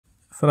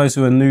For those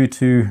who are new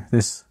to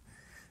this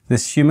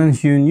human,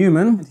 Hugh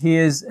Newman, he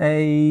is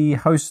a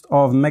host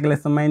of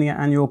Megalithomania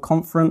annual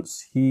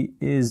conference. He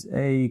is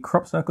a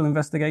crop circle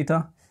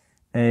investigator,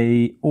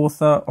 a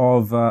author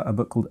of a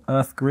book called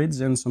Earth Grids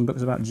and some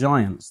books about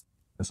giants.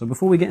 So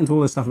before we get into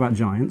all this stuff about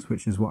giants,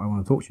 which is what I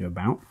want to talk to you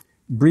about,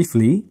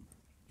 briefly,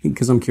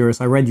 because I'm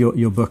curious, I read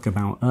your book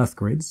about Earth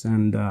Grids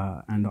and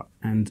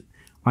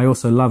I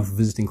also love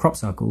visiting crop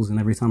circles, and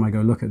every time I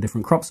go look at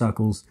different crop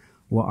circles,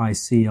 what I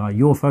see are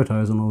your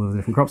photos on all of the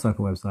different crop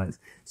circle websites.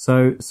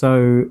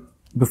 So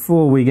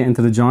before we get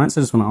into the giants,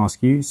 I just want to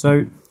ask you,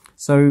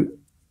 so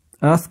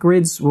Earth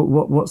grids,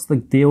 what's the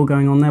deal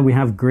going on there? We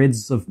have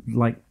grids of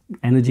like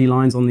energy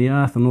lines on the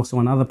Earth and also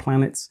on other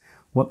planets.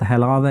 What the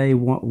hell are they?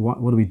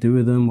 What do we do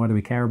with them? Why do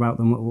we care about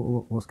them?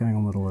 What's going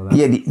on with all of that?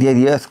 Yeah,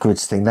 the Earth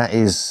grids thing, that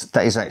is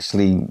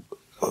actually,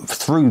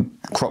 through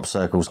crop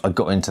circles, I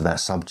got into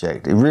that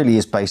subject. It really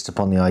is based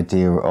upon the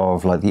idea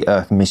of like the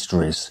Earth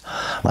mysteries,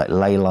 like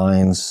ley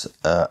lines,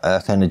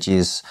 Earth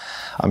energies.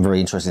 I'm very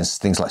interested in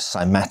things like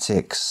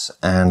cymatics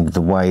and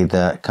the way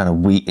that kind of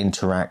we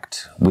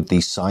interact with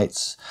these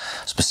sites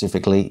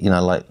specifically, you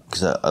know, like,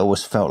 because I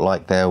always felt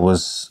like there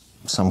was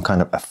some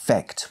kind of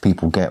effect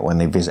people get when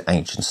they visit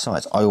ancient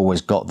sites. I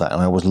always got that,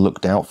 and I always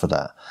looked out for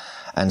that.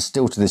 And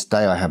still to this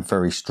day, I have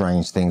very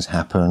strange things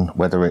happen,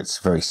 whether it's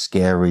very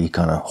scary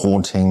kind of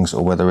hauntings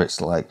or whether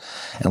it's like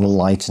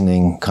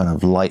enlightening kind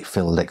of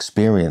light-filled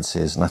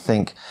experiences. And I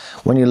think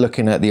when you're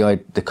looking at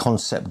the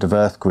concept of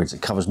Earth grids,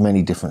 it covers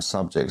many different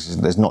subjects.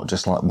 There's not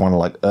just like one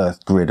like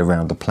Earth grid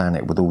around the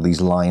planet with all these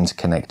lines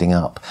connecting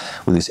up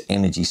with this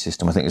energy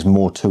system. I think there's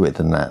more to it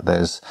than that.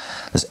 There's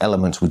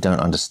elements we don't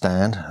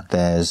understand.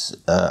 There's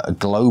a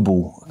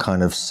global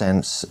kind of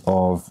sense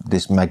of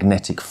this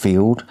magnetic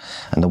field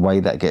and the way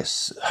that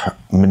gets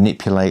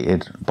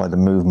manipulated by the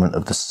movement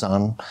of the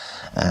sun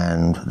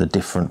and the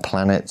different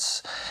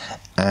planets,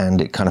 and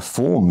it kind of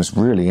forms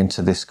really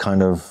into this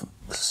kind of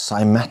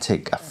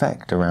cymatic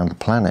effect around the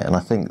planet. And I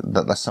think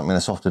that that's something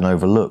that's often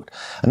overlooked,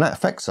 and that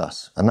affects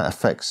us, and that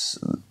affects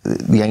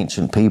the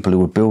ancient people who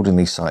were building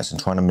these sites and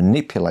trying to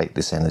manipulate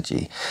this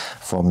energy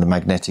from the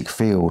magnetic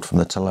field, from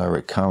the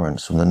telluric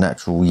currents, from the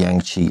natural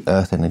yang-chi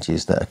earth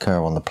energies that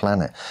occur on the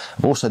planet,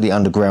 but also the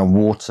underground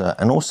water.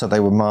 And also they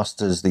were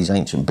masters, these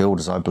ancient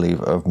builders, I believe,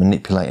 of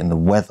manipulating the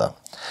weather.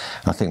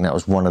 I think that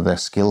was one of their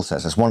skill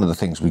sets. That's one of the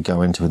things we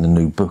go into in the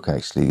new book,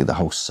 actually, the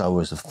whole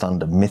Sowers of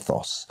Thunder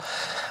mythos.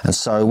 And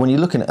so when you're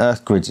looking at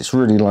Earth grids, it's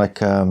really like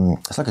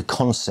it's like a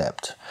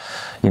concept.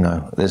 You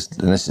know,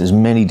 there's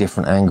many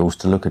different angles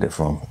to look at it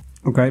from.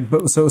 Okay,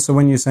 but so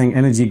when you're saying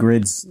energy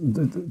grids,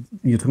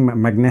 you're talking about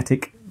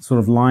magnetic sort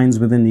of lines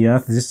within the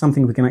Earth. Is this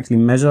something we can actually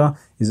measure?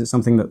 Is it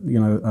something that, you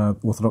know,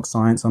 orthodox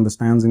science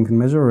understands and can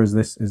measure, or is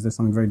this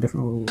something very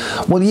different?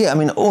 Well, yeah, I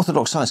mean,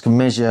 orthodox science can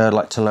measure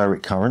like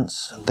telluric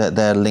currents.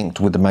 They're linked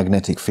with the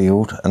magnetic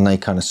field, and they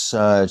kind of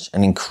surge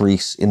and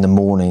increase in the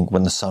morning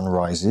when the sun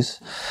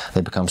rises.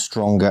 They become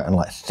stronger and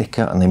like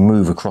thicker, and they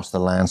move across the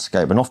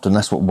landscape. And often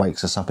that's what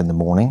wakes us up in the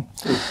morning.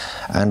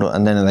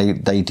 And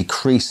then they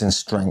decrease in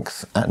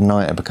strength at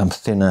night and become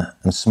thinner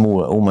and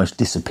smaller, almost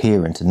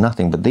disappear into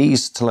nothing. But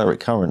these telluric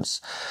currents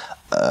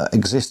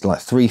exist like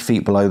 3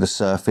 feet below the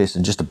surface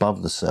and just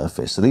above the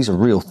surface. So these are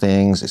real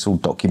things. It's all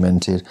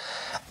documented.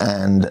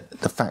 And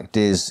the fact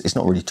is, it's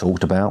not really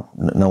talked about.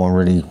 No one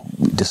really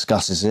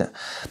discusses it,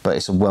 but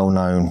it's a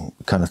well-known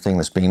kind of thing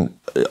that's been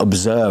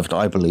observed,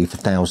 I believe, for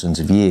thousands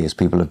of years.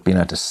 People have been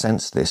able to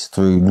sense this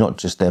through not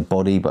just their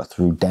body, but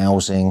through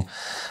dowsing,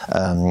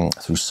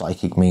 through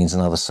psychic means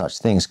and other such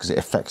things, because it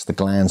affects the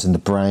glands in the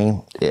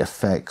brain. It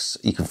affects,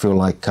 you can feel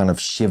like kind of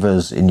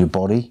shivers in your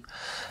body.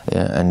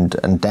 Yeah, and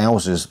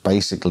dowsers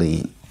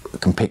basically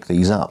can pick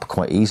these up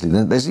quite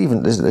easily.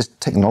 There's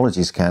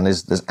technologies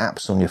there's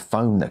apps on your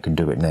phone that can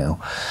do it now.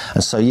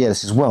 And so yeah,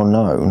 this is well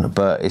known,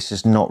 but it's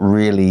just not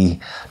really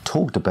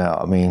talked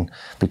about. I mean,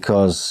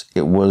 because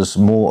it was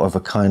more of a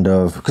kind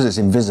of, because it's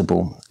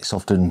invisible, it's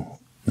often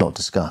not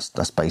discussed.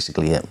 That's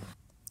basically it.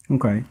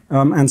 Okay,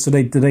 and so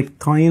do they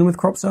tie in with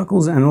crop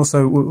circles? And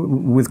also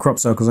with crop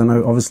circles, I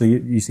know obviously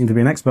you seem to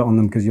be an expert on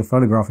them because you're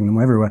photographing them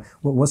everywhere.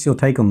 What's your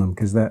take on them?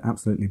 Because they're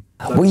absolutely...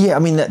 Well, yeah, I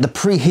mean, the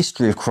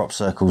prehistory of crop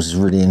circles is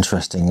really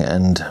interesting.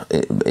 And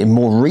in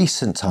more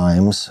recent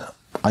times,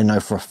 I know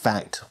for a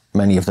fact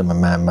many of them are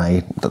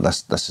man-made.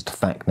 That's just a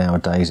fact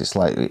nowadays. It's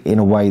like, in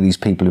a way, these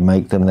people who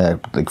make them,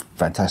 they're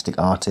fantastic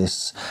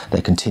artists.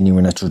 They're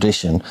continuing a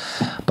tradition.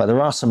 But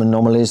there are some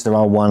anomalies. There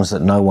are ones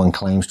that no one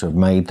claims to have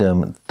made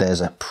them.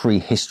 There's a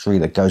prehistory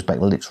that goes back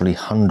literally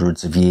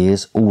hundreds of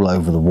years all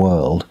over the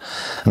world.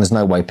 And there's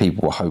no way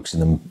people were hoaxing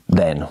them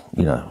then,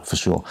 you know, for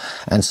sure.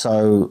 And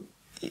so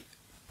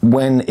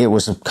when it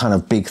was a kind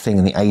of big thing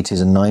in the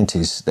 80s and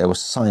 90s, there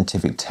was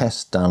scientific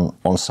tests done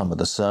on some of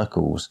the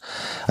circles,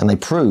 and they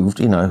proved,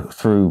 you know,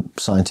 through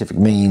scientific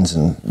means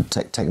and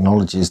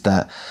technologies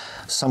that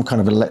some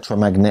kind of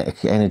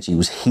electromagnetic energy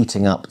was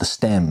heating up the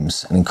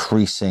stems and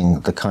increasing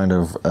the kind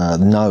of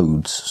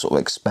nodes, sort of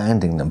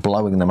expanding them,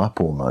 blowing them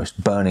up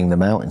almost, burning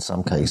them out in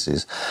some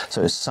cases.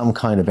 So it's some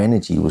kind of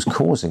energy was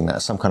causing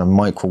that, some kind of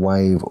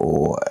microwave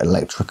or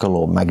electrical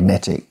or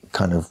magnetic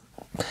kind of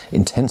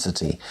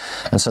intensity.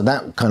 And so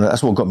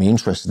that's what got me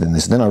interested in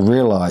this. And then I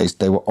realized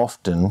they were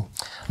often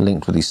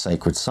linked with these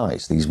sacred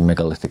sites, these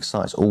megalithic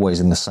sites, always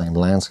in the same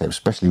landscape,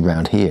 especially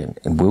around here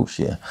in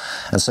Wiltshire.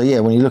 And so,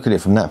 yeah, when you look at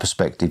it from that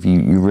perspective,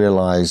 you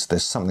realize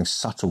there's something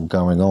subtle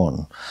going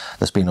on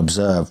that's been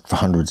observed for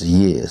hundreds of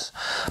years.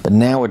 But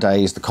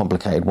nowadays, the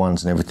complicated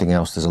ones and everything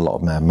else, there's a lot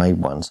of man-made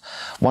ones.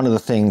 One of the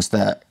things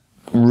that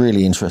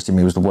really interested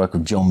me was the work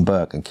of John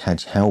Burke and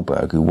Kaj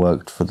Halberg, who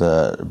worked for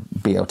the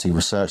BLT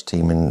research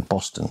team in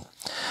Boston.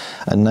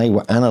 And they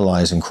were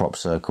analysing crop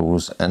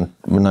circles and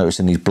were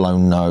noticing these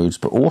blown nodes,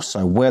 but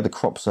also where the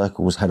crop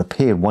circles had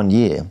appeared one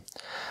year,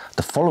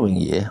 the following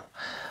year,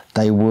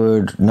 they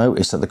would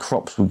notice that the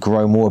crops would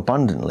grow more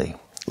abundantly.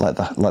 Like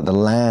the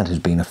land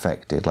had been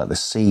affected, like the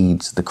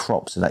seeds, the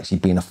crops had actually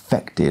been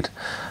affected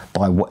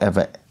by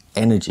whatever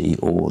energy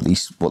or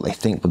these, what they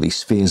think were these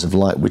spheres of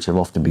light, which have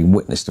often been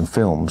witnessed in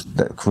films,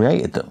 that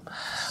created them.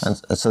 And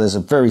so there's a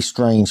very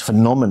strange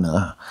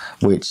phenomena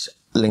which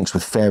links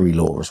with fairy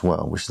lore as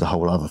well, which is a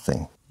whole other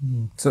thing.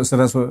 So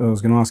that's what I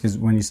was going to ask, is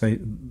when you say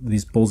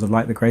these balls of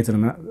light that created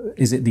them,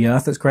 is it the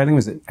Earth that's creating them?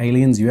 Is it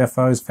aliens,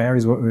 UFOs,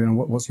 fairies?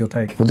 What's your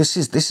take? Well, this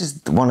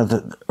is one of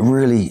the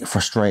really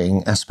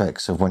frustrating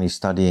aspects of when you're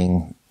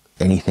studying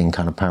anything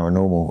kind of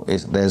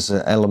paranormal. There's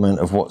an element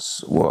of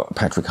what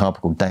Patrick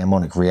Harper called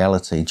daemonic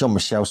reality. John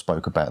Michel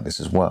spoke about this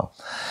as well,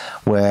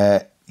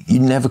 where you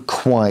never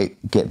quite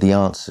get the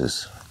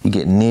answers. You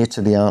get near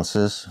to the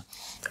answers,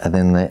 and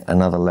then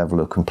another level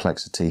of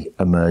complexity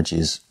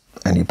emerges,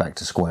 and you're back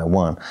to square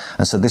one.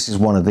 And so this is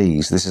one of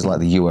these. This is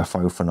like the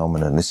UFO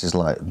phenomenon. This is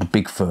like the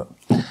Bigfoot.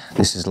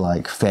 This is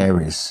like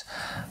fairies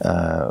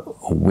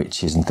or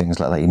witches and things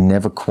like that. You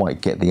never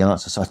quite get the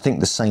answer. So I think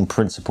the same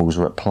principles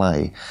are at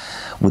play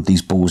with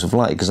these balls of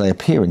light, because they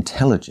appear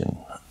intelligent,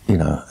 you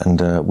know, and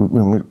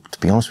to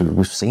be honest with you,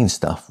 we've seen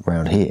stuff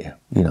around here,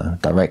 you know,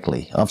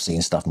 directly. I've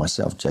seen stuff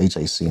myself.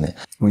 JJ's seen it.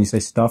 When you say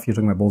stuff, you're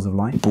talking about balls of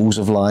light? Balls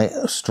of light,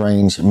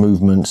 strange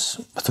movements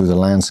through the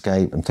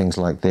landscape and things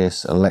like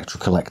this,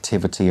 electrical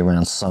activity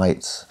around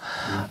sites.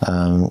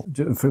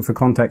 For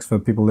context, for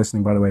people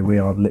listening, by the way, we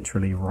are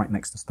literally right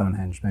next to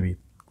Stonehenge, maybe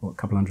a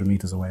couple hundred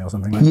meters away or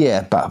something like that?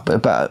 Yeah,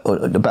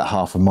 about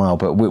half a mile,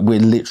 but we're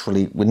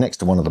next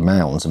to one of the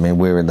mounds. I mean,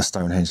 we're in the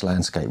Stonehenge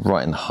landscape,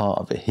 right in the heart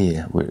of it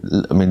here.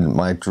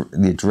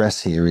 The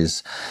address here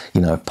is, you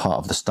know, part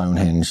of the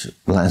Stonehenge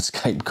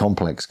landscape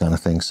complex kind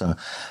of thing. So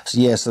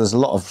there's a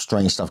lot of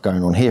strange stuff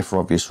going on here for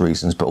obvious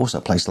reasons, but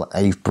also places like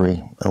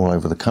Avebury and all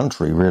over the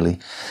country, really.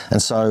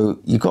 And so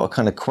you've got to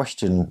kind of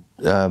question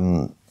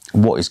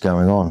what is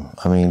going on.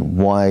 I mean,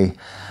 why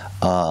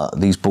are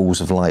these balls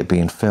of light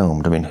being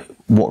filmed? I mean,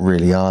 what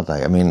really are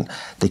they? I mean,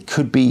 they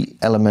could be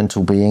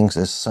elemental beings.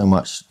 There's so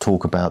much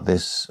talk about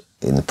this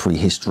in the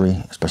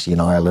prehistory, especially in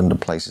Ireland and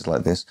places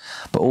like this.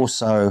 But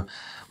also,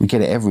 we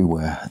get it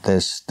everywhere.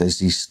 There's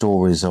these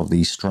stories of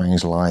these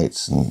strange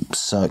lights and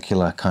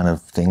circular kind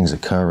of things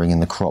occurring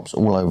in the crops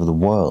all over the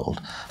world,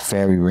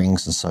 fairy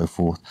rings and so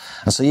forth.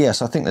 And so,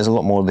 yes, I think there's a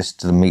lot more of this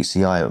to meets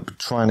the eye. But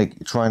trying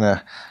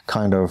to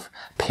kind of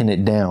pin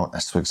it down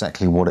as to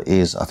exactly what it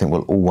is, I think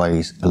will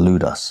always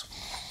elude us.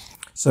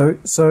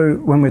 So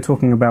when we're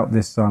talking about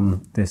this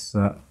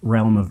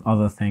realm of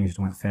other things, you're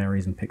talking about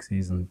fairies and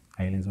pixies and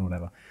aliens and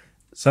whatever.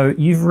 So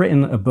you've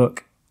written a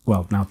book,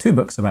 well, now 2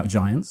 books about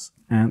giants,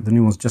 and the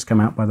new one's just come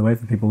out, by the way,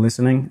 for people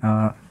listening.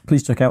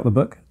 Please check out the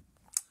book.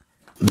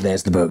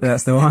 There's the book.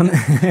 That's the one.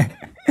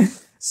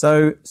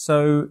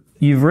 So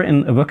you've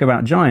written a book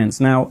about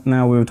giants. Now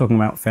we were talking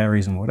about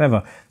fairies and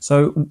whatever.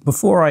 So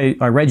before I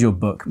read your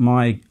book,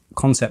 my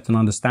concept and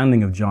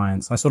understanding of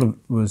giants, I sort of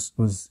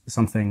was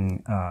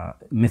something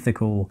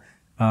mythical.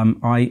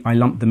 I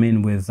lumped them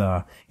in with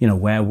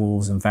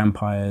werewolves and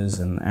vampires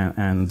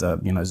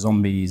and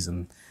zombies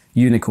and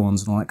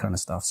unicorns and all that kind of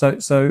stuff.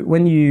 So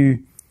when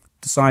you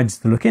decide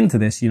to look into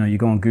this, you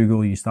go on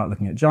Google, you start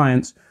looking at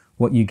giants.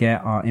 What you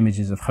get are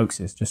images of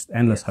hoaxes, just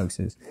endless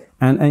hoaxes.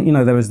 And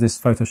there was this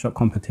Photoshop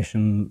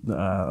competition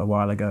a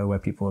while ago where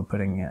people were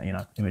putting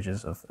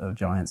images of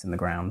giants in the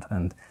ground,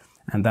 and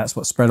that's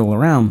what spread all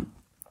around.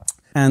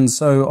 And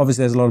so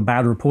obviously there's a lot of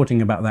bad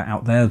reporting about that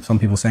out there. Some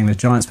people saying there's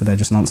giants, but they're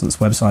just nonsense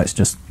websites,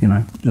 just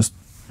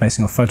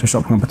basing off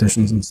Photoshop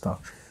competitions and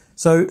stuff.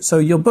 So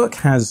your book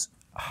has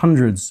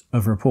hundreds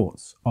of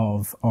reports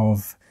of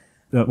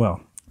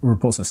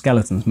reports of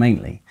skeletons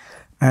mainly.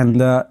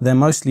 And they're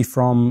mostly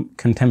from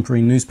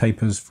contemporary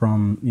newspapers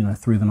from,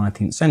 through the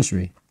 19th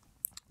century.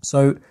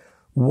 So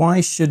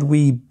why should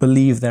we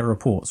believe their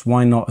reports?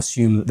 Why not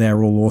assume that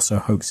they're all also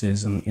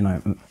hoaxes and,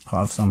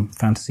 part of some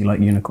fantasy like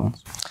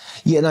unicorns?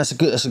 Yeah, that's a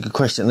good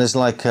question. There's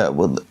like,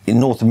 well, in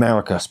North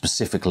America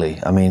specifically,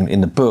 I mean, in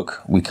the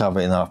book we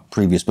cover, in our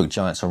previous book,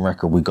 Giants on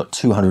Record, we've got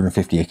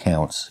 250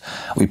 accounts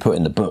we put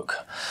in the book.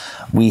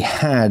 We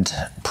had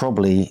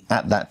probably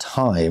at that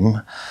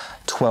time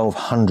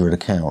 1,200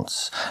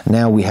 accounts.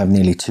 Now we have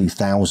nearly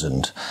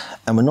 2,000.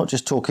 And we're not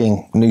just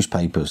talking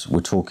newspapers,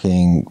 we're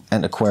talking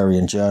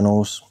antiquarian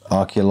journals,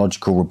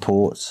 archaeological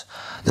reports,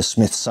 the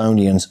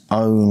Smithsonian's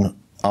own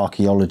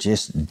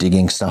archaeologists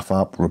digging stuff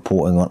up,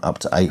 reporting on up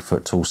to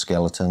 8-foot tall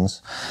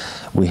skeletons.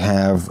 We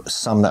have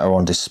some that are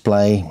on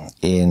display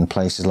in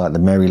places like the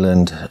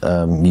Maryland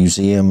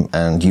Museum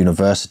and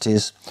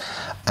universities.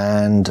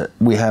 And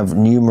we have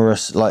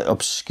numerous like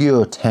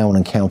obscure town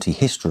and county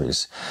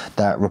histories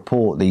that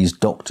report these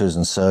doctors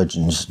and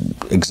surgeons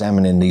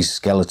examining these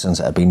skeletons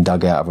that have been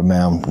dug out of a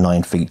mound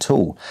 9 feet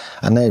tall.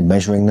 And they're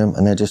measuring them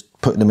and they're just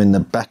putting them in the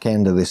back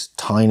end of this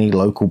tiny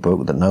local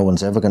book that no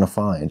one's ever going to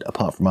find,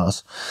 apart from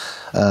us,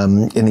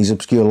 in these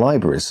obscure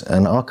libraries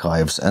and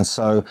archives. And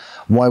so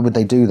why would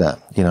they do that?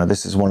 You know,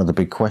 this is one of the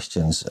big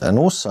questions. And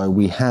also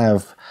we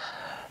have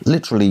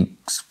literally,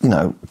 you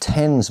know,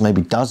 tens,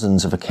 maybe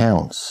dozens of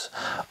accounts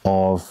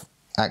of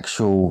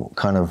actual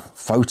kind of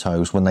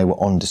photos when they were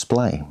on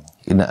display.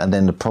 You know, and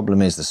then the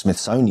problem is the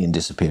Smithsonian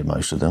disappeared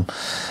most of them,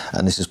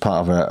 and this is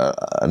part of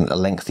a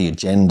lengthy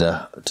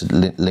agenda to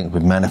link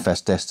with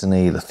manifest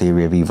destiny, the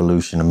theory of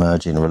evolution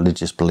emerging,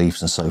 religious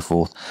beliefs and so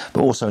forth.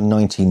 But also in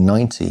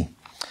 1990,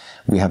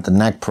 we have the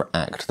NAGPRA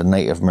Act, the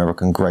Native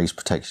American Grace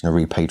Protection and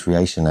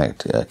Repatriation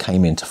Act,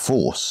 came into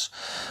force,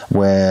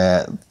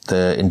 where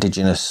the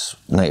indigenous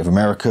Native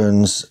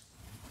Americans,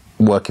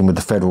 working with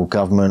the federal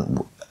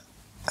government,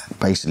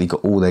 basically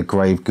got all their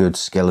grave goods,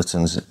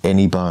 skeletons,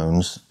 any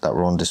bones that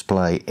were on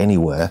display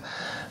anywhere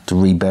to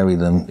rebury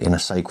them in a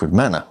sacred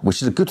manner,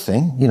 which is a good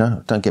thing, you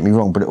know, don't get me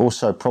wrong, but it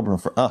also a problem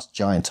for us,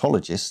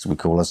 giantologists, we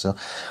call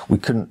ourselves. We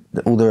couldn't,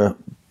 all the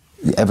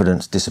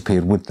evidence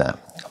disappeared with that.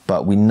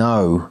 But we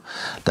know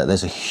that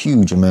there's a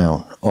huge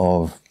amount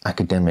of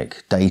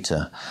academic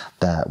data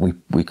that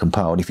we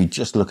compiled. If you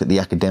just look at the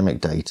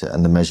academic data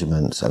and the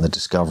measurements and the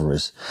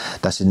discoveries,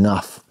 that's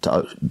enough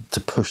to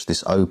push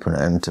this open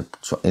and to,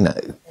 you know,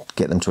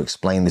 get them to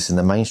explain this in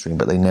the mainstream,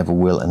 but they never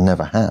will and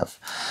never have.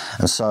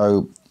 And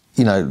so,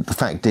 you know, the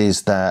fact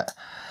is that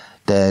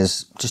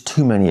there's just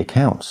too many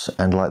accounts,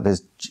 and like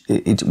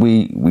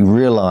we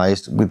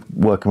realised with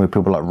working with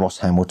people like Ross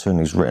Hamilton,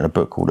 who's written a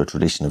book called A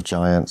Tradition of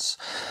Giants,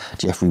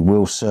 Jeffrey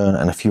Wilson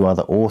and a few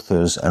other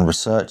authors and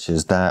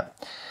researchers,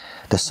 that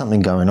there's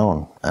something going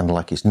on and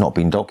like it's not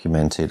been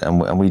documented,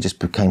 and we just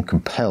became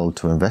compelled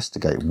to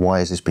investigate why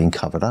is this being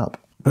covered up.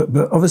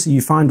 But obviously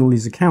you find all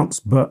these accounts,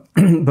 but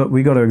but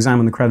we got to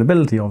examine the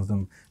credibility of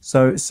them.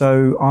 So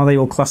are they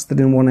all clustered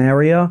in one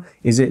area?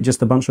 Is it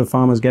just a bunch of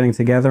farmers getting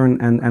together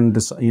and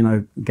you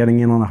know, getting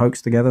in on a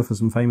hoax together for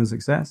some fame and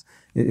success?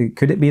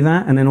 Could it be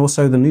that? And then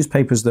also the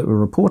newspapers that were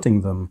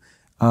reporting them,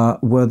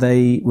 did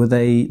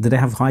they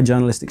have high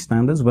journalistic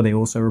standards? Were they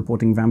also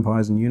reporting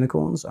vampires and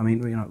unicorns? I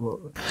mean, you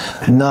know.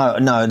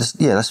 No,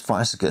 that's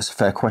fine. That's a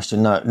fair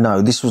question.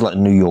 No, this was like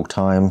New York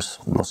Times,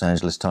 Los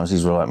Angeles Times.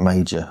 These were like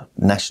major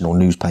national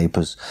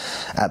newspapers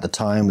at the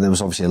time. There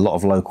was obviously a lot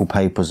of local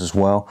papers as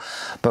well.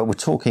 But we're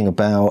talking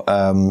about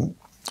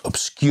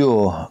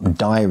obscure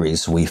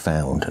diaries we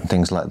found and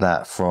things like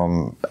that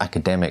from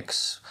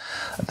academics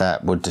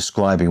that were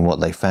describing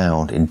what they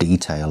found in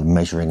detail,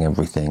 measuring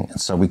everything.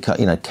 And so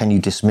you know, can you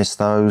dismiss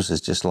those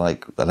as just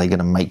like, are they going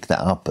to make that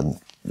up and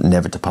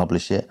never to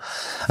publish it?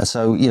 And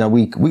so, you know,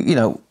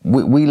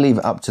 we leave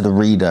it up to the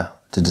reader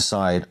to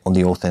decide on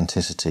the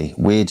authenticity.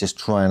 We're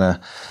just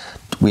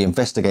we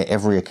investigate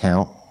every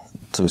account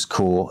to its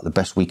core the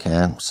best we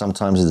can.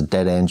 Sometimes it's a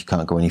dead end, you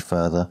can't go any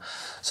further.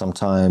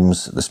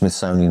 Sometimes the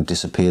Smithsonian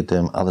disappeared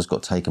them, others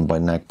got taken by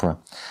NAGPRA.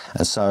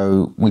 And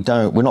so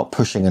we're not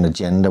pushing an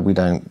agenda, we're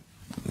not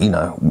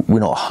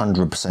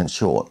 100%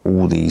 sure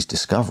all these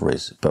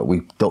discoveries, but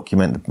we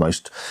document the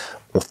most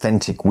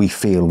authentic we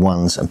feel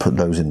ones and put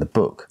those in the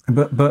book.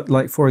 But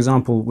like, for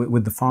example,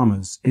 with the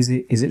farmers, is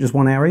it just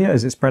one area?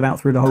 Is it spread out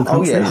through the whole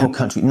country? Oh yeah, the whole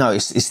country. No,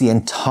 it's the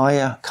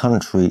entire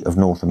country of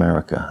North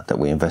America that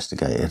we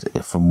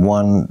investigated. From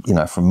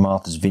from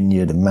Martha's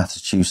Vineyard in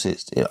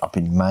Massachusetts up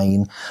in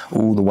Maine,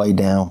 all the way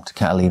down to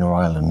Catalina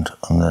Island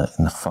in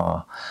the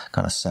far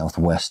kind of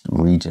southwest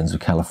regions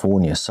of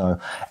California. So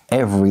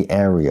every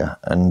area,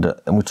 and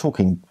we're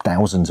talking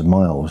thousands of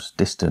miles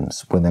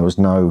distance when there was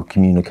no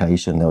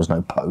communication, there was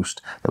no post,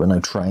 there were no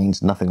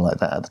trains, nothing like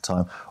that at the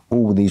time.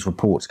 All these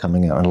reports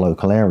coming out in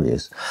local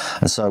areas.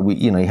 And so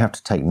you have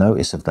to take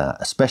notice of that,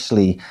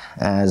 especially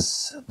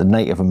as the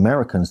Native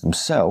Americans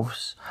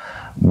themselves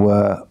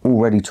were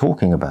already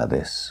talking about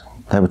this.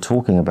 They were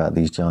talking about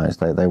these giants.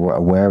 They were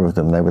aware of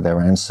them. They were their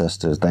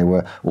ancestors. They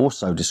were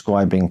also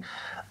describing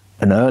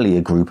an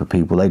earlier group of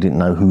people they didn't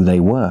know who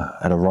they were,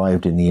 had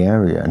arrived in the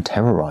area and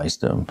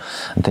terrorized them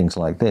and things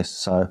like this.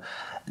 So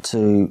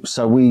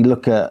we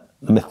look at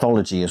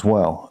mythology as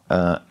well,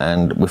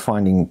 and we're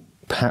finding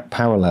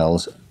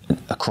parallels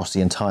across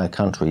the entire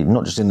country,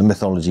 not just in the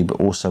mythology, but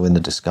also in the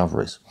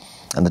discoveries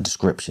and the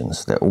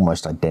descriptions. They're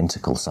almost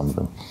identical, some of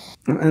them.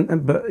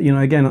 But, you know,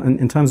 again,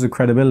 in terms of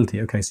credibility,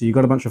 okay, so you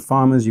got a bunch of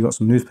farmers, you got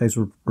some newspapers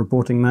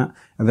reporting that.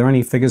 Are there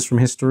any figures from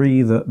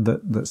history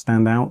that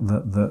stand out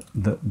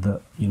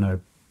that you know,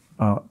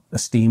 are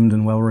esteemed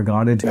and well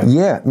regarded?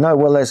 Yeah, no,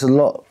 well, there's a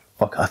lot.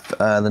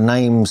 The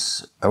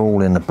names are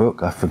all in the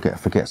book. I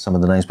forget some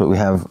of the names, but we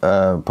have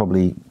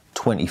probably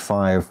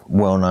 25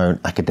 well-known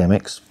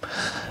academics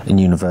in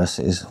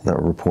universities that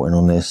are reporting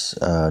on this,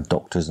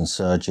 doctors and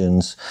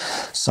surgeons.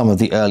 Some of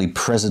the early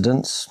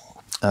presidents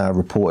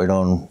reported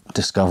on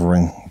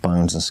discovering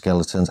bones and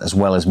skeletons, as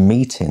well as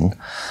meeting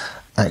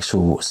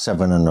actual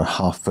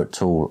 7.5 foot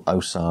tall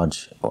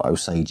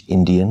Osage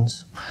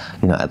Indians,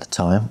 you know, at the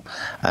time.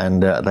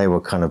 And they were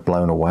kind of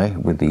blown away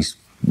with these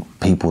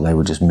people they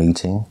were just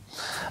meeting.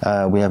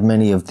 We have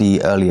many of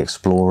the early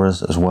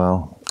explorers as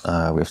well.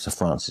 We have Sir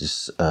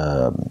Francis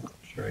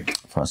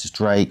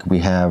Drake. We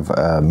have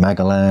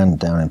Magellan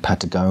down in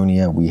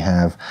Patagonia. We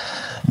have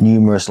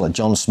numerous, like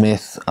John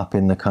Smith up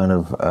in the kind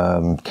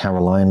of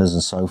Carolinas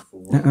and so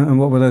forth. And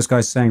what were those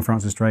guys saying,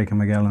 Francis Drake and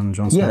Magellan and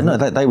John Smith? Yeah, no,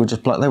 they were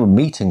just they were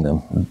meeting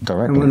them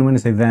directly. And when you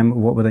say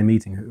them, what were they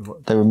meeting?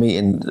 They were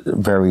meeting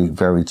very,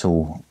 very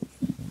tall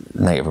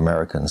Native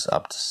Americans,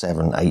 up to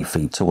 7-8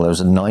 feet tall. There was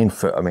a 9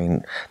 foot, I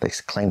mean, they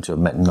claim to have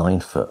met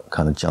 9 foot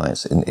kind of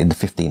giants in the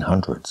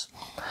 1500s.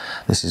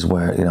 This is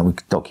where, you know, we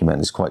document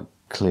this quite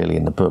clearly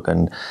in the book,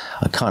 and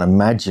I can't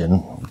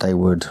imagine they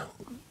would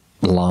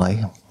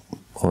lie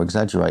or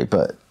exaggerate,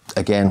 but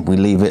again, we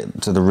leave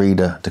it to the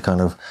reader to kind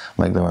of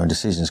make their own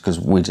decisions, because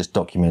we're just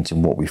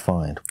documenting what we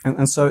find.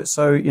 And so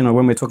you know,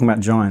 when we're talking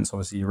about giants,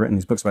 obviously you've written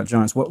these books about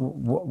giants.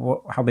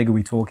 How big are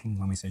we talking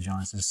when we say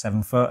giants? Is it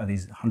 7 foot? Are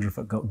these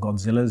 100-foot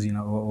Godzillas? You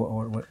know,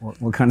 or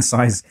what kind of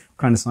size? What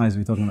kind of size are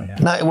we talking about here?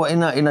 No,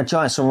 well, in a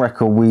Giants on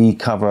Record, we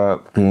cover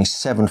between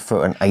 7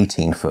 foot and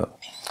 18 foot,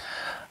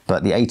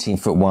 but the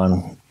 18-foot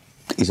one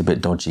is a bit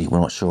dodgy. We're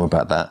not sure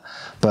about that,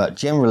 but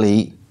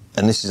generally.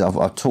 And this is,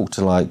 I've talked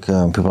to like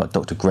people like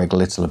Dr. Greg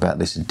Little about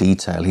this in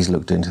detail. He's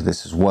looked into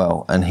this as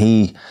well. And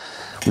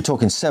we're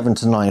talking 7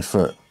 to 9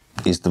 foot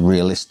is the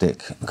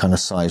realistic kind of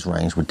size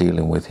range we're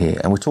dealing with here.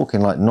 And we're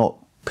talking like not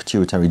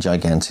pituitary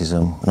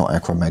gigantism, not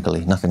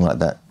acromegaly, nothing like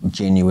that.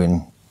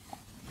 Genuine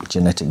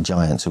genetic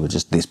giants who are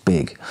just this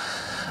big,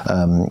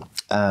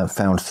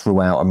 found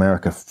throughout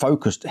America,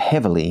 focused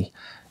heavily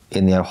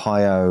in the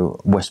Ohio,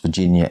 West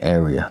Virginia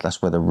area.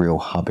 That's where the real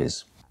hub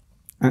is.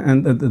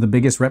 And the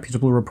biggest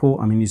reputable report,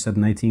 I mean, you said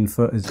an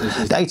 18-foot is...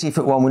 The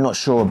 18-foot one we're not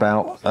sure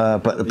about,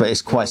 but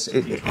it's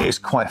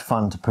quite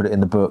fun to put it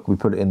in the book. We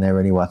put it in there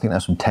anyway. I think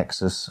that's from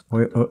Texas.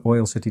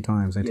 Oil City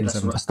Times,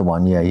 1870. Yeah, that's the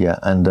one, yeah.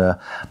 And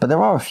but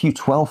there are a few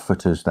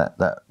 12-footers that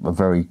are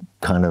very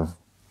kind of,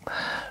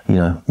 you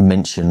know,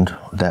 mentioned,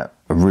 that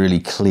are really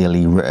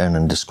clearly written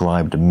and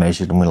described and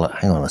measured, and we're like,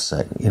 hang on a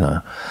sec, you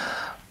know,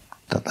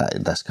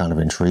 that's kind of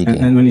intriguing.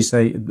 And when you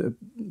say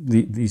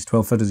these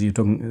 12-footers you're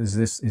talking, is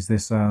this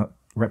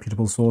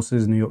reputable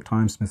sources, New York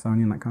Times,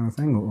 Smithsonian, that kind of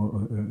thing,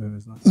 or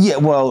is that? Yeah,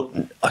 well,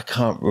 I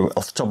can't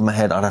off the top of my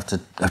head. I'd have to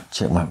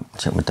check my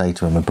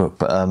data in my book,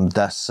 but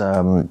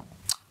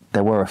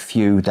there were a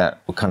few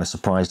that kind of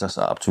surprised us,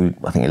 up to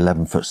I think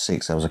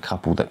 11'6". There was a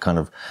couple that kind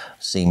of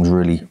seemed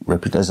really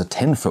reputable. There's a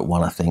 10-foot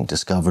one, I think,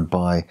 discovered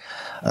by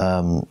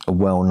a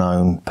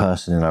well-known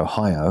person in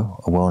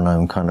Ohio, a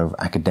well-known kind of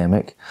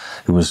academic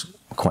who was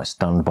quite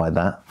stunned by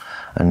that,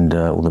 and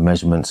all the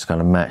measurements kind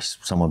of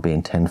matched someone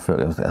being 10 foot.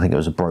 I think it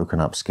was a broken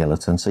up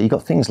skeleton. So you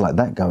got things like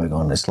that going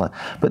on. It's like,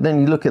 but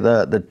then you look at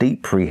the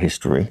deep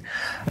prehistory,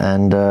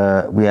 and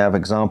we have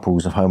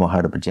examples of Homo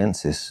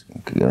heidelbergensis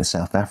in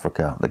South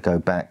Africa that go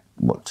back,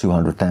 what,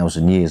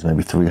 200,000 years,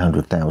 maybe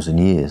 300,000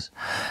 years.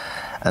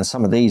 And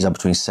some of these are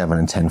between 7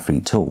 and 10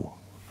 feet tall.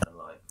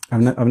 I've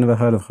never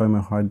heard of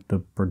Homo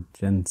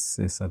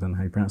heidelbergensis. I don't know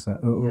how you pronounce that.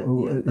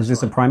 Is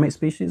this a primate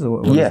species?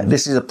 Or yeah,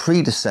 this is a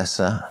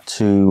predecessor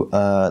to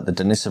the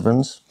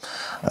Denisovans.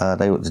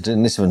 The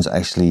Denisovans are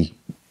actually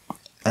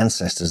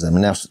ancestors of them,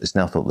 and now it's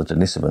now thought the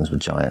Denisovans were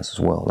giants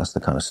as well. That's the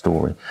kind of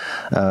story.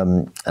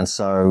 And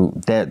so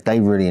they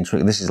really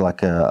intrigue. This is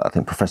like, I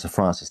think Professor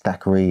Francis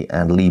Thackeray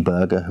and Lee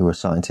Berger, who are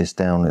scientists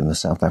down in the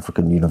South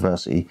African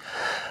University,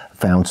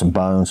 found some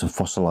bones, some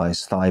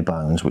fossilized thigh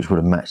bones, which would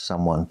have matched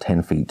someone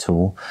 10 feet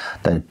tall.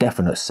 They're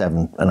definite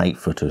 7 and 8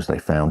 footers they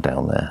found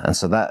down there. And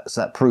so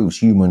that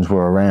proves humans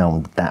were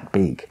around that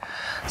big.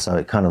 So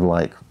it kind of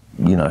like,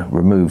 you know,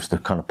 removes the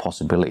kind of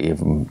possibility of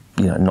them,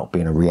 you know, not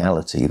being a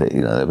reality, that,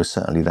 you know, they were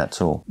certainly that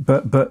tall.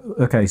 But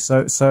okay,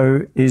 so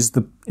is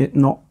it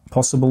not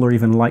possible or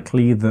even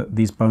likely that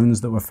these bones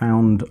that were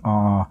found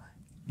are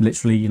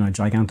literally, you know,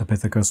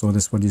 Gigantopithecus, or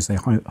this, what do you say,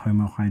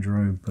 Homo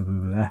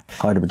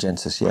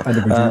heidelbergensis, yeah.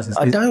 Heidelbergensis.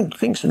 I don't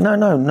think so.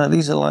 No.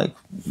 These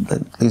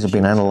have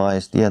been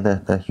analysed. Yeah,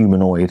 they're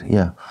humanoid.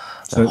 Yeah.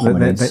 So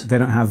they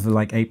don't have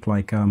like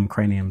ape-like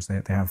craniums.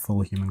 They have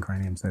full human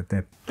craniums.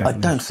 They're I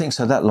don't think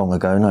so. That long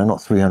ago, no,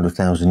 not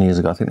 300,000 years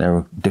ago. I think they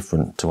were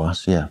different to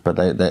us. Yeah, but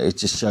it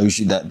just shows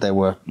you that there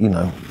were, you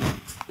know,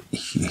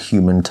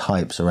 human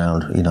types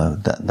around, you know,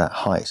 that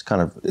height. It's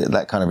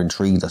that kind of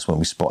intrigued us when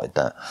we spotted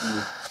that.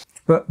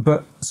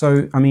 But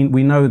so, I mean,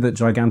 we know that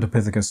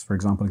Gigantopithecus, for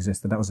example,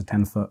 existed. That was a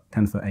 10-foot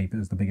ape. It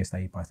was the biggest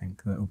ape, I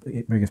think,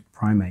 the biggest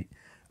primate.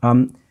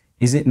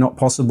 Is it not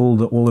possible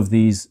that all of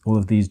these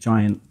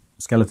giant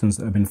skeletons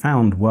that have been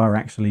found were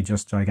actually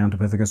just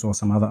Gigantopithecus or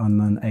some other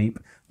unknown ape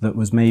that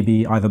was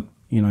maybe either,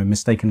 you know,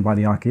 mistaken by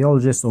the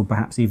archaeologists or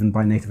perhaps even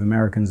by Native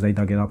Americans? They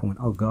dug it up and went,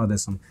 oh God,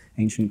 there's some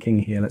ancient king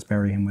here. Let's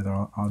bury him with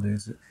our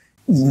dudes.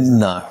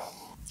 No.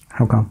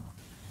 How come?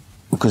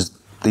 Because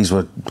these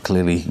were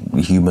clearly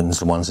humans,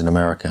 the ones in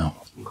America.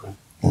 Okay.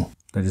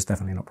 They're just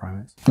definitely not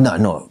primates.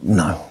 No,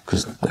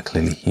 because they're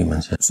clearly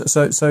humans. Yeah.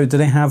 So do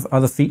they have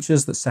other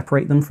features that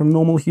separate them from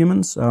normal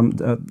humans? Are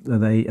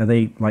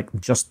they like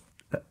just,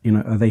 you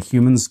know, are they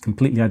humans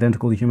completely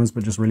identical to humans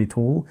but just really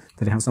tall?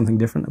 Do they have something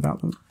different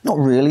about them? Not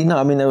really. No,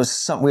 I mean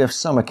we have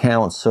some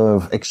accounts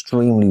of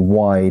extremely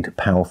wide,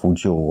 powerful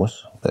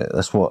jaws.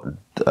 That's what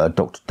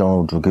Dr.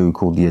 Donald Dragoo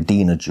called the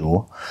Adena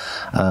jaw,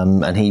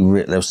 and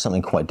there was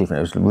something quite different.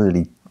 It was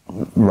really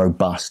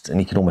robust,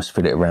 and you could almost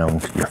fit it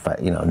around your face,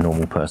 you know, a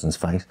normal person's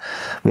face.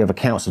 We have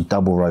accounts of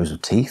double rows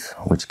of teeth,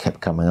 which kept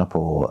coming up,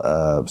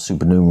 or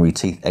supernumerary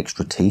teeth,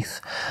 extra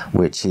teeth,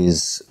 which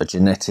is a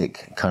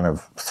genetic kind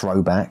of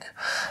throwback,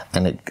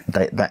 and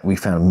that we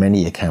found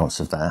many accounts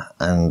of that.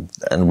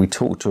 And we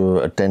talked to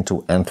a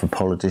dental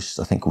anthropologist,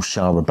 I think called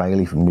Shara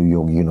Bailey from New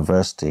York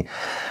University,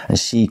 and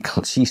she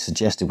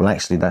suggested, well,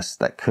 actually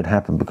that could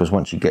happen because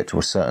once you get to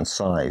a certain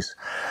size,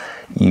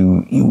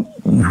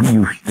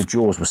 the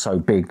jaws were so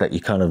big that you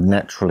kind of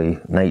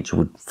nature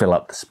would fill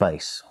up the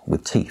space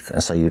with teeth,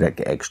 and so you'd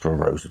get extra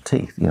rows of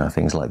teeth, you know,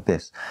 things like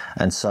this.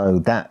 And so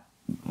that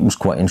was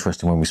quite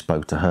interesting when we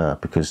spoke to her,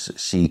 because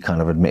she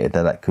kind of admitted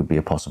that could be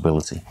a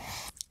possibility.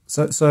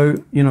 So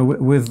you know,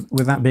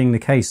 with that being the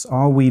case,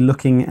 are we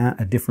looking at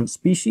a different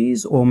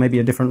species or maybe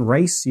a different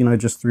race, you know,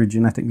 just through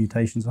genetic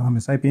mutations of Homo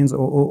sapiens,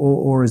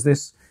 or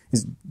is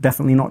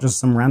definitely not just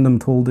some random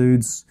tall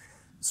dudes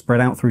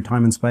spread out through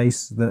time and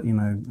space that, you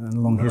know, a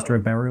long history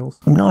of burials?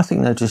 No, I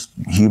think they're just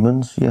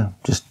humans, yeah,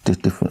 just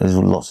different. There's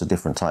lots of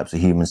different types of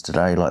humans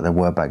today, like there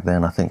were back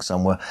then. I think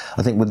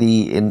with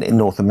in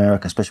North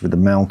America, especially with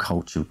the mound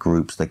culture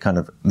groups, the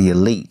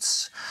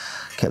elites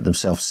kept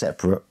themselves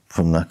separate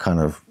from the kind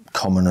of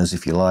commoners,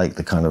 if you like,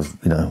 the kind of,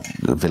 you know,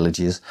 the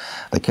villages.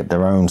 They kept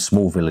their own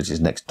small villages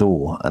next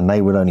door, and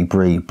they would only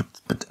breed.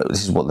 But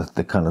this is what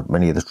the kind of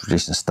many of the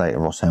traditions state,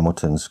 and Ross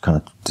Hamilton's kind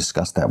of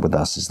discussed that with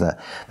us, is that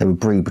they would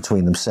breed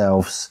between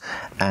themselves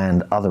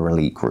and other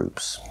elite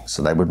groups.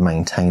 So they would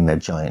maintain their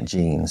giant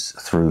genes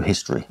through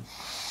history.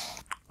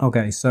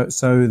 Okay, so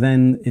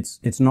then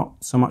it's not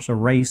so much a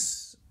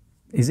race.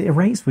 Is it a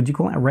race? Would you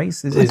call it a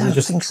race? Is it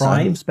just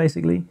tribes,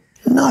 basically?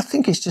 No, I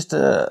think it's just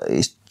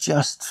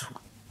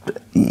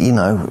you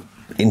know,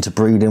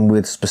 interbreeding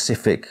with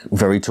specific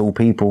very tall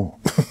people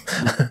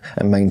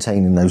and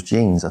maintaining those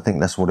genes. I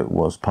think that's what it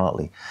was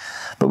partly.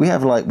 But we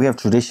have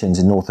traditions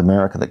in North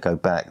America that go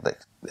back,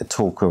 that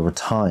talk over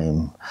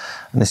time,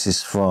 and this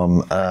is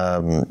from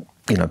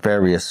you know,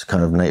 various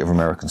kind of Native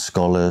American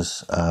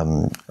scholars. I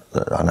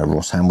know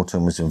Ross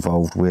Hamilton was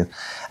involved with,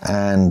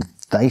 and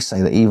they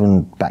say that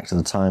even back to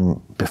the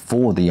time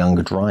before the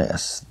Younger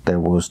Dryas, there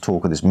was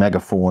talk of this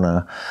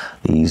megafauna,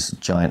 these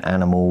giant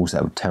animals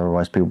that would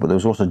terrorize people, but there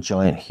was also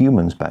giant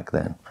humans back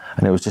then.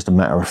 And it was just a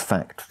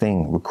matter-of-fact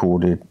thing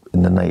recorded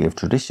in the native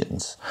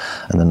traditions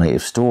and the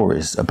native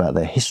stories about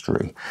their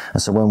history.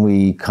 And so when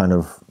we kind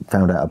of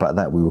found out about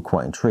that, we were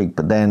quite intrigued.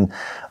 But then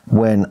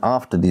when,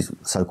 after these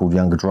so-called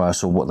Younger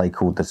Dryas, or what they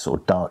called the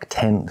sort of dark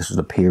tent, this was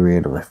a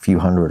period of a few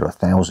hundred or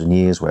 1,000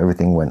 years where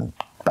everything went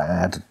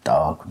bad,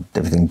 dark,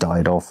 everything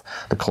died off,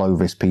 the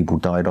Clovis people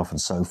died off and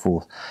so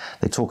forth.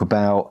 They talk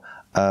about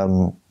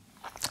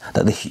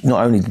that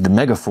not only did the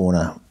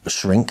megafauna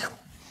shrink,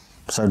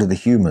 so did the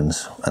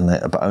humans,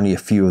 but only a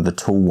few of the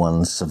tall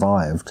ones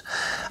survived,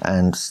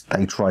 and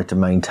they tried to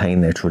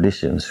maintain their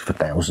traditions for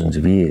thousands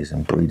of years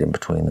and breed in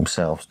between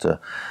themselves to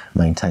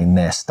maintain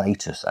their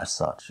status as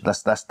such.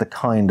 That's the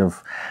kind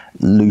of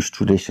loose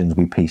traditions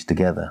we piece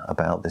together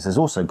about this. There's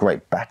also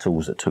great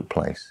battles that took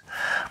place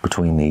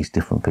between these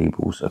different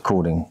peoples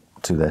according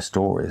to their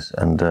stories,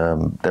 and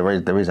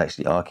there is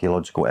actually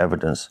archaeological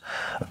evidence,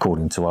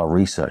 according to our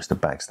research,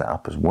 that backs that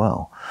up as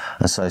well.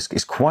 And so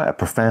it's quite a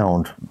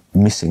profound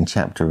missing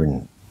chapter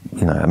in,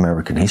 you know,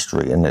 American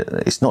history, and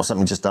it's not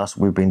something just us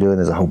we've been doing.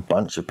 There's a whole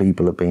bunch of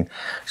people have been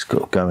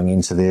going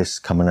into this,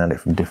 coming at it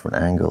from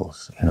different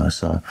angles, you know.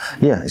 So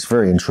yeah, it's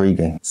very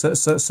intriguing.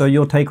 So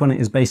your take on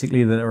it is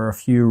basically that there are a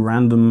few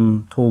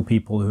random tall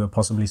people who are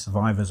possibly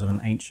survivors of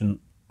an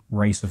ancient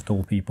race of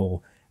tall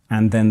people,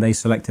 and then they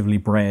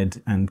selectively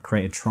bred and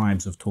created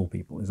tribes of tall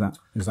people. Is that?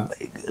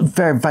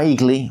 Very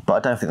vaguely, but I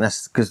don't think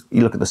that's, because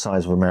you look at the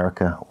size of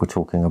America, we're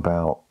talking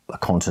about a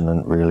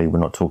continent, really. We're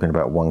not talking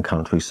about one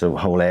country, so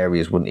whole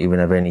areas wouldn't even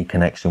have any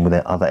connection with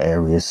their other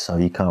areas, so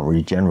you can't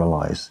really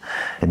generalize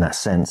in that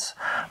sense.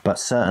 But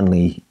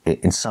certainly,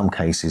 in some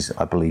cases,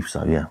 I believe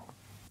so, yeah.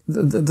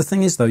 The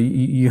thing is, though,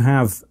 you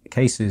have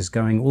cases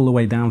going all the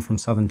way down from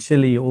southern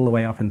Chile, all the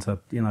way up into,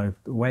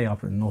 way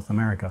up in North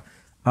America.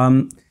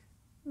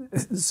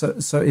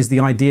 So is the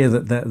idea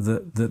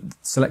that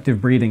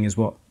selective breeding is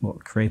what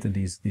created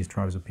these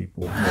tribes of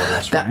people?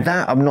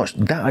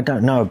 That I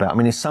don't know about. I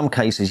mean, in some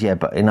cases, yeah,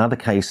 but in other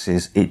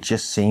cases, it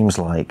just seems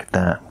like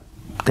that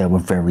there were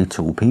very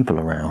tall people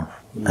around,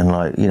 and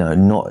like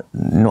not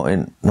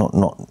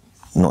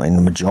in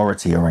the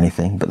majority or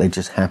anything, but they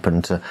just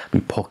happened to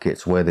be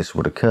pockets where this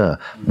would occur.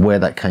 Where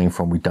that came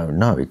from, we don't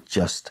know. It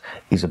just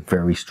is a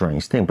very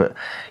strange thing. But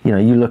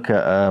you look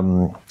at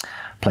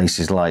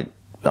places like,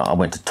 I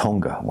went to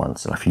Tonga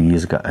once a few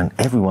years ago, and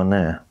everyone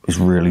there is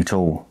really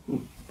tall.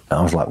 And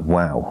I was like,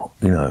 wow,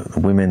 the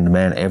women, the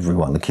men,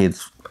 everyone, the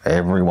kids,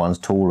 everyone's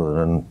taller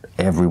than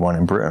everyone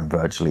in Britain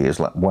virtually. Is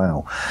like,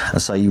 wow.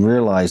 And so you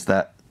realise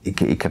that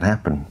it can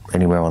happen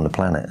anywhere on the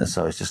planet. And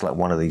so it's just like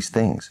one of these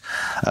things.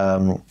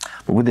 But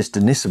with this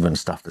Denisovan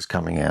stuff that's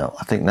coming out,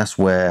 I think that's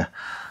where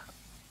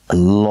a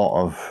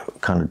lot of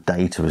kind of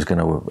data is going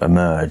to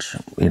emerge,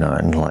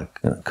 and like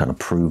kind of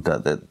prove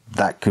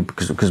that could,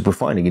 because we're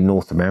finding in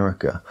North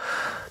America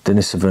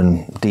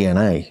Denisovan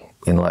DNA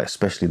in like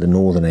especially the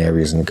northern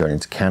areas and going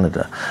into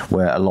Canada,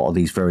 where a lot of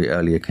these very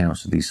early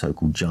accounts of these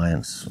so-called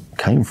giants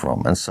came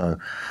from. And so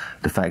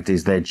the fact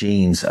is their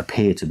genes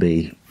appear to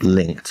be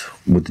linked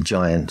with the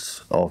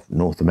giants of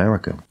North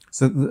America.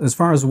 So as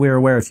far as we're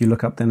aware, if you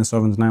look up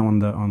Denisovans now on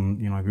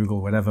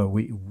Google, whatever,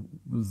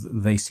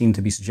 they seem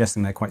to be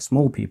suggesting they're quite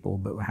small people,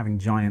 but having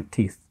giant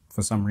teeth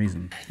for some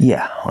reason.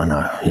 Yeah, I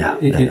know.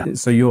 Yeah.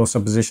 So your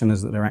supposition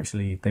is that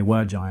they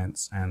were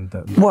giants, and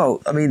well,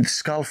 I mean,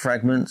 skull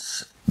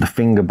fragments, the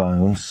finger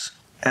bones,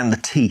 and the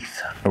teeth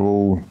are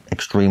all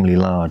extremely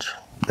large.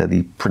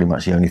 They're pretty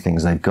much the only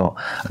things they've got.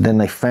 And then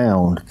they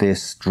found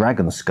this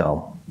dragon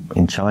skull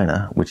in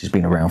China, which has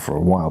been around for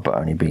a while, but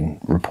only been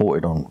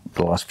reported on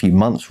the last few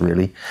months,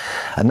 really.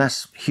 And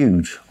that's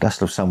huge.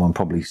 That's of someone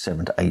probably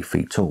 7 to 8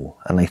 feet tall.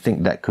 And they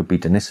think that could be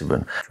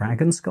Denisovan.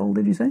 Dragon skull,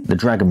 did you say? The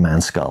dragon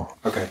man skull.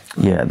 Okay.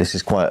 Yeah, this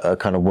is quite a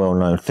kind of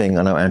well-known thing.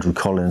 I know Andrew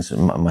Collins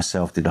and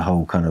myself did a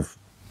whole kind of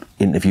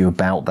interview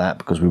about that,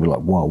 because we were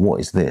like, wow, what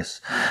is this?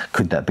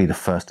 Could that be the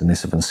first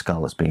Denisovan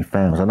skull that's been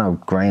found? I know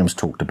Graham's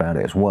talked about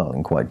it as well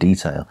in quite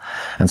detail.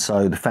 And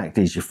so the fact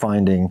is you're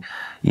finding,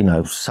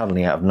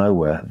 suddenly out of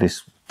nowhere,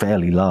 this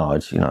fairly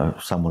large,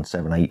 someone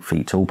 7, 8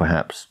 feet tall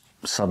perhaps,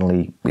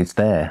 suddenly it's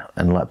there,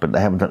 and but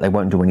they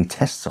won't do any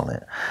tests on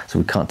it, so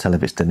we can't tell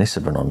if it's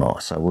Denisovan or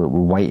not. So we're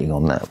waiting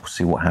on that. We'll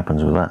see what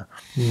happens with that.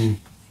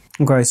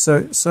 Okay,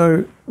 so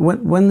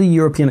when the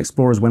European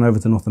explorers went over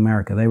to North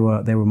America, they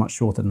were much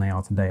shorter than they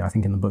are today. I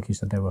think in the book you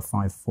said they were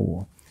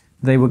 5'4".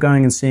 They were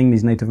going and seeing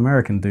these Native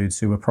American dudes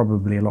who were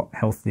probably a lot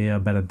healthier,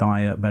 better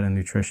diet, better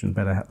nutrition,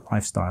 better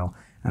lifestyle,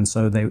 and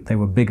so they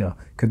were bigger.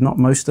 Could not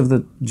most of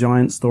the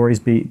giant stories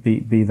be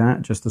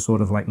that, just the sort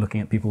of like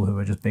looking at people who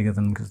are just bigger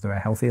than because they're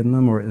healthier than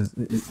them, or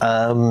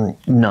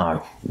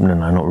No,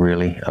 not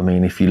really. I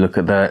mean, if you look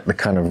at the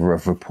kind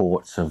of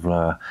reports of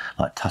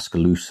like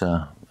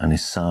Tuscaloosa and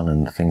his son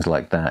and things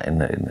like that in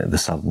the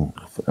southern,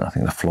 I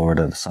think the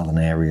Florida, the southern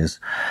areas,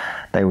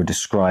 they were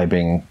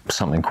describing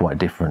something quite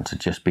different to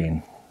just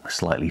being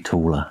slightly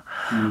taller.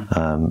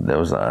 I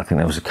think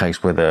there was a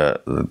case where the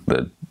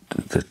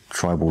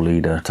tribal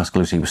leader,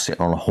 Tuscaloosa, was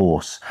sitting on a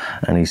horse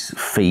and his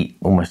feet,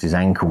 almost his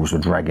ankles, were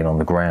dragging on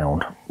the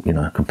ground,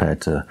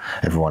 compared to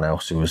everyone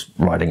else who was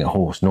riding a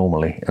horse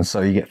normally. And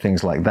so you get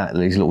things like that,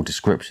 these little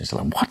descriptions,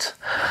 like, what?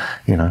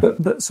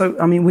 But so,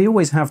 I mean, we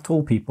always have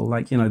tall people,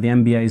 like, the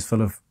NBA is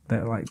full of,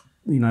 they're like,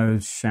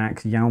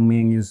 Shaq, Yao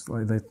Ming is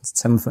like the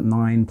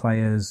 7'9"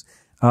 players.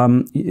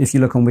 If you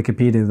look on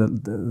Wikipedia,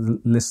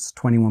 the lists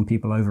 21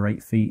 people over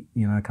 8 feet,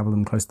 a couple of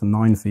them close to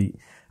 9 feet.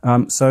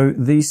 So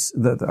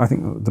I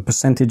think the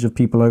percentage of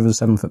people over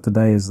 7 foot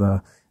today is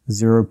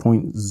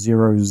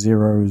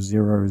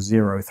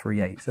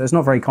 0.000038. So it's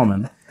not very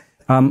common,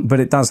 but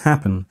it does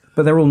happen.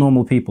 But they're all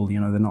normal people,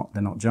 they're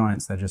not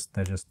giants. They're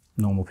just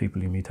normal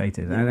people who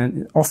mutated.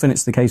 And often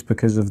it's the case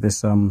because of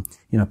this,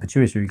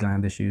 pituitary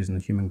gland issues and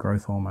the human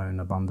growth hormone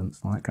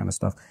abundance and all that kind of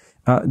stuff.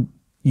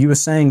 You were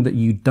saying that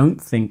you don't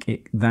think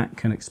that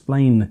can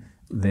explain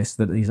this,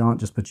 that these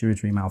aren't just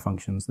pituitary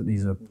malfunctions, that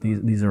these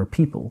are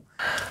people.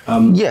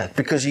 Yeah,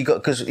 because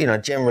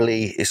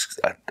generally it's.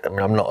 I mean,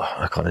 I'm not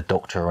a kind of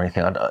doctor or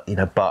anything,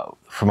 but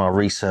from our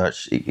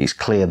research, it's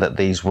clear that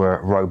these were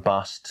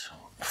robust,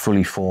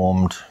 fully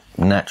formed,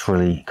 natural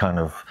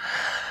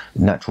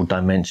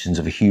dimensions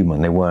of a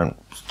human. They weren't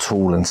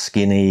tall and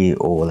skinny,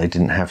 or they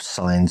didn't have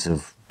signs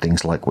of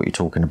things like what you're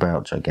talking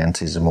about,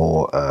 gigantism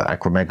or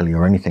acromegaly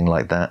or anything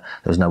like that.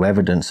 There's no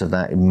evidence of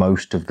that in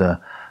most of the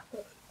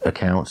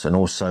accounts, and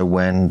also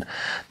when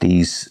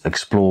these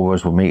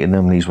explorers were meeting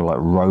them, these were like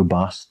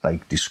robust. They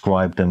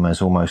described them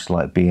as almost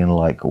like being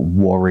like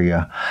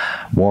warriors.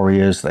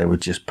 They were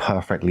just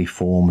perfectly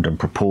formed and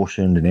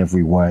proportioned in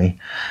every way.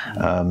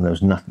 There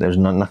was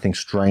nothing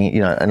strange,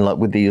 you know. And like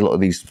with a lot of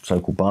these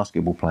so-called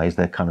basketball players,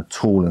 they're kind of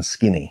tall and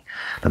skinny.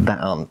 But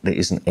there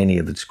isn't any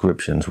of the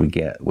descriptions we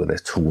get where they're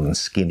tall and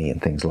skinny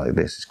and things like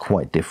this. It's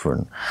quite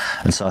different.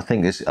 And so I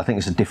think it's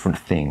a different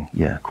thing.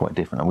 Yeah, quite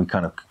different. And we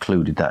kind of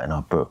concluded that in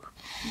our book.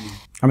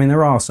 I mean,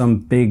 there are some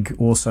big,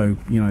 also,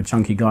 you know,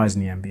 chunky guys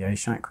in the NBA.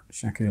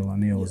 Shaquille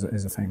O'Neal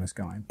is a famous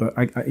guy, but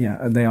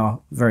they are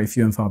very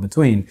few and far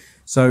between.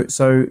 So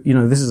you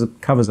know, this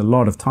covers a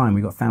lot of time.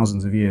 We've got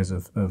thousands of years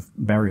of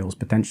burials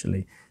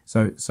potentially.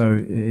 So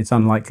it's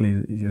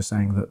unlikely you're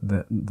saying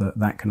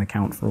that can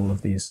account for all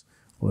of these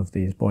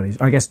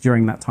bodies. I guess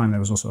during that time there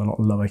was also a lot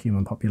lower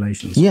human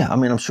populations. Yeah, I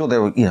mean, I'm sure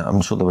there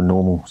were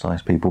normal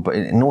sized people, but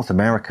in North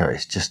America,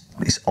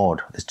 it's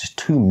odd. There's just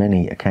too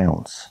many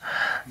accounts,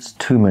 there's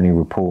too many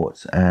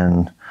reports,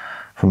 and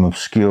from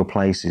obscure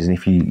places. And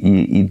if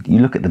you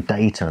look at the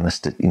data and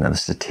the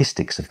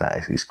statistics of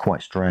that, it's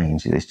quite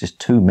strange. There's just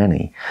too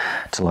many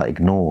to like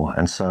ignore.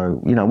 And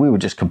so, you know, we were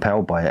just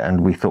compelled by it,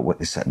 and we thought,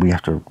 we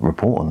have to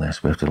report on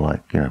this. We have to,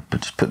 like, you know,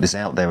 just put this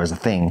out there as a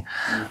thing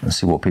and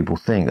see what people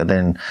think. And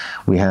then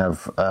we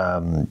have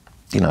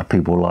you know,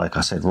 people like,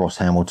 I said, Ross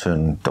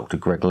Hamilton, Dr.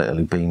 Greg Little,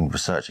 who've been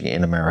researching it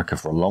in America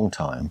for a long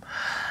time,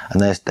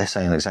 and they're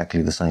saying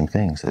exactly the same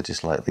things. They're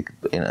just like,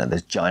 you know,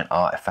 there's giant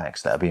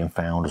artifacts that are being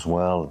found as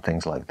well, and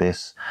things like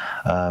this.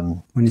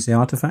 When you say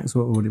artifacts,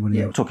 what do you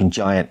mean? We're talking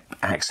giant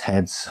axe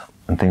heads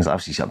and things. I've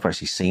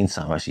actually seen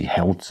some. I've actually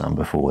held some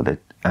before. They're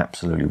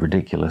absolutely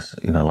ridiculous.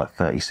 You know, like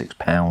 36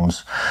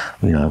 pounds.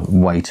 You know,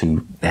 way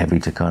too heavy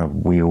to kind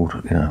of wield,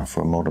 you know,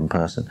 for a modern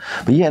person.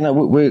 But yeah, no,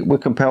 we're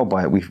compelled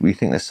by it. We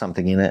think there's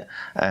something in it,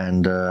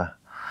 and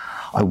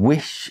I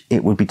wish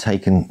it would be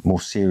taken more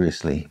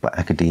seriously by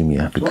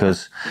academia,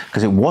 because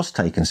it was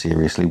taken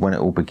seriously when it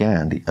all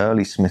began. The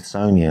early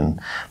Smithsonian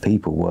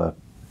people were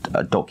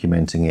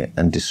documenting it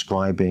and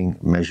describing,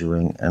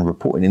 measuring, and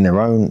reporting in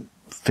their own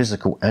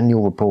physical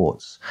annual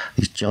reports,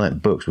 these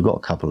giant books. We've got a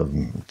couple of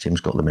them.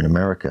 Jim's got them in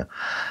America,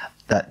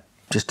 that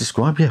just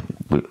describe,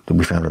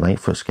 we found an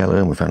 8-foot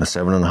skeleton, we found a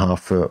 7.5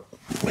 foot,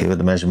 here are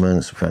the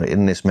measurements, we found it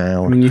in this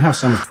mound. I mean, you have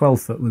some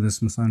 12 foot with the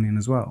Smithsonian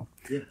as well,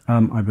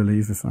 I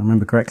believe, if I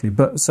remember correctly.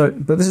 But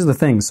this is the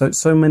thing,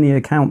 so many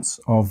accounts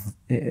of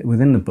it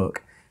within the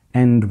book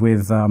end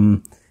with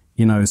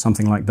you know,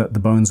 something like that the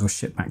bones were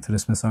shipped back to the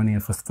Smithsonian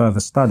for further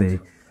study.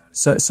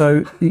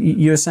 So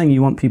you're saying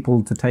you want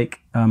people to take,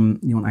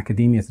 you want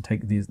academia to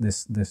take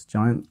this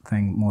giant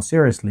thing more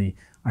seriously.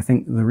 I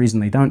think the reason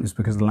they don't is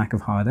because of the lack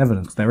of hard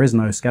evidence. There is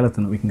no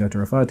skeleton that we can go to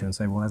refer to and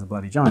say, well, there's a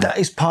bloody giant. That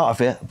is part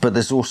of it, but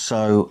there's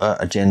also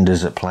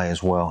agendas at play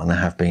as well, and there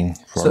have been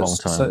for a long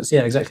time.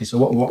 Yeah, exactly. So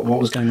what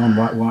was going on?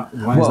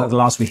 Why is that the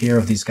last we hear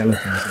of these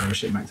skeletons that were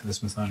shipped back to the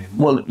Smithsonian?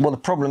 Well, the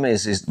problem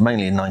is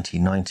mainly in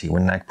 1990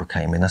 when NAGPRA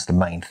came in. That's the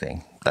main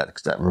thing.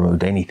 That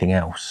removed anything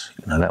else,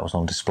 you know, that was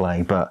on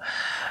display. But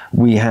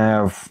we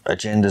have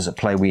agendas at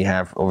play. We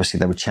have, obviously,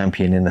 they were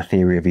championing the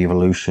theory of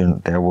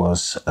evolution. There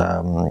was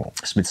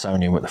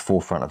Smithsonian at the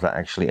forefront of that,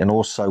 actually. And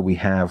also we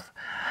have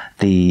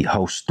the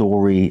whole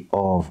story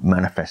of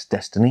manifest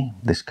destiny,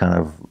 this kind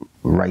of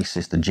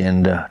racist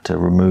agenda to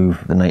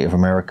remove the Native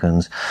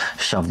Americans,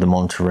 shove them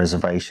onto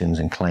reservations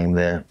and claim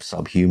they're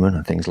subhuman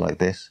and things like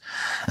this.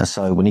 And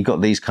so when you've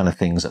got these kind of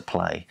things at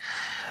play,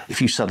 if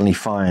you suddenly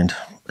find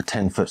a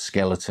 10-foot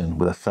skeleton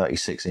with a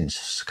 36-inch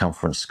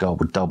circumference skull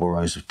with double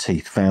rows of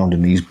teeth found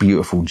in these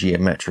beautiful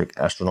geometric,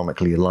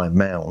 astronomically aligned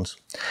mounds,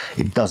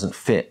 it doesn't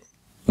fit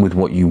with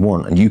what you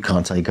want, and you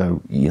can't take over,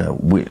 you know,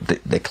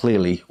 they're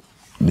clearly,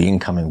 the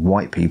incoming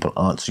white people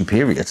aren't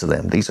superior to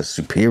them. These are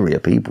superior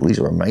people. These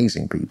are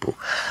amazing people.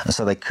 And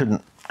so they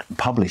couldn't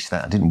publish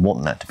that. I didn't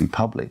want that to be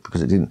public,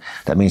 because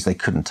that means they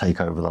couldn't take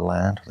over the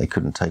land. They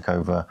couldn't take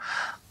over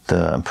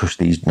and push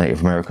these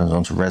Native Americans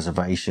onto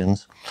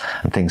reservations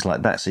and things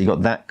like that. So you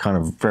got that kind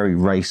of very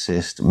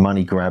racist,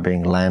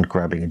 money-grabbing,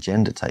 land-grabbing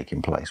agenda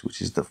taking place,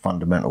 which is the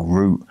fundamental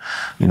root,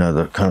 you know,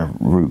 the kind of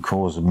root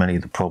cause of many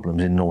of the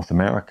problems in North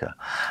America.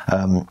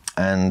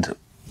 And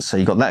so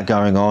you got that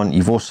going on.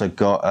 You've also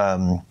got,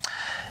 you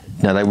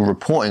know, they were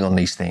reporting on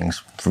these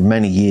things for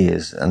many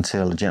years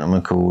until a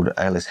gentleman called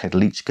Elis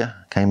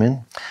Hedlichka came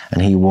in,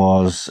 and he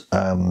was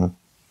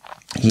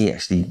he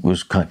actually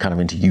was kind of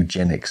into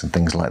eugenics and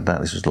things like that.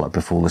 This was like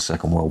before the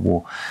Second World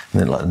War,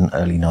 in like the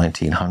early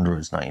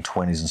 1900s,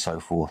 1920s and so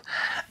forth.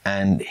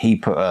 And he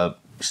put a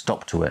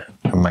stop to it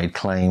and made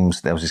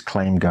claims. There was this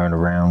claim going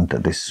around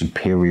that this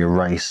superior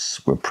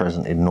race were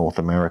present in North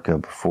America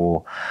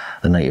before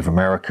the Native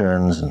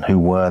Americans, and who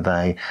were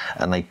they?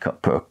 And they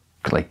put a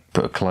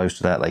close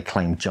to that. They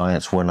claimed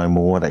giants were no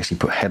more. They actually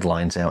put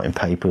headlines out in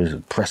papers,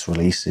 press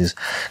releases,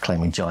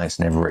 claiming giants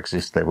never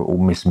exist. They were all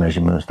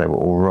mismeasurements. They were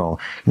all wrong.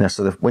 You know,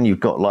 so when you've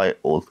got like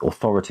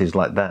authorities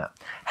like that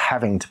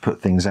having to put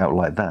things out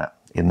like that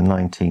in the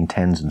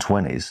 1910s and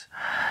 20s,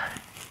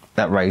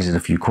 that raises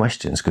a few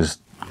questions, because,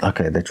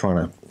 okay, they're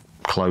trying to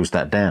closed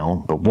that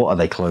down, but what are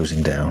they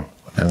closing down?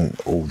 And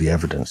all the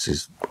evidence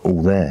is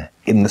all there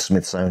in the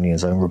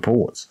Smithsonian's own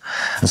reports.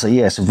 And so,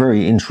 yeah, it's a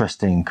very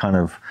interesting kind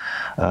of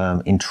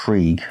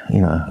intrigue,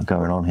 you know,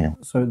 going on here.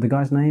 So the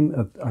guy's name?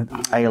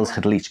 Ailes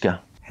Hedlichka.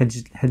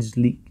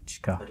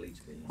 Hedlichka.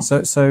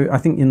 So I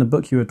think in the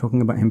book you were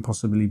talking about him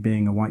possibly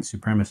being a white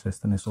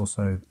supremacist, and it's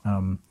also...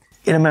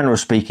 in a manner of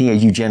speaking, a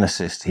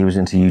eugenicist. He was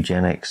into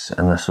eugenics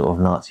and the sort of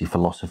Nazi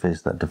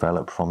philosophies that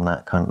developed from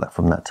that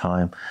from that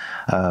time.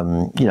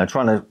 You know,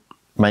 trying to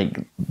make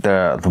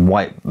the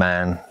white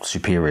man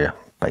superior,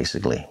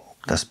 basically.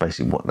 That's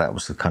basically what that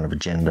was, the kind of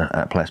agenda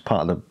at play.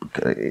 Part of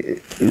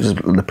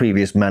the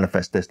previous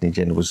Manifest Destiny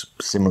agenda was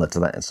similar to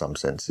that in some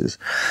senses,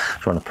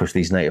 trying to push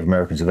these Native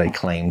Americans who they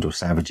claimed were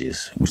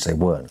savages, which they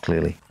weren't,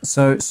 clearly.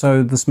 So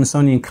the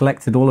Smithsonian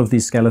collected all of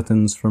these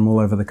skeletons from all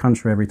over the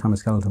country. Every time a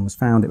skeleton was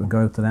found, it would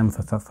go to them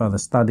for further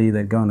study.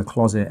 They'd go in a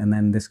closet, and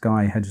then this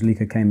guy,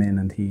 Hedgelika, came in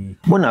and he...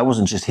 Well, no, it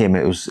wasn't just him.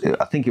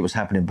 I think it was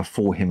happening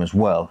before him as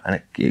well, and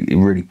it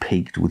really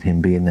peaked with him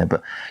being there.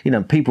 But, you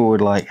know, people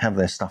would, like, have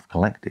their stuff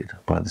collected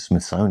by the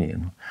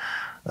Smithsonian,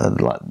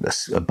 like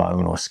a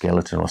bone or a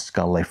skeleton or a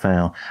skull they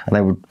found, and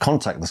they would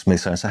contact the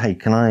Smithsonian and say, hey,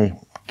 can I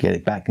get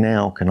it back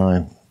now? Can I,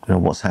 you know,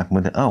 what's happened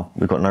with it? Oh,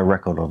 we've got no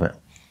record of it.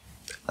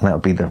 And that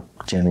would be the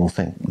general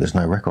thing. There's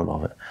no record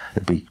of it.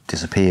 It'd be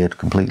disappeared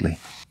completely.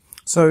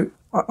 So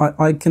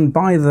I can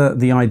buy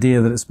the idea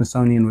that the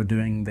Smithsonian were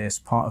doing this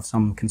part of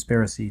some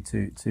conspiracy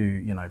to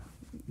you know,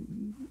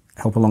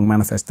 help along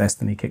Manifest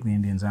Destiny, kick the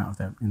Indians out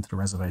of into the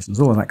reservations,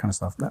 all of that kind of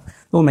stuff. That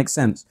all makes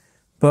sense.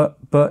 But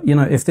you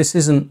know, if this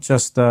isn't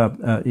just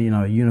you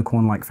know, a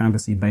unicorn-like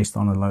fantasy based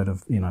on a load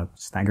of, you know,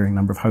 staggering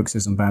number of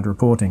hoaxes and bad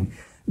reporting,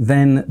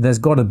 then there's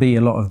got to be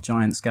a lot of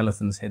giant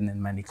skeletons hidden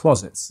in many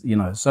closets. You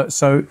know,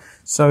 so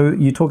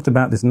you talked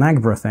about this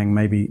Nagbra thing.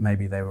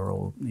 Maybe they were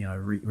all, you know,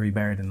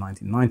 reburied in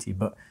 1990.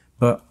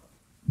 But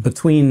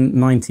between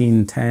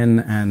 1910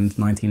 and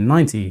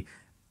 1990,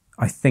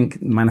 I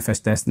think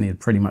Manifest Destiny had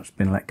pretty much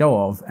been let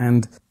go of,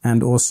 and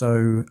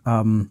also.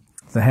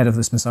 The head of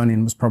the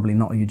Smithsonian was probably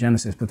not a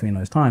eugenicist between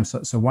those times.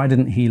 So why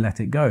didn't he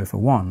let it go, for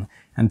one?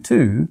 And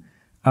two,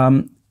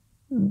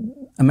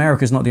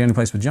 America's not the only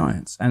place with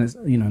giants. And it's,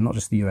 you know, not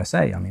just the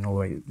USA. I mean, all the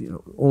way, you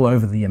know, all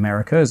over the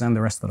Americas and the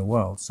rest of the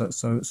world.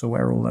 So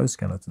where are all those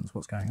skeletons?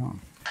 What's going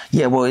on?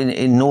 Yeah, well,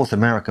 in North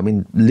America, I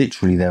mean,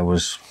 literally there were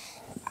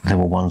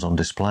ones on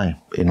display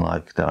in,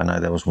 like, I know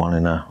there was one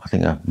in I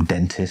think a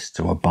dentist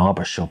or a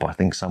barber shop, I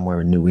think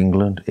somewhere in New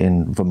England,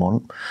 in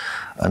Vermont.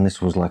 And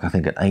this was like, I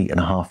think, an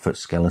 8.5-foot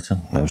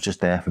skeleton. It was just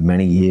there for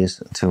many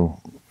years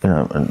until, you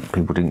know, and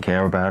people didn't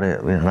care about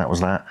it. You know, that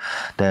was that.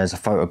 There's a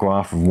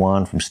photograph of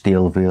one from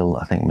Steelville,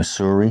 I think,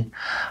 Missouri,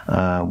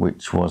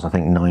 which was, I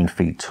think, 9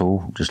 feet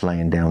tall, just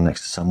laying down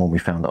next to someone. We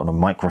found it on a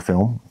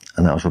microfilm,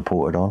 and that was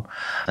reported on.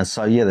 And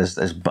so, yeah, there's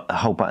a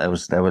whole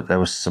bunch. There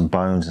was some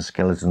bones and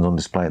skeletons on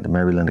display at the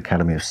Maryland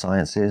Academy of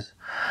Sciences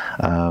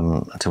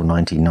until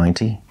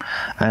 1990,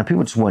 and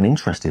people just weren't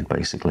interested.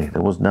 Basically,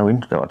 there was no. I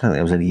don't think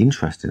there was any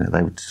interest in it.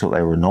 They thought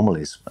they were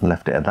anomalies and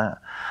left it at that.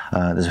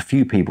 There's a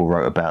few people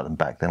wrote about them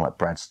back then, like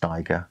Brad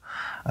Steiger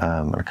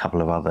and a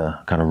couple of other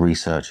kind of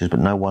researchers, but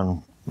no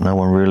one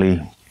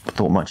really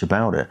thought much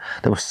about it.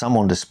 There was some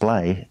on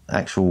display,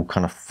 actual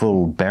kind of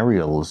full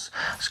burials,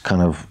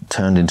 kind of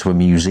turned into a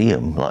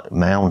museum, like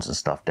mounds and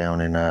stuff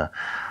down in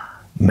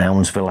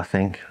Moundsville, I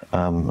think,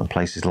 and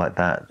places like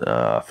that.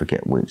 I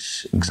forget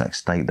which exact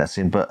state that's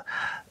in, but,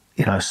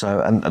 you know,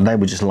 so, and they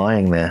were just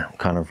lying there,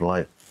 kind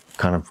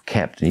of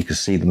kept, and you could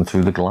see them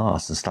through the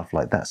glass and stuff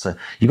like that. So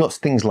you got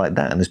things like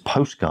that, and there's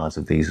postcards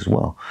of these as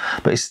well.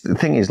 But the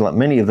thing is, like,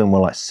 many of them were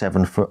like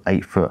 7 foot,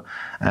 8 foot,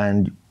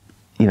 and,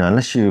 you know,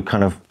 unless you're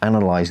kind of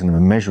analysing them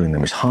and measuring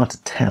them, it's hard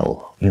to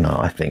tell, you know,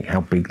 I think,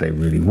 how big they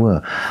really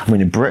were. I mean,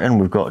 in Britain,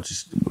 we've got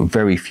just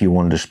very few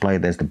on display.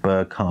 There's the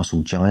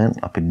Burghcastle Giant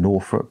up in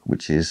Norfolk,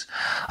 which is,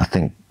 I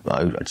think,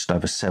 just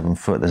over 7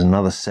 foot. There's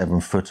another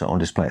 7-footer on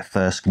display at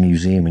Thirsk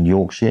Museum in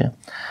Yorkshire.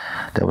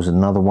 There was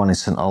another one in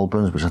St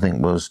Albans, which I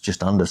think was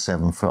just under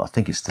 7 foot. I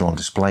think it's still on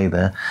display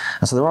there.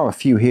 And so there are a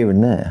few here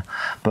and there,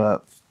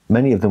 but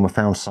many of them were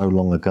found so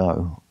long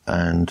ago,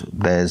 and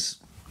there's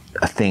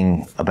a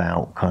thing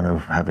about kind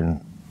of having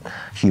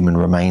human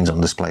remains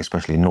on display,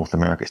 especially in North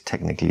America, it's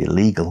technically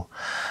illegal.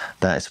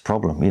 That is a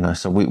problem, you know.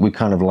 So we've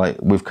kind of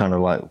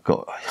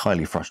got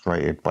highly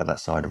frustrated by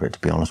that side of it, to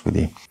be honest with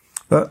you.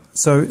 But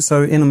so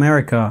in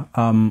America,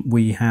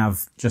 we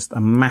have just a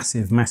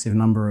massive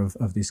number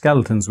of these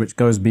skeletons, which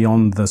goes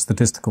beyond the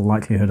statistical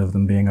likelihood of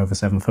them being over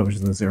 7 foot, which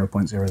is the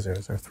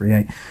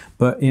 0.00038.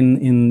 But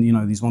in you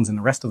know, these ones in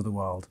the rest of the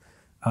world,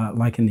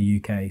 like in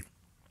the UK,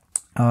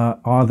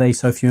 are they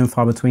so few and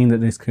far between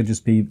that this could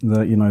just be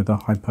the, you know, the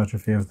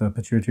hypertrophy of the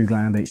pituitary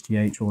gland,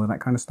 HGH, all of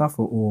that kind of stuff,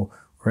 or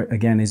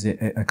again, is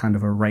it a kind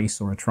of a race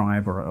or a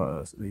tribe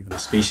or even a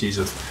species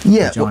of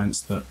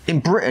giants that? In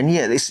Britain,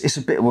 yeah, it's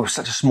a bit. We're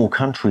such a small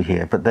country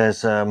here, but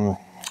it's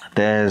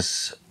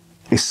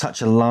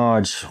such a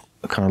large,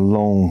 kind of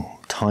long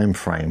time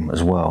frame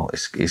as well.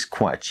 It's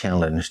quite a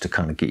challenge to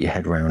kind of get your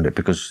head around it,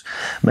 because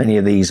many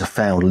of these are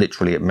found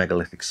literally at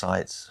megalithic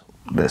sites,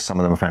 there's some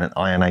of them are found in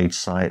Iron Age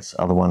sites,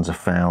 other ones are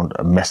found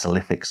at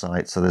Mesolithic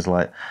sites. So there's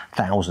like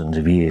thousands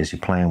of years you're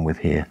playing with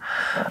here.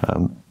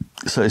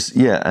 So it's,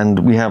 yeah, and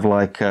we have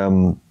like,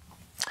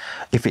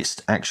 if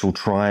it's actual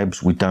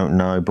tribes, we don't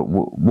know, but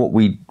what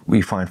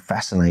we find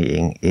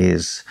fascinating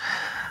is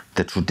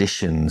the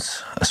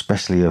traditions,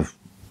 especially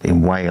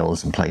in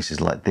Wales and places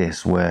like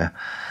this, where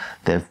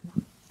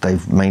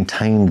they've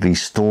maintained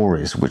these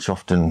stories, which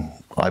often,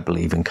 I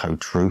believe, encode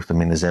truth. I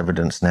mean, there's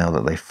evidence now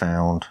that they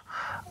found,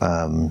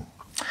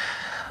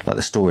 like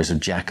the stories of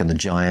Jack and the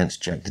Giants,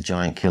 Jack the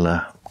Giant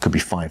Killer, could be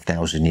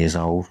 5,000 years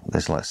old.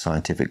 There's like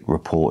scientific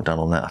report done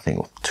on that, I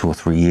think 2 or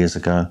 3 years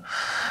ago.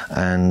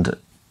 And,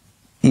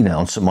 you know,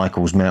 on St.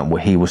 Michael's Mount,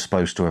 where he was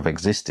supposed to have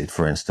existed,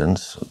 for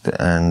instance,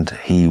 and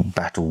he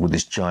battled with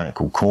this giant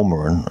called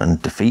Cormoran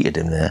and defeated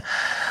him there.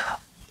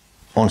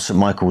 On St.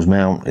 Michael's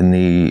Mount in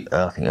the,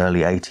 I think,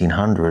 early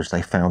 1800s,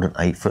 they found an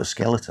 8-foot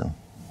skeleton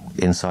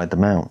inside the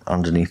mount,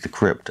 underneath the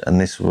crypt. And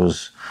this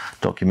was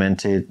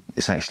documented.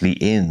 It's actually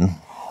in,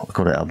 I've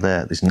got it up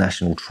there, this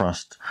National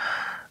Trust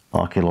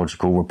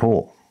archaeological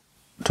report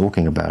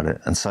talking about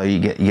it. And so you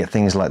get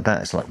things like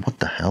that. It's like, what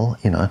the hell,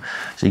 you know?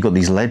 So you've got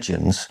these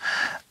legends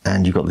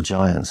and you've got the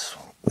giants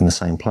in the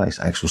same place,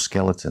 actual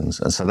skeletons.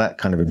 And so that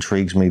kind of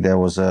intrigues me. There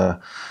was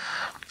a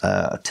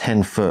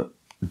 10-foot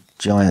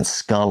giant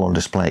skull on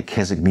display at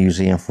Keswick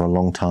Museum for a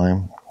long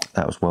time.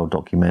 That was well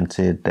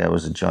documented. There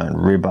was a giant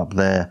rib up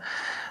there.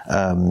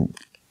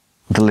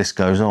 The list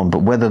goes on,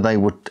 but whether they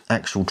were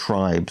actual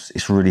tribes,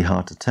 it's really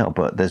hard to tell.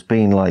 But there's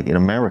been, like in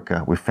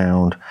America, we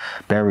found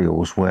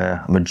burials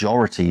where a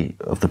majority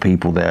of the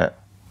people there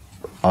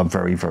are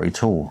very, very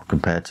tall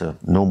compared to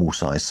normal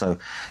size. So,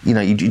 you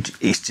know,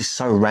 it's just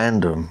so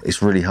random.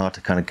 It's really hard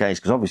to kind of gauge,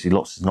 because obviously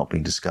lots has not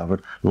been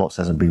discovered, lots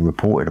hasn't been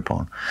reported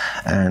upon,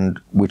 and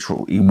we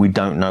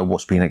don't know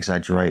what's been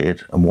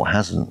exaggerated and what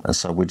hasn't. And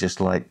so we're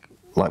just like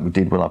we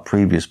did with our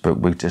previous book,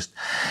 we're just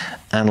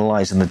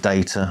analysing the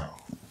data,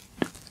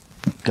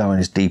 going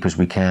as deep as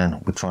we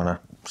can. We're trying to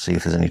see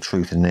if there's any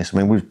truth in this. I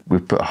mean,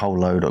 we've put a whole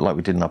load, like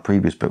we did in our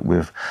previous book,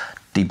 we've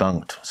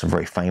debunked some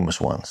very famous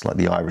ones, like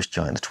the Irish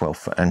giant, the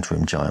 12-foot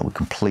Antrim giant. We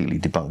completely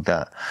debunked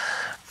that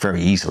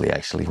very easily,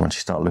 actually, once you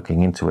start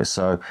looking into it.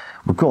 So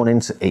we've gone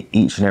into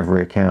each and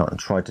every account and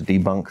tried to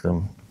debunk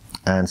them.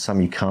 And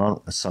some you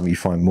can't, and some you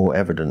find more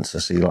evidence.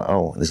 And so you're like,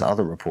 oh, there's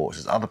other reports,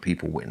 there's other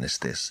people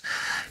witnessed this,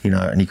 you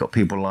know. And you've got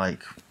people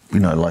like, you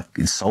know, like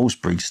in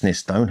Salisbury, just near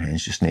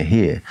Stonehenge, just near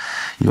here,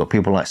 you've got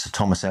people like Sir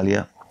Thomas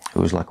Eliot,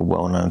 who was like a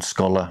well-known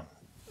scholar,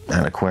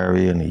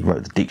 antiquarian. He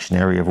wrote the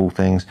Dictionary of all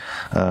things.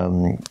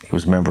 He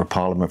was a member of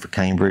Parliament for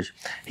Cambridge.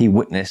 He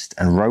witnessed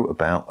and wrote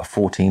about a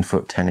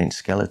 14-foot, 10-inch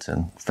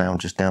skeleton found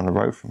just down the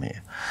road from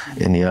here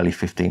in the early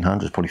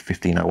 1500s, probably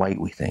 1508,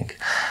 we think.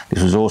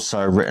 This was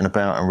also written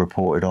about and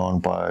reported on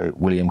by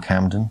William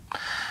Camden.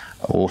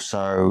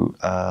 Also,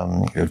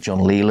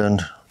 John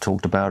Leland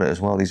talked about it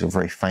as well. These are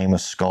very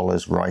famous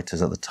scholars,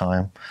 writers at the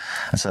time.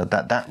 And so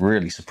that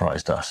really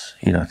surprised us,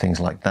 you know, things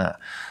like that.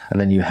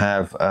 And then you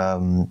have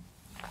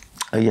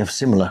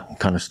similar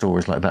kind of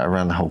stories like that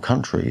around the whole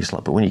country. It's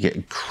like, but when you get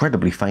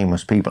incredibly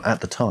famous people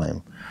at the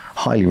time,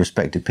 highly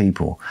respected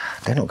people,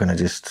 they're not going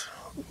to just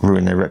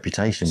ruin their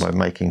reputation by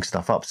making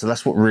stuff up. So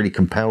that's what really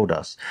compelled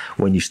us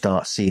when you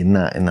start seeing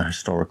that in the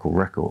historical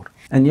record.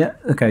 And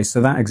yet, okay,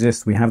 so that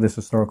exists. We have this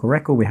historical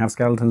record. We have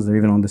skeletons. They're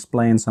even on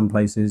display in some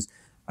places.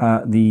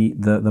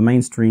 The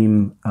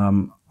mainstream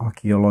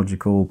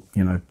archaeological,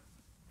 you know,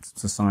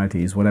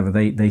 societies, whatever,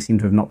 they seem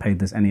to have not paid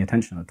this any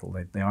attention at all.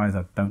 They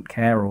either don't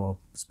care or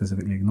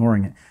specifically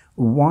ignoring it.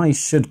 Why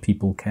should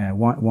people care?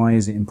 Why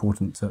is it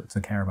important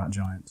to care about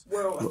giants?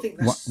 Well, I think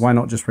why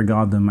not just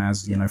regard them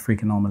as, you know,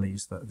 freak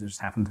anomalies that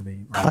just happen to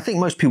be? Right? I think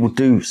most people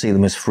do see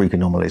them as freak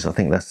anomalies. I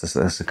think that's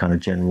the kind of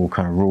general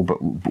kind of rule.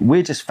 But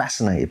we're just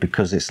fascinated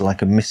because it's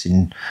like a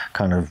missing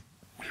kind of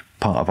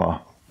part of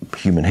our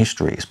human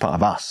history. It's part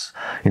of us.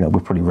 You know,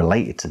 we're pretty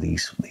related to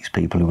these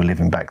people who were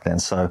living back then.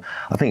 So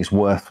I think it's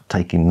worth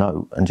taking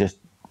note and just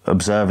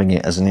observing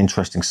it as an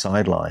interesting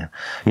sideline.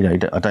 You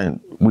know,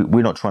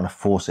 we're not trying to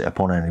force it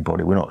upon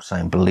anybody. We're not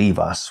saying believe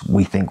us.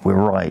 We think we're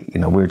right. You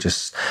know, we're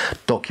just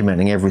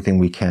documenting everything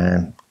we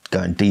can,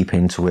 going deep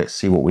into it,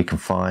 see what we can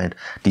find,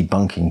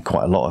 debunking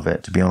quite a lot of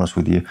it, to be honest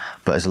with you.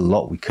 But there's a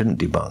lot we couldn't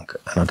debunk,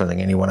 and I don't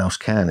think anyone else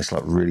can. It's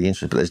like really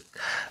interesting, but there's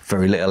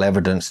very little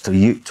evidence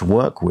to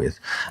work with.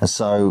 And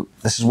so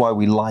this is why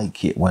we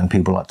like it when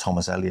people like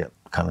Thomas Eliot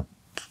kind of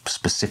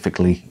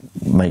specifically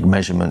make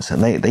measurements.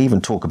 And they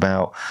even talk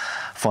about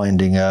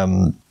finding,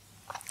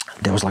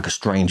 there was like a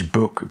strange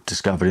book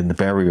discovered in the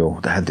burial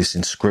that had this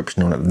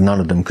inscription on it that none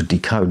of them could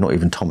decode, not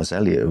even Thomas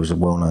Eliot, who was a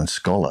well-known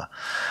scholar.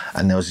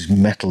 And there was this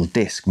metal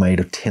disc made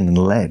of tin and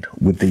lead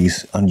with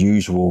these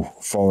unusual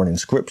foreign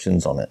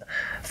inscriptions on it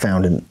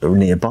found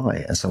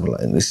nearby. And so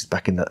and this is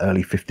back in the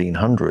early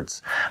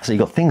 1500s. So you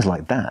got things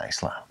like that.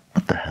 It's like,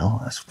 what the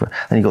hell?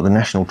 Then you got the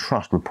National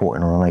Trust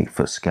reporting on an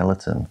 8-foot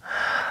skeleton.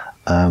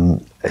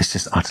 It's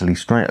just utterly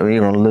strange. I mean,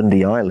 here on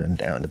Lundy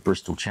Island, out in the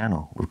Bristol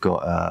Channel, we've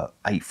got a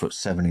 8-foot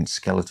 7-inch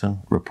skeleton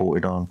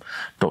reported on,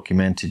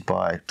 documented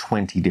by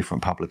 20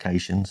 different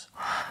publications,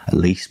 at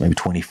least, maybe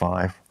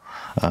 25.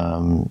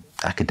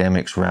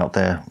 Academics were out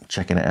there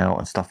checking it out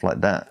and stuff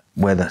like that.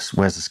 Where's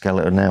the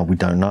skeleton now? We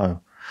don't know.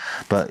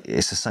 But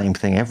it's the same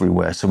thing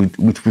everywhere. So we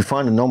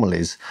find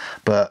anomalies,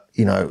 but,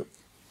 you know,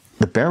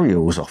 the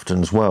burials often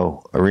as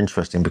well are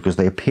interesting because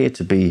they appear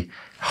to be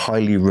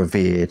highly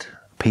revered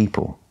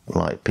people,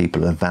 like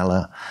people of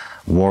valor,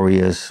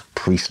 warriors,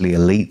 priestly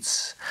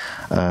elites,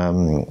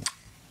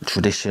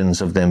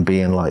 traditions of them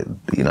being like,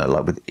 you know,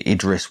 like with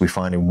Idris we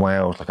find in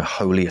Wales, like a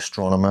holy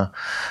astronomer,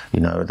 you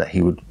know, that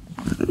he would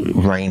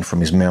reign from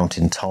his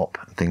mountain top,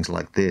 things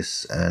like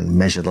this, and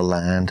measure the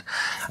land.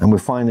 And we're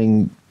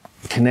finding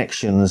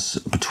connections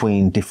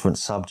between different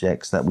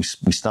subjects that we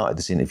started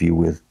this interview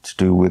with, to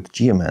do with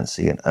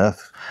geomancy and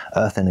earth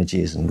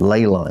energies and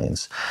ley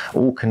lines,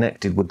 all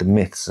connected with the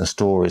myths and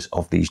stories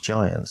of these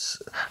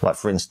giants. Like,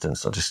 for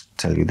instance, I'll just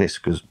tell you this,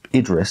 because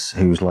Idris,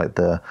 who was like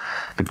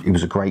he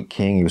was a great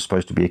king, he was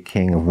supposed to be a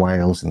king of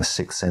Wales in the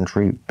 6th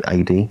century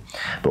AD,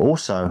 but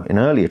also in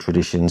earlier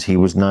traditions he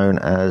was known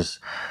as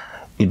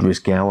Idris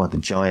Gower, the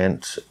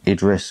giant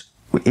Idris.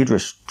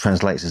 Idris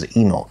translates as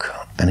Enoch,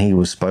 and he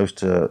was supposed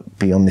to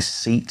be on this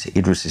seat,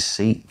 Idris's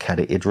seat,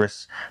 Cadi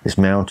Idris, this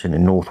mountain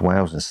in North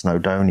Wales in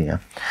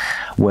Snowdonia,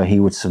 where he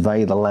would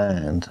survey the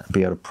land and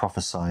be able to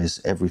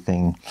prophesize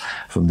everything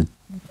from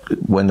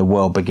when the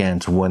world began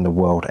to when the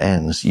world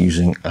ends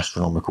using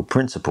astronomical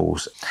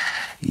principles.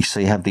 So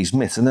you have these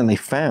myths, and then they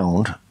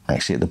found,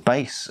 actually at the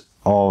base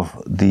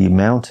of the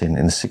mountain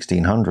in the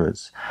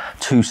 1600s,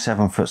 2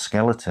 7-foot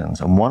skeletons,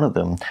 and one of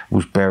them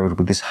was buried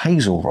with this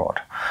hazel rod,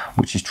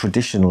 which is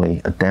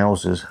traditionally a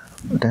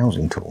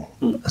dowsing tool.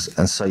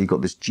 And so you've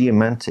got this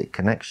geomantic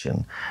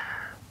connection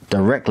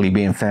directly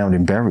being found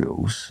in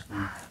burials,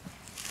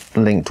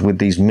 linked with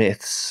these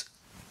myths,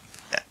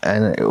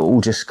 and it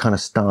all just kind of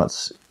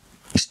starts.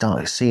 You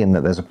start seeing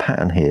that there's a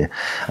pattern here,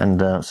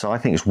 and so I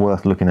think it's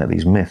worth looking at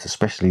these myths,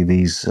 especially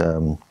these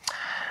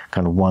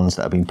kind of ones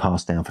that have been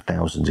passed down for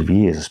thousands of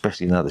years,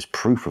 especially now there's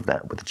proof of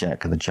that with the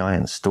Jack and the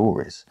Giant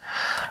stories.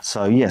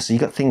 So yeah, so you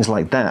got things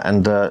like that,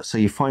 and so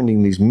you're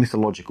finding these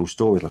mythological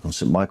stories like on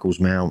St Michael's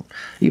Mount,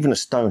 even at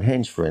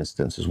Stonehenge, for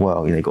instance, as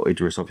well. You know, you got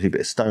Idris obviously, but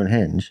at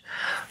Stonehenge,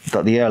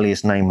 but the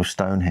earliest name of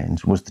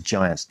Stonehenge was the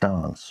Giant's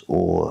Dance,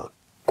 or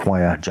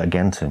Quia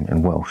Gigantum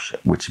in Welsh,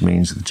 which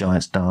means the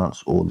Giants'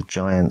 Dance or the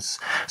Giants.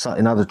 So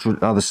in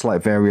other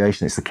slight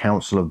variation, it's the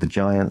Council of the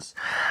Giants.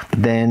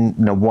 But then,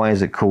 you know, why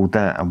is it called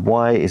that? And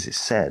why is it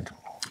said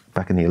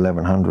back in the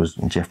 1100s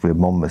in Geoffrey of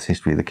Monmouth's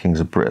History of the Kings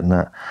of Britain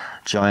that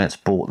giants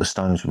brought the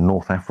stones from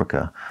North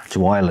Africa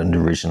to Ireland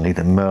originally,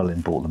 then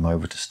Merlin brought them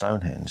over to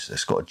Stonehenge.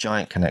 It's got a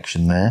giant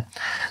connection there.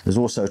 There's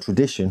also a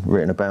tradition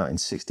written about in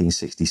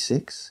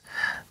 1666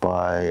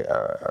 by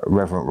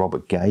Reverend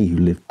Robert Gay, who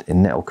lived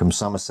in Nettlecombe,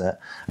 Somerset,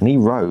 and he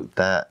wrote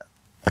that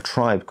a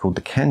tribe called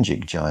the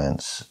Kenjig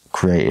giants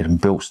created and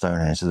built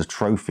Stonehenge as a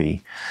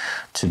trophy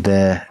to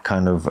their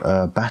kind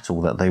of battle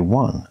that they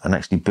won, and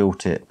actually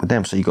built it with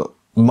them. So you got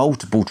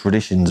multiple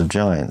traditions of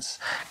giants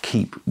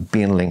keep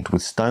being linked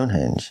with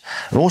Stonehenge.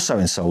 And also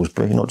in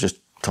Salisbury, not just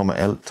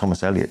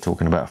Thomas Eliot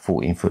talking about a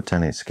 14-foot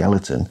 10-inch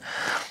skeleton.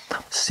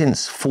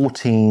 Since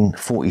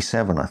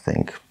 1447, I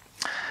think,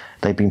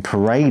 they've been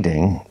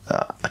parading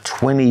a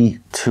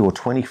 22 or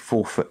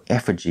 24-foot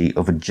effigy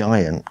of a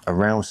giant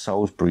around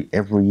Salisbury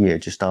every year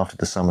just after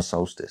the summer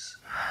solstice.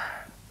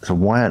 So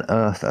why on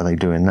earth are they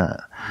doing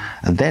that?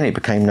 And then it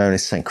became known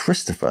as St.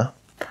 Christopher,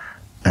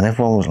 and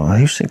everyone was like,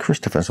 who's St.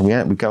 Christopher? So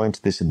we go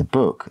into this in the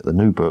book, the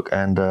new book,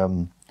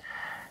 and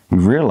we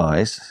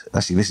realised,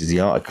 actually this is the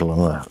article on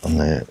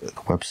the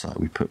website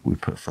we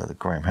put for the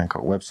Graham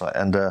Hancock website,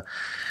 and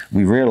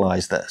we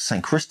realised that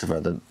St. Christopher,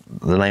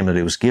 the name that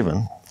it was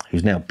given,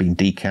 who's now been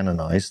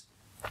decanonised,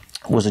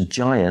 was a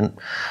giant,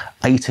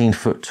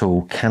 18-foot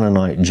tall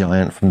Canaanite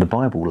giant from the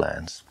Bible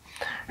lands,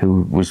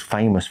 who was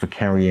famous for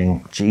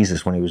carrying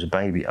Jesus when he was a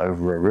baby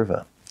over a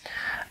river.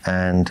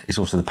 And it's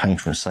also the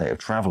patron saint of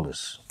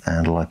travellers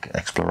and like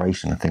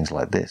exploration and things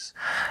like this.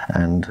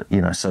 And, you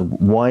know, so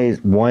why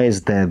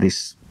is there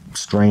this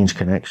strange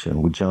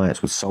connection with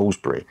giants, with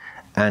Salisbury,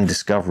 and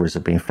discoveries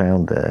have been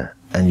found there,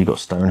 and you've got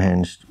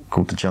Stonehenge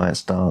called the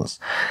Giant's Dance?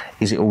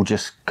 Is it all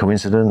just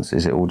coincidence?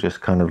 Is it all just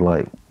kind of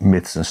like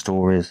myths and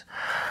stories?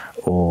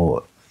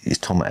 Or is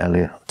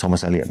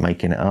Thomas Eliot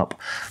making it up?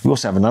 We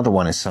also have another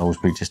one in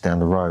Salisbury just down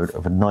the road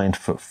of a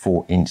 9-foot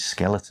 4-inch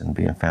skeleton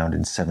being found in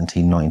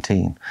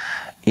 1719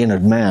 in a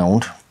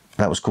mound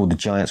that was called the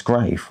Giant's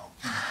Grave.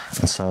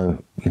 And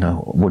so, you know,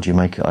 what do you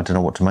make? I don't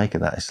know what to make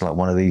of that. It's like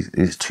one of these,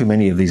 it's too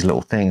many of these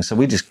little things.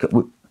 So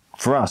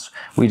for us,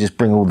 we just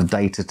bring all the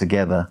data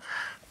together,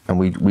 and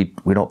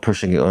we're not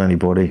pushing it on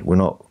anybody. We're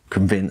not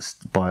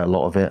convinced by a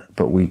lot of it,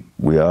 but we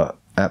are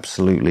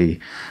absolutely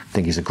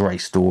think it's a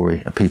great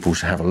story, and people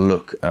should have a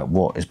look at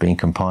what is being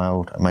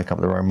compiled and make up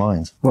their own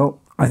minds. Well,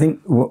 I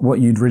think what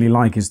you'd really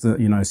like is that,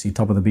 you know, see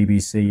top of the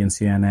BBC and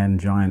CNN,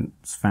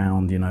 giants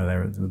found, you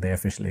know, they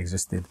officially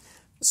existed.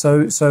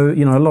 So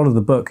you know, a lot of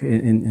the book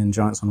in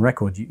Giants on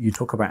Record, you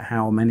talk about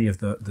how many of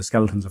the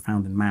skeletons are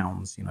found in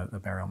mounds, you know, the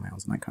burial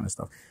mounds and that kind of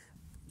stuff.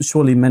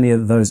 Surely many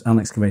of those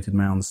unexcavated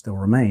mounds still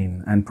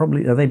remain, and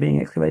probably are they being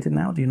excavated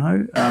now? Do you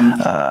know?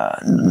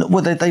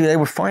 Well, they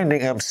were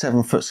finding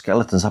 7-foot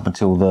skeletons up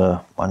until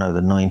the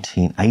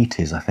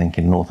 1980s, I think,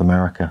 in North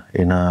America,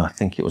 in I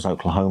think it was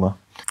Oklahoma.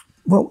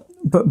 Well,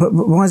 but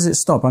why does it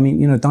stop? I mean,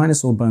 you know,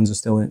 dinosaur bones are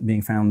still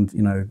being found,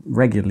 you know,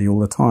 regularly all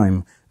the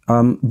time.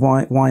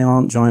 Why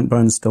aren't giant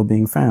bones still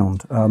being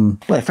found? Well,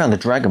 they found the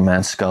Dragon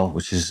Man skull,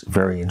 which is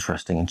very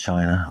interesting in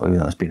China. Even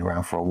though it's been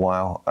around for a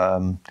while,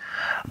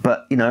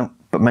 but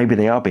maybe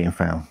they are being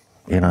found.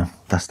 You know,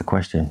 that's the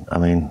question. I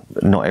mean,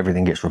 not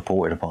everything gets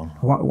reported upon.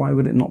 Why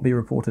would it not be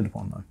reported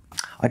upon, though?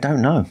 I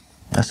don't know.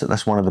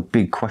 That's one of the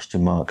big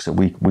question marks that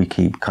we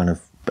keep kind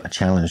of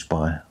challenged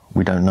by.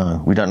 We don't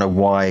know. We don't know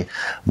why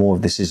more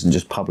of this isn't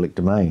just public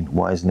domain.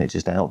 Why isn't it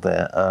just out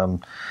there?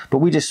 But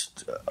we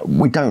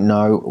don't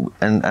know,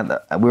 and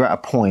we're at a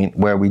point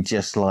where we're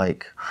just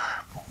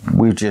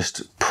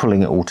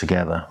pulling it all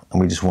together,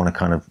 and we just want to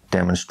kind of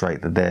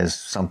demonstrate that there's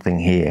something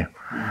here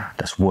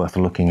that's worth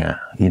looking at.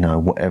 You know,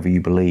 whatever you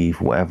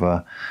believe,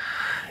 whatever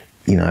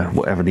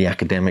the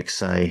academics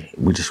say,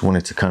 we just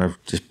wanted to kind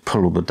of just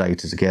pull all the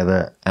data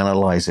together,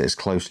 analyze it as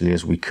closely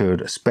as we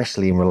could,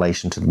 especially in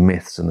relation to the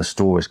myths and the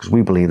stories, because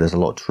we believe there's a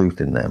lot of truth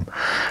in them.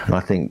 And I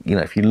think, you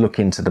know, if you look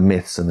into the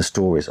myths and the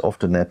stories,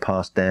 often they're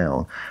passed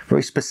down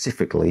very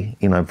specifically,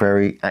 you know,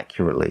 very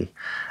accurately,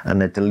 and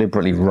they're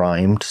deliberately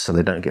rhymed so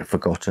they don't get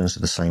forgotten, so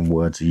the same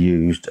words are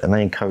used, and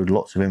they encode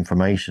lots of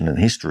information and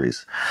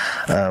histories,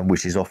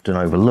 which is often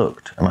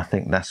overlooked. And I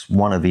think that's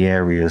one of the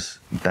areas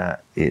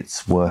that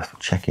it's worth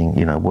checking,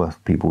 you know,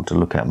 worth people to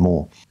look at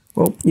more.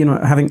 Well, you know,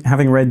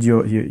 having read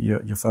your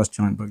first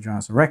giant book,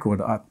 Giants of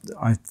Record,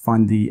 I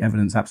find the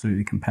evidence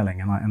absolutely compelling,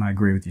 and I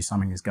agree with you.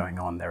 Something is going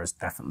on. There is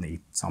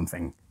definitely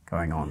something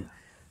going on.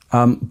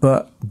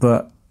 But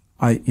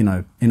I, you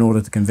know, in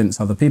order to convince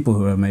other people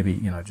who are maybe,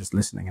 you know, just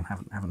listening and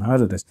haven't heard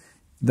of this,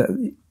 that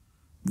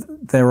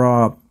there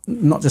are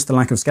not just the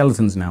lack of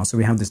skeletons now. So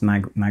we have this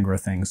Nagra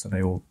thing. So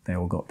they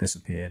all got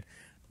disappeared.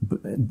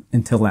 But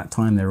until that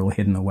time, they're all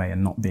hidden away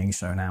and not being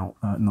shown out,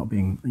 not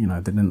being, you know,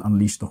 they didn't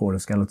unleash the horde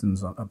of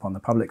skeletons upon the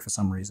public for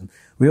some reason.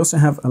 We also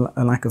have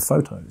a lack of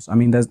photos. I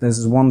mean, there's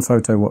this one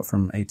photo,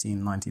 from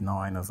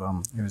 1899 of,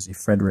 who was he,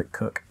 Frederick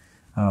Cook.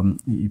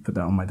 You put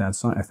that on my dad's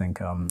site, I think,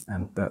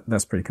 and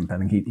that's pretty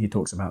compelling. He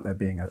talks about there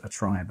being a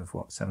tribe of,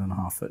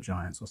 7.5-foot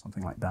giants or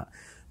something like that.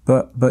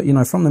 But you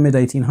know, from the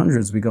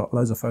mid-1800s, we got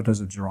loads of photos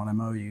of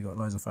Geronimo, you got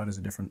loads of photos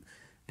of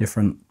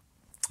different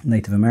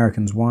Native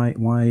Americans. Why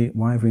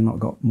have we not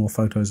got more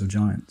photos of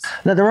giants?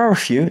 No, there are a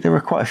few. There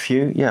are quite a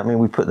few. Yeah, I mean,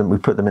 we put them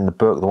in the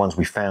book, the ones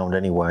we found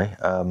anyway.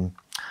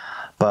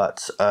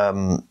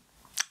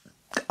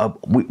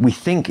 We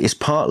think it's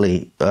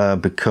partly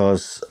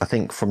because I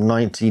think from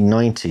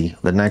 1990,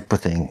 the NAGPA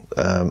thing,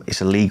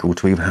 it's illegal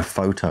to even have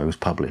photos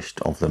published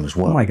of them as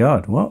well. Oh my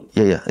God, what?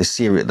 Yeah, it's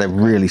serious. They're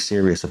really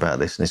serious about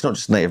this, and it's not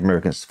just Native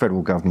Americans; it's the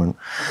federal government.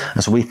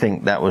 And so we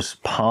think that was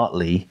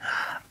partly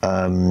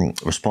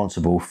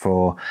responsible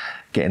for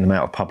getting them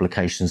out of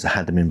publications that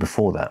had them in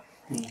before that.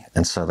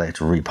 And so they had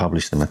to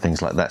republish them and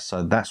things like that.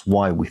 So that's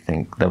why we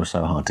think they were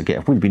so hard to get.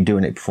 If we'd been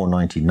doing it before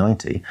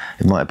 1990,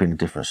 it might have been a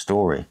different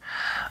story.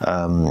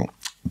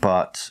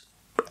 But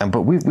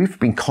we've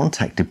been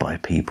contacted by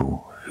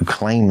people who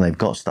claim they've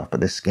got stuff,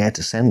 but they're scared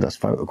to send us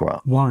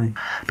photographs. Why?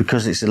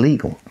 Because it's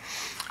illegal.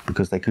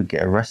 Because they could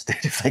get arrested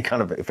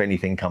if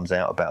anything comes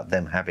out about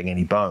them having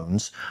any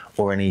bones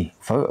or any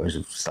photos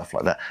of stuff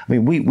like that. I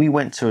mean, we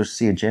went to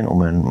see a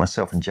gentleman,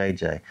 myself and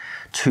JJ,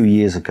 2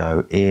 years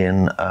ago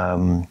in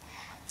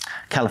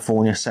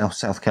California,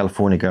 South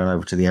California, going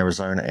over to the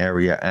Arizona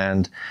area,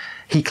 and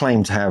he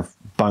claimed to have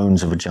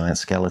bones of a giant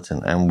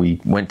skeleton, and we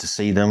went to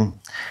see them,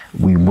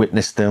 we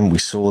witnessed them, we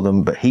saw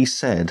them, but he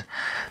said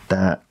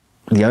that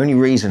the only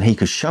reason he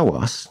could show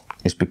us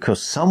is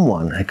because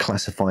someone had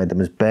classified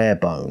them as bear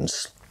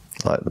bones,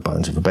 like the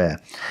bones of a bear.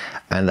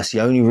 And that's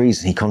the only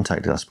reason he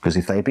contacted us, because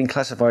if they had been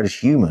classified as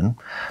human,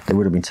 they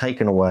would have been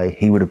taken away,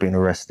 he would have been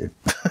arrested.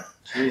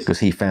 Because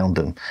he found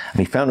them. And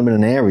he found them in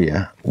an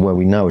area where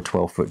we know a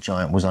 12-foot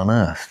giant was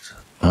unearthed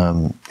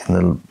in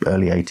the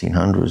early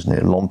 1800s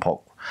near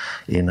Lompoc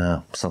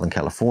in Southern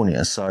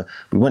California. So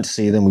we went to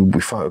see them, we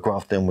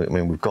photographed them.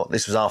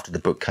 This was after the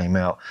book came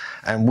out.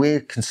 And we're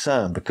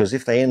concerned because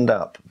if they end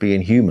up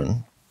being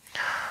human,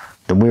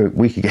 then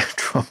we could get in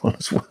trouble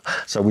as well.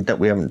 So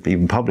we haven't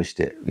even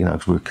published it, you know,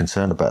 because we're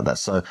concerned about that.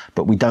 So,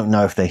 but we don't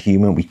know if they're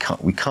human. We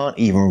can't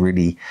even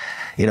really,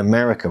 in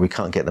America, we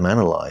can't get them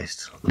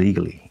analysed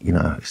legally. You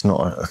know, it's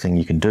not a thing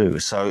you can do.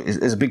 So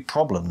there's a big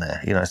problem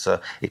there. You know, so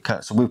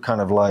we've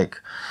kind of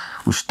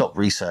we've stopped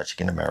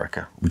researching in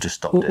America. We just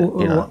stopped it.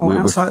 You know,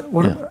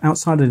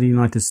 outside of the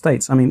United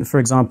States, I mean, for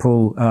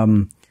example.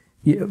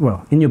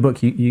 In your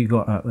book, you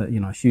got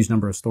a huge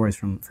number of stories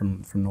from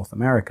North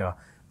America.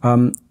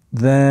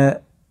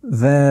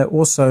 They're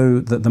also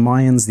the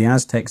Mayans, the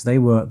Aztecs. They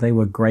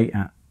were great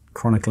at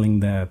chronicling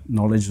their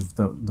knowledge of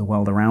the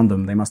world around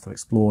them, they must have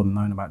explored and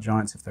known about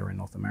giants if they were in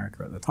North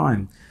America at the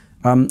time.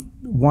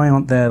 Why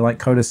aren't there like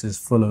codices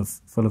full of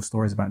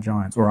stories about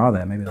giants? Or are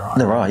there? Maybe there are.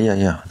 There are,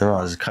 yeah. There are.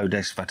 There's a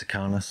Codex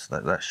Vaticanus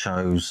that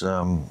shows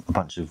a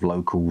bunch of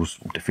locals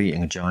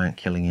defeating a giant,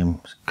 killing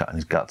him, cutting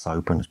his guts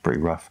open. It's pretty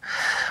rough.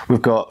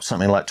 We've got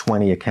something like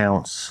 20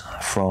 accounts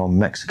from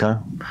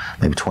Mexico,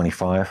 maybe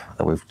 25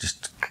 that we've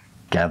just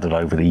gathered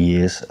over the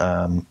years.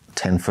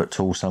 10 foot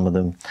tall, some of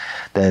them.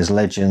 There's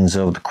legends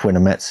of the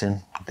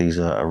Quinametsin. These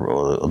are,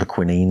 or the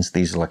Quinines.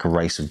 These are like a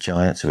race of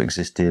giants who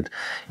existed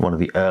in one of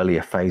the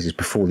earlier phases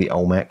before the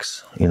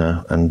Olmecs, you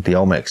know, and the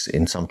Olmecs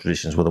in some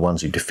traditions were the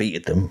ones who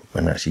defeated them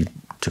and actually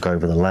took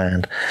over the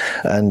land.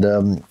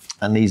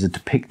 And these are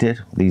depicted,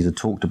 these are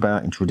talked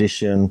about in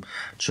tradition.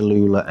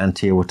 Cholula and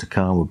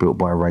Teotihuacan were built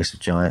by a race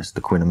of giants.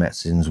 The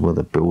Quinametsins were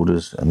the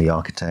builders and the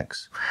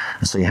architects.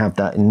 And so you have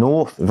that in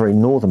north, the very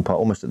northern part,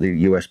 almost at the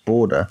US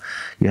border,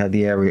 you have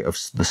the area of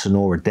the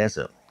Sonora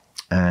Desert.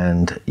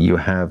 And you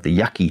have the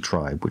Yaqui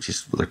tribe, which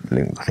is, I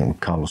think,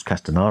 Carlos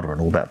Castaneda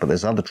and all that. But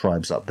there's other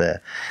tribes up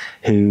there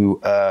who,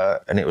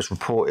 and it was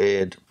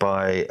reported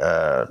by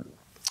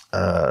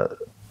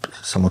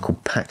someone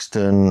called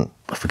Paxton,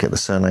 I forget the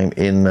surname,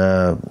 in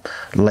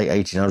late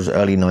 1800s,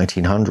 early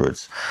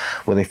 1900s,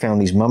 where they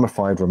found these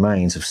mummified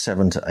remains of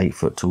 7 to 8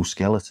 foot tall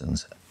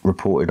skeletons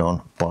reported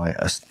on by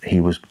he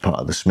was part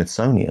of the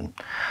Smithsonian.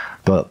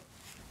 But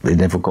they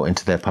never got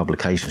into their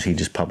publications. He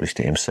just published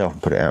it himself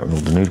and put it out in all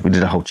the news. We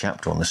did a whole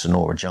chapter on the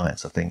Sonora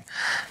Giants, I think,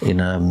 in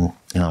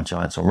our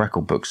Giants on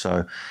Record book.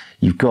 So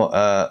you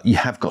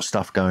have got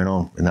stuff going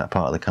on in that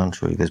part of the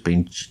country. There's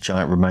been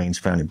giant remains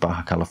found in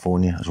Baja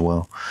California as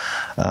well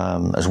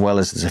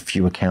as there's a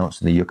few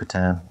accounts in the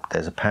Yucatan.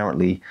 There's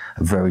apparently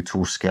a very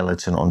tall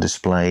skeleton on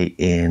display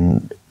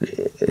in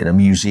a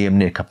museum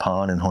near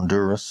Capan in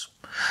Honduras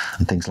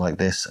and things like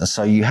this. And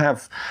so you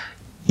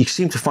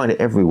seem to find it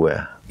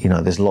everywhere. You know,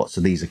 there's lots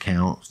of these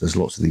accounts, there's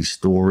lots of these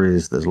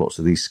stories, there's lots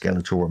of these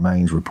skeletal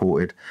remains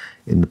reported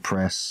in the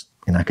press,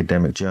 in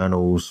academic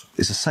journals.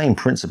 It's the same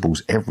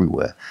principles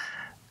everywhere.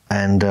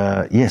 And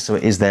so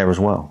it is there as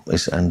well.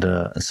 And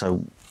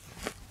so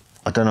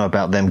I don't know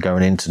about them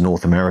going into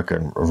North America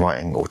and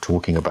writing or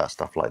talking about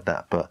stuff like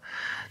that, but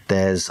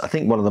I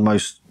think one of the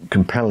most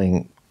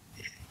compelling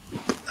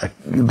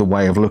the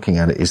way of looking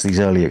at it is these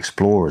early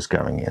explorers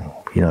going in,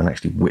 you know, and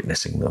actually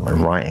witnessing them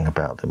and writing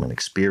about them and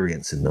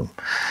experiencing them.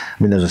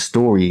 I mean, there's a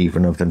story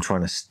even of them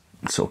trying to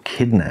sort of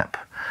kidnap,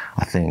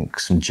 I think,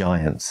 some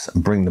giants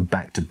and bring them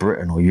back to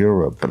Britain or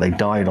Europe, but they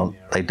died on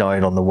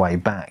the way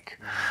back.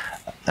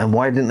 And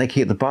why didn't they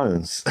keep the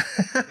bones?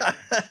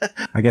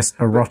 I guess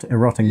a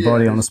rotting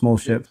body on a small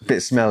ship. A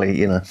bit smelly,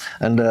 you know.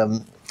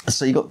 And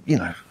so you got, you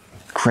know,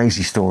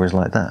 crazy stories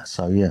like that.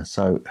 So yeah,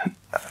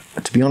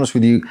 to be honest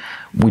with you,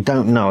 we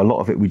don't know a lot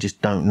of it. We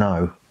just don't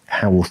know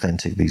how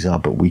authentic these are,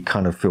 but we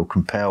kind of feel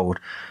compelled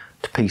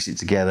to piece it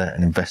together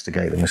and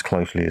investigate them as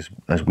closely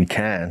as we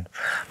can,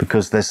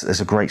 because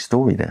there's a great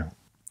story there.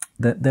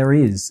 There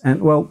is.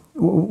 And well,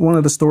 one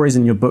of the stories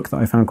in your book that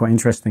I found quite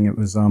interesting, it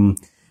was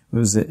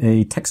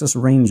a Texas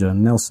Ranger,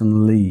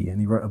 Nelson Lee, and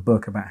he wrote a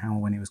book about how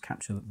when he was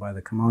captured by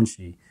the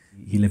Comanche,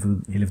 he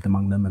lived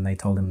among them, and they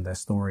told him their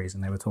stories,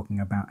 and they were talking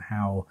about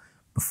how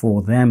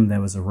before them there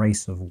was a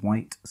race of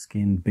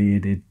white-skinned,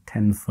 bearded,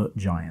 10-foot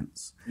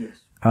giants. Yes.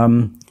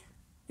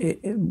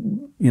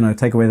 You know,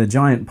 take away the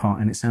giant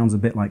part, and it sounds a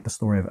bit like the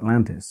story of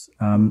Atlantis.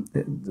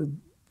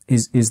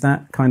 Is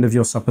that kind of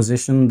your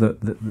supposition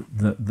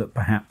that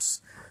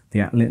perhaps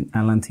the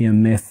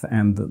Atlantean myth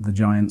and the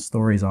giant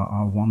stories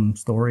are one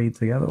story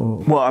together? Or?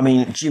 Well, I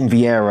mean, Jim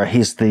Vieira,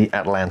 he's the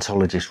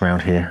Atlantologist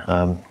around here.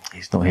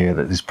 He's not here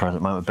at this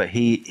present moment, but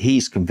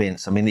he's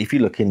convinced. I mean, if you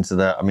look into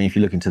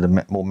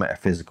the more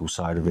metaphysical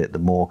side of it, the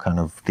more kind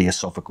of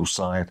theosophical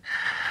side,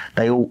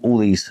 all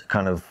these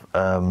kind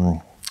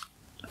of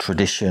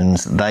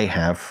traditions they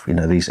have, you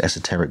know, these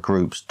esoteric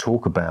groups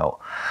talk about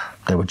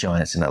there were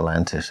giants in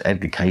Atlantis.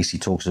 Edgar Cayce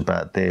talks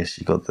about this.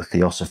 You've got the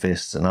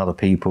Theosophists and other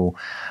people,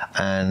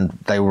 and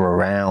they were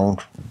around.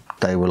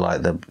 They were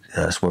like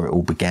that's where it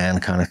all began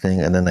kind of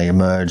thing, and then they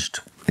emerged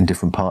in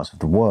different parts of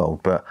the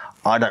world. But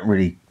I don't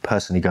really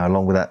personally go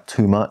along with that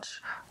too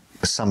much.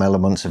 There's some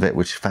elements of it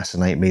which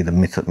fascinate me, the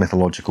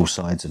mythological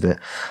sides of it.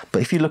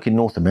 But if you look in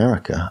North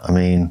America, I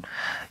mean,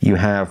 you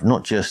have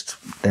not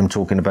just them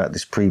talking about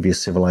this previous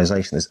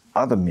civilization, there's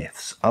other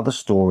myths, other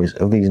stories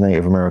of these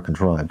Native American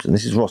tribes. And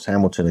this is Ross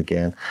Hamilton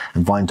again,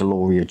 and Vine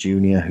Deloria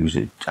Jr., who's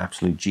an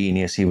absolute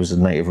genius. He was a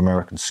Native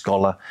American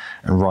scholar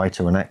and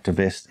writer and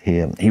activist.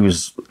 He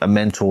was a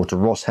mentor to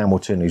Ross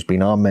Hamilton, who's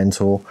been our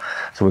mentor.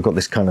 So we've got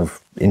this kind of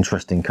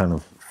interesting kind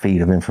of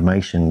feed of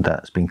information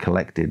that's been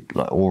collected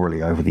like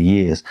orally over the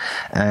years,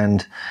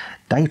 and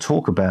they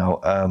talk about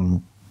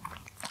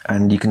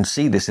and you can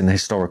see this in the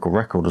historical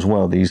record as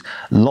well, these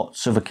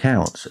lots of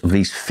accounts of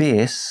these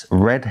fierce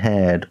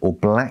red-haired or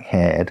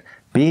black-haired,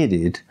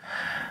 bearded,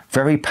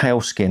 very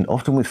pale skin,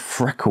 often with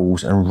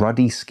freckles and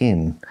ruddy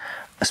skin,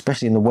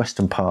 especially in the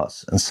western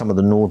parts and some of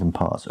the northern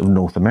parts of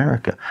North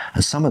America.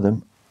 And some of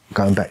them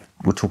going back,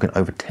 we're talking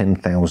over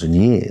 10,000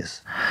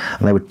 years.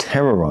 And they would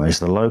terrorize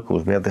the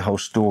locals. We have the whole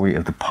story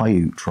of the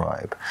Paiute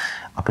tribe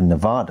up in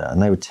Nevada,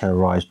 and they were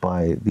terrorized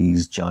by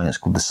these giants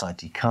called the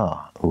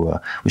Saiti-Ka,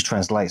 which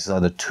translates as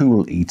either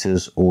tool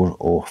eaters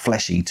or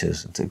flesh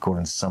eaters,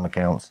 according to some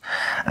accounts.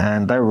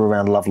 And they were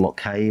around Lovelock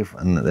Cave,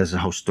 and there's a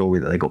whole story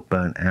that they got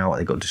burnt out,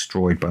 they got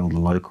destroyed by all the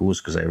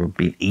locals because they were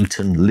being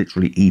eaten,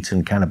 literally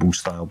eaten, cannibal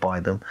style by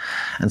them.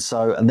 And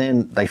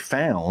then they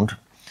found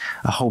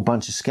a whole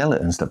bunch of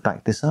skeletons that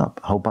backed this up,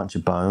 a whole bunch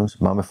of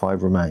bones,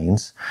 mummified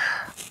remains,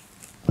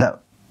 that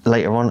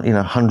later on,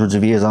 hundreds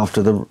of years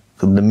after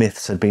the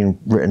myths had been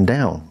written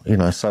down,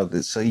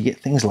 so you get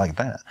things like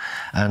that.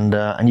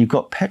 And you've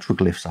got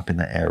petroglyphs up in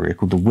that area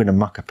called the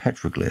Winnemucca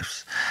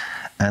petroglyphs.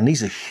 And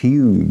these are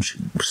huge,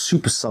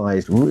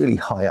 supersized, really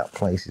high up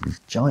places, these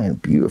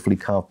giant, beautifully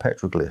carved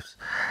petroglyphs.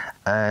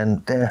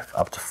 And they're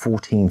up to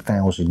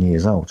 14,000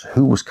 years old. So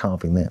who was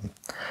carving them?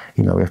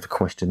 We have to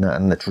question that.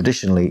 And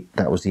traditionally,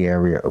 that was the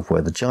area of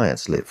where the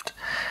giants lived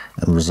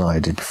and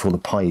resided before the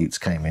Paiutes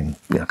came in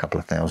a couple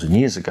of thousand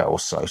years ago or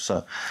so.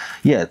 So,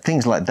 yeah,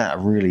 things like that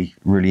are really,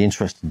 really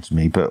interesting to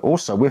me. But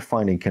also, we're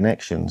finding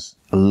connections,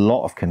 a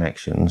lot of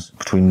connections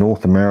between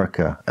North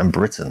America and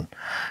Britain.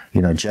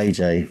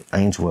 J.J.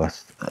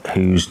 Ainsworth,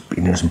 who's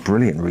been doing some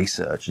brilliant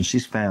research, and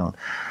she's found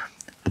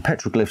the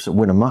petroglyphs at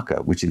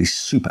Winnemucca, which are these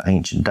super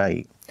ancient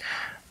date,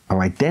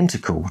 are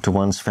identical to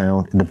ones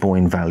found in the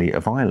Boyne Valley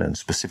of Ireland,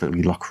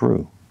 specifically Lough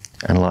Crew.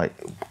 And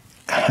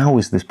how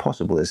is this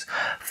possible? There's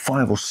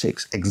 5 or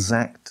 6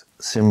 exact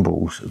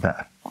symbols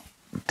that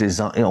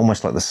design,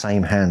 almost like the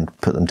same hand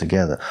put them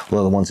together.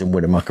 Well, the ones in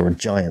Winnemucca are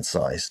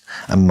giant-sized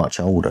and much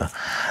older.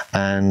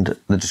 And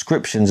the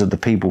descriptions of the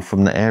people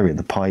from the area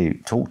the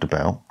Paiute talked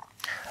about,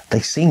 they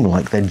seem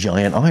like they're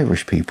giant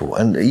Irish people.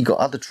 And you've got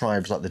other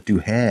tribes like the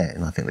Duhair,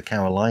 and I think the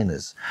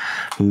Carolinas,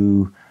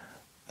 who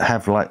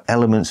have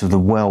elements of the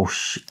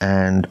Welsh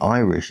and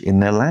Irish in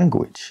their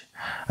language.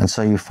 And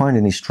so you're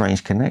finding these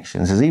strange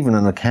connections. There's even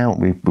an account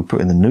we put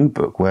in the new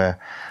book where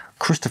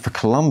Christopher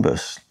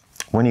Columbus,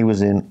 when he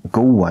was in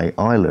Galway,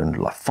 Ireland,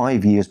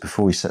 5 years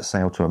before he set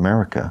sail to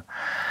America,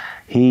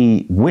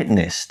 he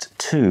witnessed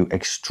 2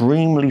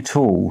 extremely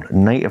tall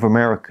Native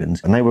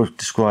Americans, and they were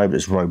described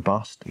as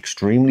robust,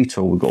 extremely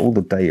tall. We've got all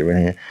the data in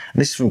here.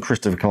 And this is from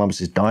Christopher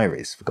Columbus's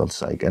diaries, for God's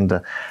sake. And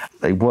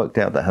they worked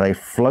out that they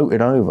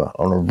floated over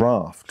on a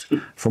raft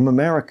from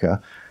America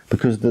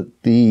because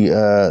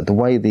the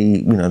way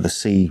the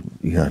sea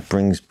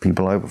brings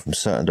people over from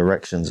certain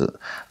directions at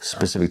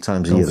specific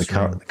times of year,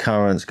 the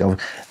currents go,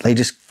 they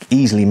just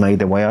easily made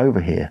their way over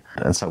here.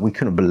 And so we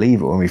couldn't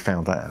believe it when we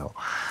found that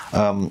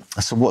out.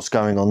 So what's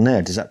going on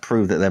there? Does that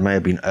prove that there may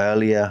have been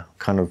earlier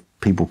kind of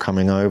people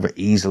coming over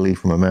easily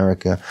from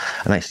America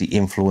and actually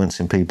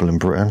influencing people in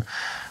Britain?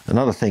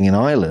 Another thing in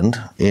Ireland,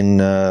 in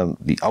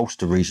the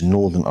Ulster region,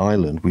 Northern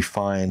Ireland, we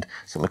find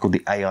something called the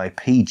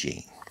AIP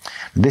gene.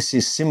 This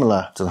is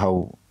similar to the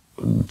whole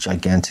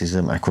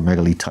gigantism,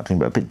 acromegaly type thing,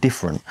 but a bit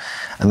different.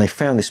 And they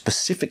found this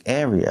specific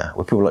area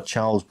where people like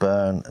Charles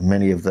Byrne and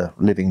many of the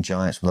living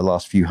giants from the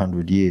last few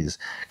hundred years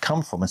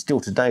come from. And still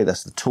today,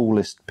 that's the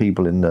tallest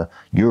people in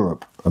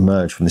Europe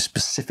emerged from this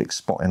specific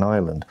spot in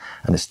Ireland.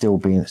 And it's still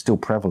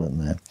prevalent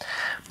there.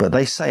 But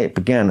they say it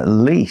began at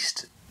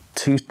least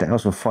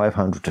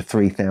 2,500 to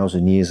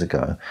 3,000 years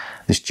ago.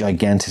 This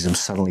gigantism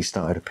suddenly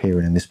started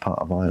appearing in this part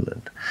of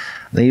Ireland.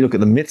 And then you look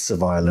at the myths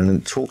of Ireland, and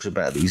it talks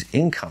about these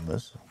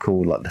incomers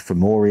called the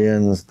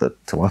Fomorians, the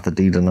Tuatha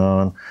Dé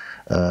Danann,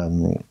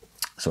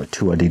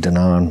 Tuatha Dé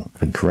Danann, I've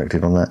been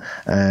corrected on that,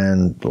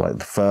 and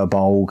the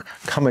Firbolg,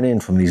 coming in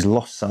from these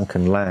lost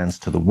sunken lands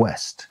to the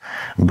west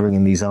and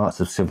bringing these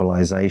arts of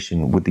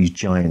civilization with these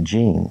giant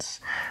genes.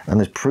 And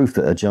there's proof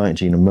that a giant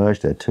gene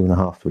emerged there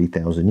 2,500 to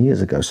 3,000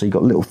 years ago. So you've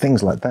got little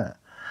things like that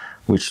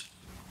which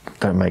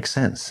don't make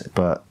sense,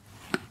 but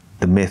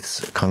the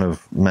myths kind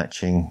of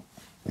matching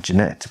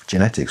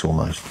genetics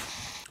almost.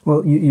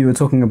 Well, you were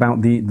talking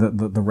about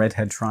the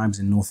redhead tribes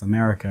in North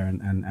America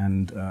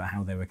and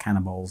how they were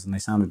cannibals, and they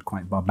sounded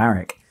quite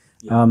barbaric.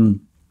 Yeah.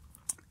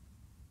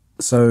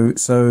 So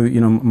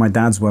my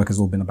dad's work has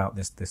all been about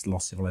this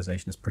lost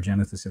civilization, this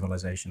progenitor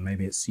civilization.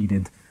 Maybe it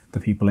seeded the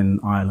people in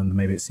Ireland,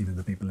 maybe it seeded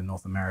the people in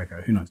North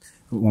America. Who knows?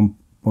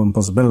 One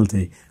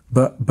possibility.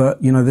 But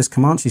this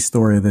Comanche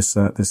story of this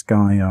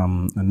guy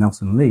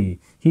Nelson Lee,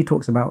 he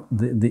talks about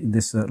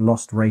this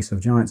lost race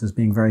of giants as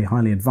being very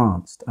highly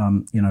advanced.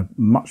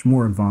 Much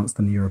more advanced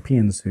than the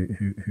Europeans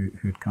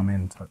who'd come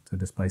in to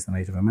displace the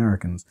Native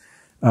Americans.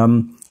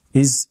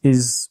 Does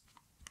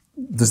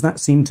that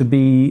seem to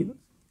be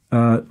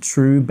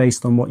true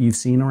based on what you've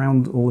seen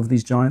around all of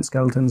these giant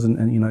skeletons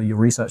and your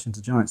research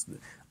into giants?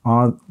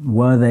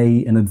 Were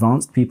they an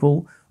advanced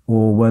people,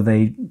 or were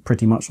they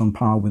pretty much on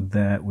par with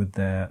their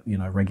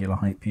regular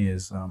height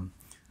peers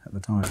at the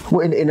time?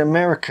 Well, in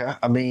America,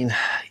 I mean,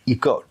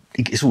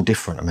 it's all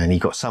different. I mean,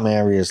 you've got some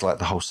areas like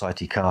the whole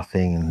Saiti-Ka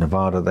thing in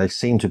Nevada. They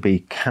seem to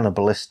be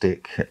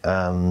cannibalistic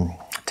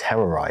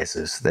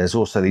terrorizers. There's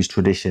also these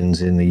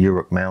traditions in the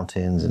Uruk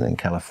Mountains and in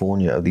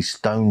California of these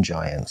stone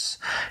giants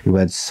who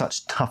had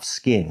such tough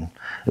skin.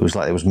 It was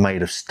like it was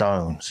made of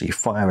stone. So you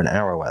fire an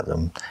arrow at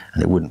them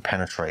and it wouldn't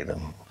penetrate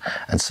them.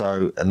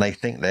 And they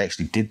think they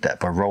actually did that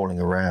by rolling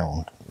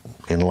around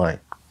in like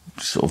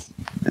sort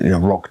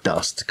of, rock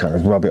dust to kind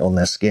of rub it on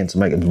their skin to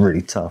make them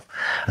really tough.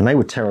 And they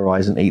would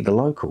terrorize and eat the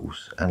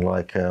locals. And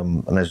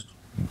and there's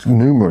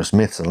numerous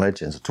myths and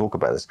legends that talk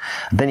about this.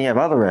 And then you have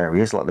other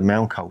areas like the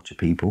Mound Culture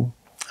people,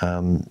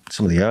 some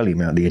of the early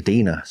Mound, the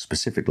Adena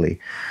specifically.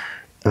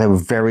 They were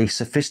very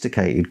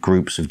sophisticated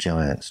groups of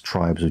giants,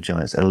 tribes of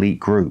giants, elite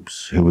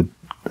groups who would,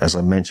 as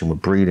I mentioned, were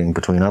breeding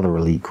between other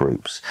elite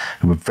groups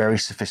who were very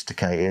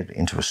sophisticated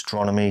into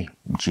astronomy,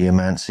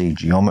 geomancy,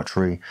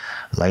 geometry,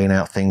 laying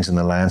out things in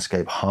the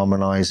landscape,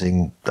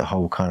 harmonizing the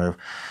whole kind of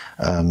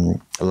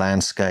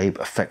landscape,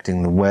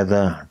 affecting the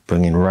weather,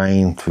 bringing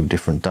rain through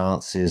different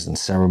dances and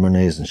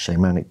ceremonies and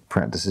shamanic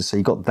practices. So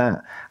you got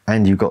that,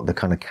 and you got the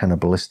kind of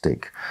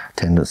cannibalistic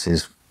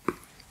tendencies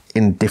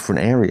in different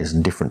areas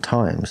and different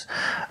times.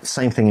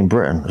 Same thing in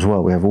Britain as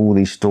well. We have all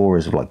these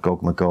stories of like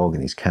Gog Magog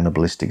and these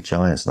cannibalistic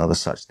giants and other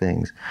such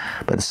things.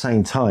 But at the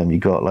same time, you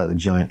got like the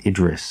giant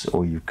Idris,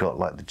 or you've got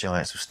like the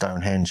giants of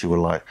Stonehenge who were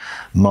like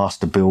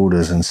master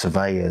builders and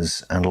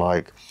surveyors and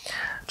like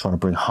trying to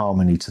bring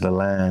harmony to the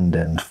land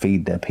and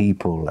feed their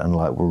people, and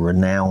like were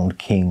renowned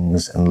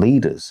kings and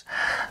leaders.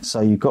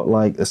 So you've got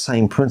like the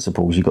same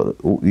principles. You've got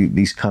all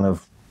these kind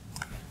of,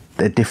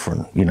 they're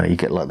different, you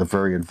get like the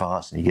very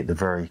advanced and you get the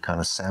very kind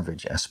of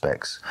savage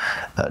aspects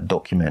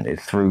documented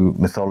through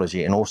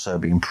mythology and also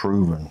being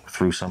proven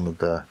through some of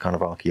the kind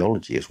of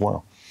archaeology as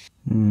well.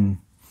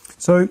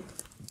 So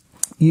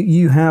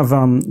you have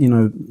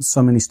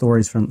so many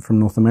stories from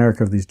North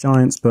America of these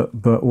giants, but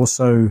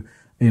also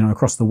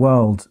across the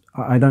world.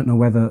 I don't know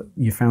whether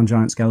you found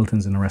giant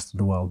skeletons in the rest of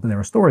the world, but there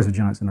are stories of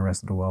giants in the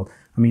rest of the world.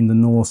 I mean, the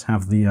Norse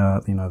have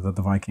the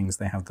Vikings,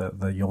 they have the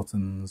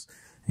Jotuns.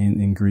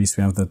 In Greece,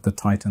 we have the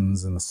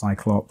Titans and the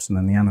Cyclops, and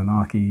then the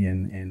Anunnaki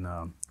in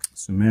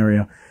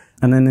Sumeria.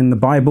 And then in the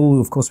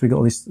Bible, of course, we got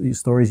all these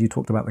stories. You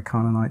talked about the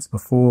Canaanites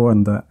before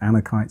and the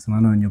Anakites, and I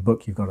know in your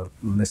book you've got a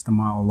list a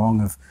mile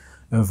long of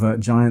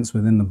giants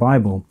within the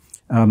Bible,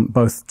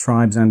 both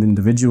tribes and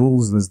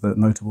individuals. There's the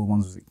notable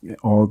ones,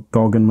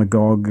 Gog and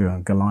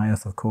Magog,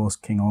 Goliath, of course,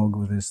 King Og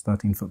with his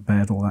 13-foot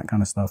bed, all that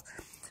kind of stuff.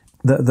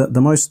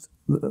 The most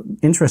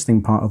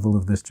interesting part of all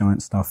of this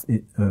giant stuff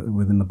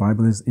within the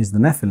Bible is the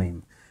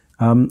Nephilim.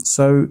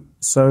 So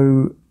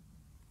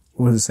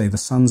what does it say? The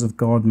sons of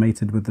God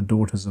mated with the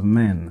daughters of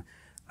men.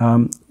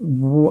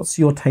 What's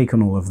your take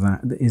on all of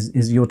that?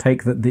 Is your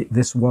take that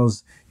this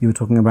was, you were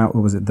talking about,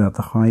 what was it, the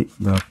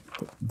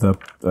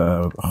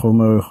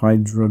Homo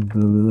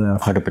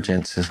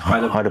Heidelbergensis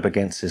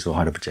or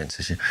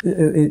Heidelbergensis.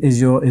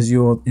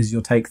 Is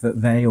your take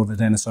that they, or the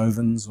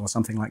Denisovans or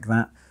something like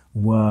that,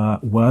 were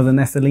the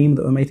Nephilim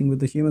that were mating with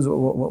the humans?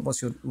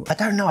 What's your? I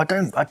don't know. I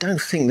don't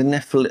think the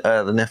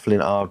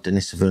Nephilim are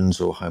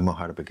Denisovans or Homo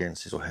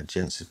heidelbergensis or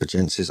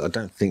Heidelbergensis. I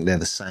don't think they're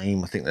the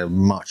same. I think they're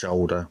much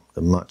older,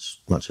 they're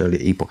much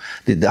earlier epoch.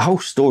 The whole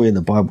story in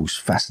the Bible is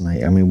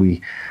fascinating. I mean,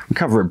 we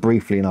cover it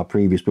briefly in our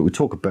previous book. We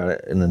talk about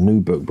it in the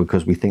new book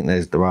because we think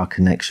there are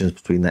connections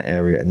between that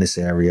area and this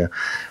area,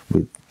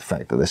 with the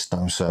fact that there's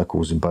stone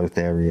circles in both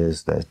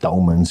areas, there's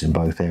dolmens in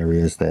both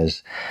areas,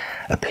 there's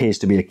appears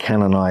to be a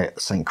Canaanite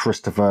St.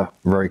 Christopher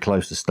very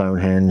close to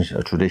Stonehenge,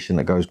 a tradition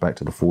that goes back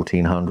to the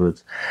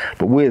 1400s.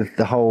 But with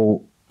the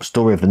whole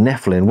story of the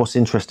Nephilim, what's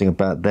interesting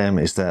about them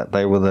is that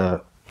they were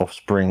the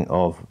offspring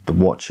of the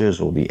Watchers,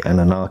 or the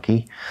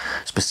Anunnaki,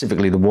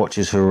 specifically the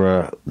Watchers, who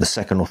are the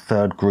second or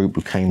third group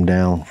who came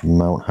down from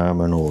Mount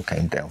Hermon, or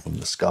came down from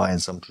the sky in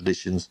some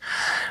traditions,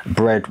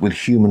 bred with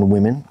human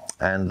women.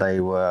 And they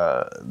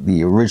were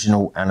the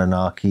original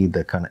Anunnaki.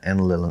 The kind of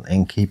Enlil and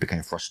Enki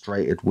became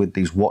frustrated with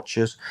these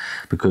Watchers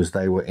because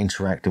they were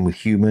interacting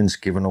with humans,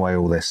 giving away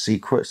all their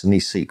secrets. And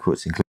these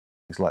secrets include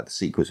things like the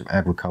secrets of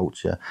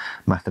agriculture,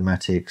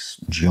 mathematics,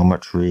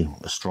 geometry,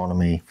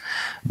 astronomy,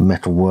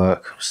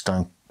 metalwork,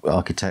 stone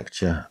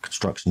architecture,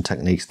 construction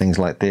techniques, things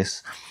like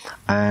this.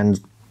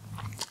 And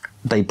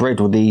they bred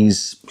with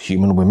these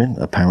human women,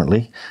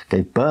 apparently,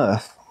 gave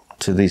birth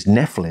to these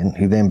Nephilim,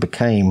 who then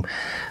became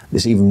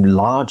this even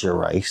larger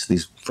race,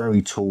 these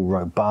very tall,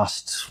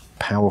 robust,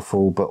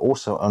 powerful, but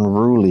also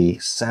unruly,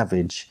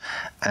 savage,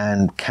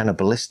 and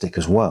cannibalistic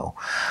as well.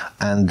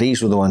 And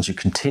these were the ones who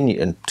continued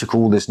and took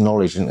all this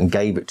knowledge and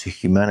gave it to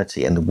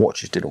humanity, and the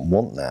Watchers didn't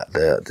want that.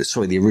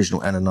 The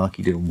original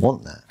Anunnaki didn't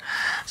want that.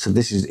 So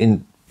this is,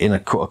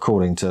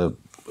 according to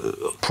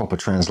proper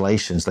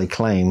translations, they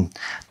claim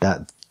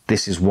that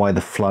this is why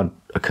the flood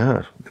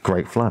occurred, the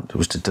Great Flood. It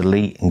was to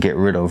delete and get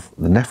rid of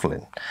the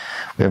Nephilim.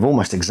 We have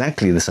almost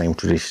exactly the same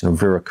tradition of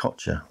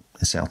Viracocha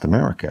in South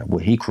America,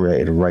 where he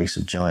created a race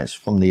of giants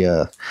from the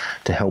earth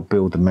to help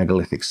build the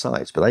megalithic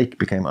sites, but they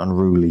became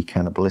unruly,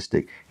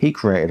 cannibalistic. He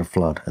created a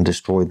flood and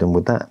destroyed them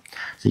with that.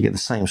 So you get the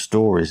same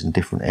stories in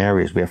different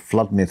areas. We have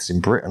flood myths in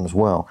Britain as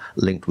well,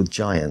 linked with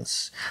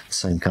giants, the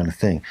same kind of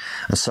thing.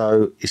 And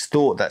so it's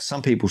thought that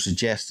some people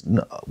suggest,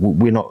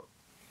 we don't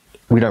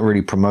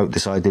really promote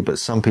this idea, but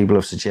some people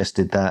have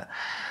suggested that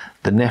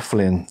the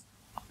Nephilim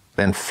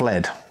then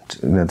fled,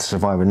 the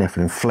survivor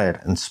Nephilim fled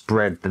and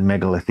spread the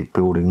megalithic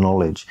building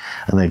knowledge,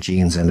 and their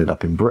genes ended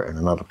up in Britain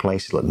and other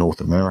places like North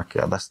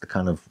America. That's the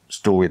kind of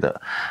story that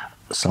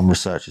some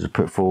researchers have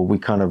put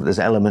forward. There's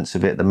elements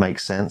of it that make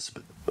sense,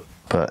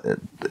 but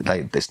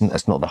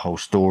that's not the whole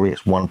story.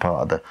 It's one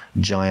part of the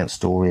giant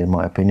story, in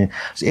my opinion.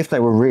 So if they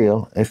were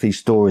real, if these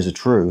stories are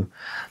true,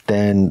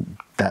 then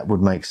that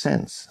would make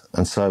sense.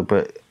 And so,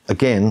 but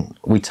again,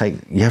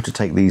 you have to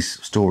take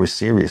these stories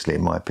seriously,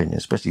 in my opinion,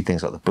 especially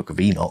things like the Book of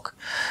Enoch,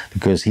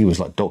 because he was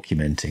like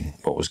documenting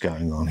what was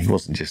going on. He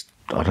wasn't just,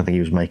 I don't think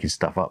he was making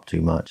stuff up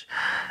too much.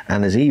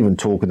 And there's even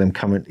talk of them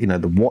coming,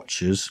 the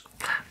Watchers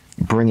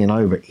bringing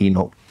over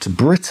Enoch to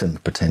Britain,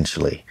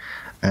 potentially.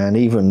 And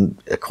even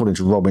according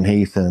to Robin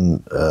Heath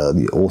and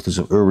the authors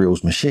of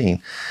Uriel's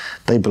Machine,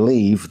 they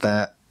believe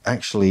that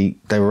actually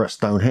they were at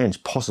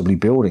Stonehenge, possibly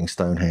building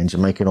Stonehenge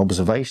and making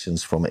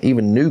observations from it.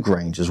 Even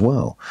Newgrange as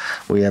well.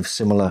 We have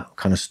similar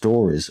kind of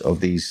stories of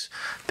these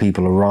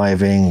people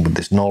arriving with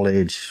this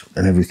knowledge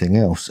and everything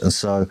else. And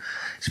so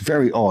it's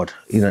very odd,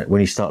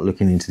 when you start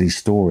looking into these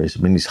stories. I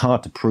mean, it's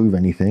hard to prove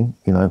anything,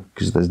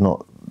 because there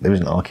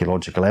isn't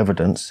archaeological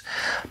evidence,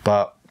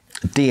 but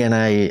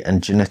DNA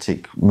and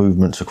genetic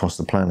movements across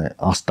the planet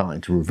are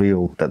starting to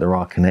reveal that there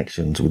are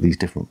connections with these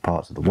different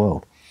parts of the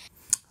world.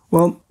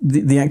 Well,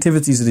 the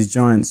activities of these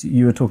giants,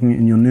 you were talking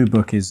in your new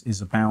book,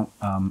 is about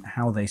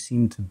how they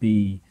seem to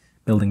be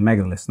building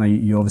megaliths. Now,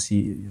 you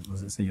obviously,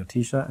 was it say your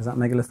T-shirt? Is that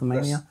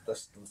Megalithomania?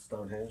 That's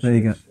Stonehenge. There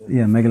you go.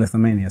 Yeah,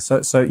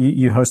 Megalithomania. So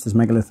you host this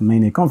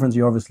Megalithomania conference.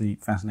 You're obviously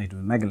fascinated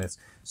with megaliths.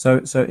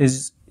 So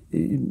is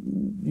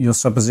your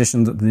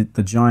supposition that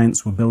the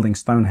giants were building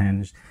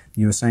Stonehenge?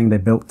 You were saying they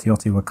built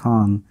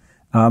Teotihuacan.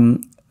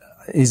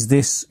 Is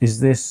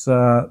this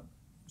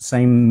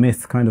same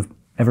myth kind of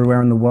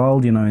everywhere in the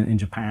world? In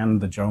Japan,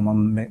 the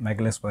Jomon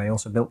megaliths, were they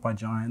also built by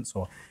giants?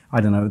 Or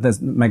I don't know. There's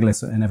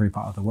megaliths in every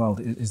part of the world.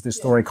 Is this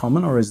story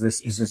common, or is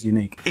this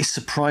unique? It's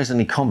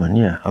surprisingly common.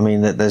 Yeah, I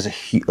mean, there's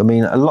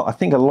a lot. I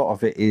think a lot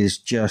of it is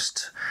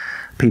just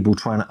people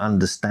trying to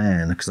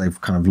understand, because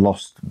they've kind of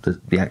lost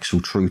the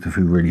actual truth of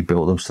who really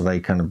built them. So they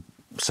kind of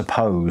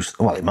suppose,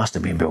 well, it must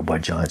have been built by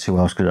giants. Who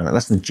else could have done it?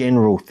 That's the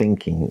general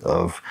thinking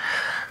of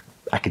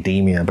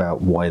academia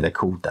about why they're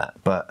called that.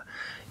 But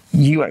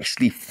you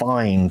actually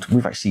find,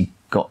 we've actually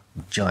got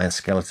giant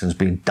skeletons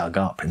being dug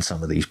up in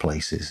some of these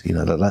places.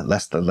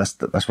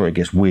 That's where it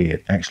gets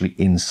weird. Actually,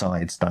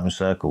 inside stone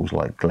circles,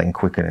 like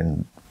Glenquicken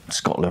in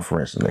Scotland,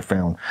 for instance, they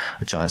found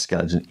a giant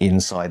skeleton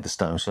inside the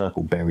stone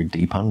circle, buried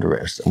deep under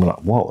it. And we're like,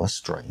 whoa, that's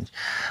strange.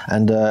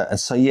 And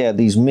so, yeah,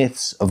 these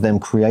myths of them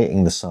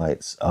creating the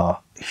sites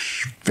are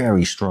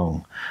very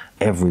strong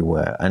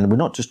everywhere. And we're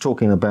not just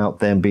talking about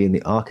them being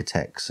the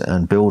architects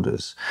and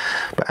builders,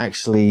 but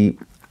actually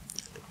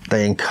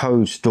they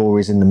encode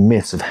stories in the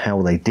myths of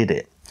how they did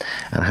it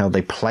and how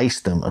they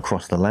placed them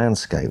across the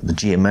landscape, the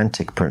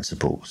geomantic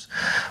principles,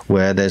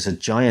 where there's a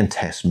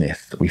giantess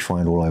myth that we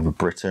find all over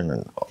Britain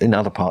and in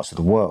other parts of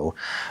the world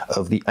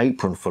of the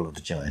apron full of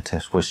the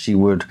giantess, where she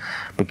would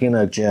begin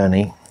her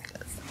journey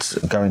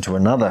going to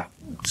another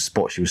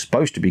spot she was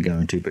supposed to be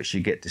going to, but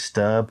she'd get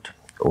disturbed,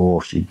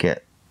 or she'd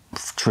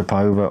trip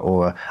over,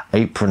 or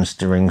apron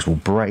strings will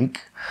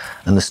break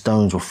and the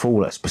stones will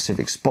fall at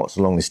specific spots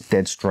along this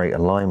dead straight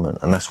alignment,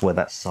 and that's where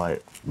that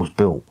site was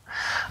built.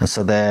 And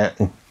so they're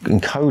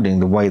encoding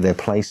the way they're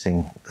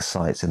placing the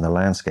sites in the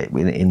landscape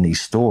in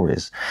these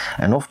stories,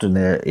 and often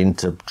they're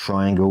into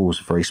triangles,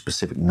 very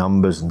specific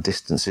numbers and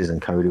distances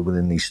encoded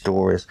within these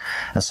stories.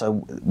 And so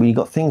when you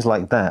got things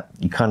like that,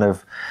 you kind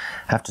of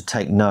have to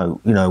take note,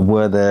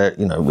 were there,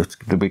 with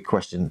the big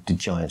question, did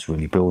giants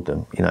really build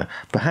them?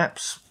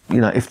 Perhaps,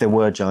 if there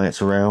were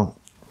giants around,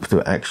 if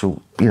they're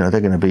actual, they're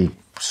going to be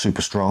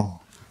super strong,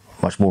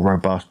 much more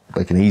robust.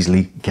 They can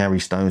easily carry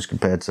stones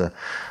compared to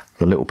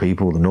the little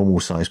people, the normal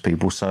sized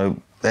people.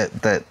 So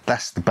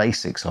that's the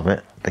basics of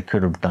it. They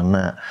could have done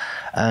that.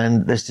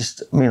 And there's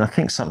just, I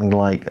think something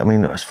like,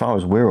 as far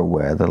as we're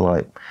aware,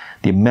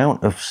 the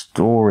amount of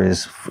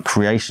stories,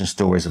 creation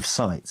stories of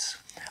sites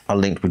are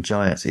linked with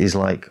giants is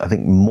I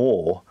think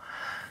more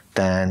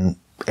than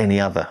any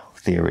other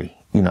theory,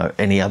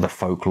 any other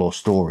folklore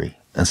story.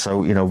 And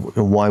so,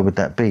 why would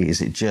that be?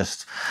 Is it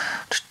just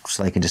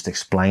so they can just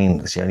explain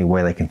it's the only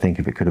way they can think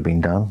of it could have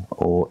been done?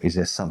 Or is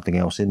there something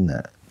else in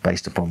that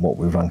based upon what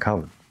we've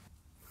uncovered?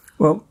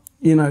 Well,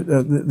 these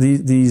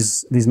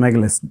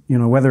megaliths,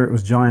 whether it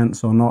was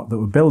giants or not that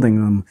were building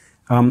them,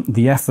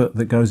 the effort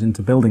that goes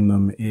into building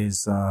them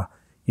is,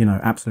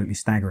 absolutely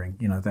staggering.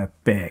 They're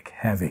big,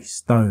 heavy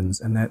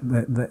stones, and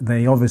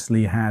they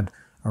obviously had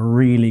a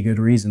really good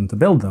reason to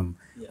build them.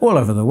 Yeah. all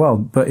over the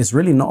world, but it's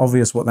really not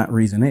obvious what that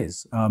reason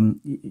is.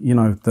 You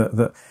know,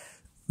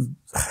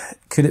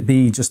 could it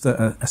be just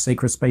a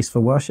sacred space for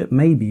worship?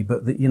 Maybe,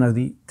 but you know,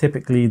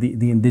 typically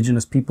the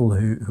indigenous people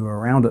who were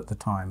around at the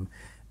time,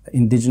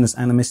 indigenous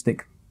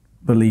animistic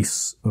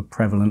beliefs were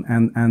prevalent,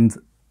 and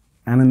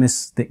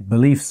animistic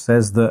belief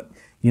says that,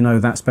 you know,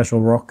 that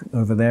special rock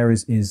over there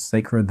is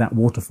sacred, that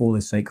waterfall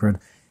is sacred.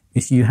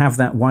 If you have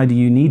that, why do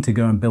you need to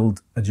go and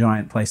build a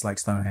giant place like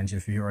Stonehenge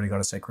if you've already got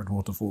a sacred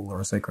waterfall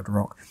or a sacred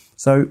rock?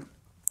 So,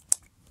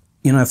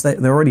 you know, if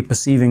they're already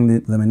perceiving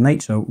them in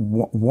nature,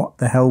 what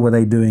the hell were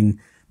they doing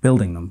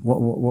building them?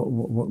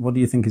 What do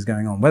you think is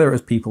going on? Whether it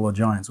was people or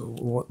giants,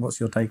 what's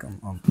your take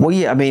on? Well,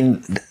 yeah, I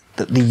mean,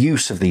 the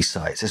use of these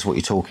sites is what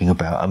you're talking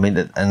about. I mean,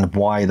 and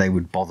why they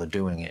would bother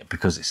doing it,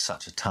 because it's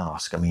such a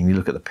task. I mean, you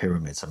look at the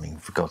pyramids. I mean,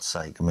 for God's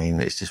sake, I mean,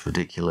 it's just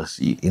ridiculous.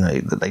 You know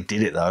that they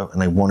did it though,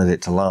 and they wanted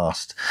it to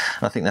last.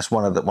 And I think that's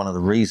one of the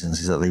reasons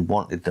is that they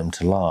wanted them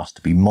to last,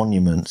 to be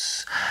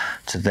monuments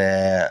to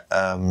their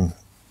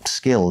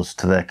skills,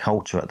 to their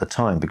culture at the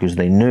time, because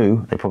they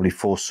probably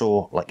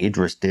foresaw, like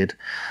Idris did,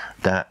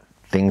 that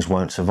things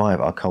won't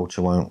survive. Our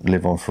culture won't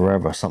live on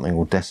forever. Something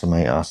will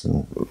decimate us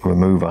and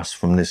remove us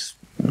from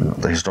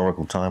the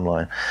historical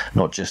timeline.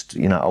 Not just,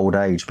 you know, old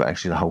age, but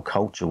actually the whole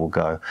culture will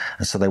go.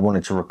 And so they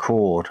wanted to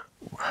record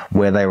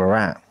where they were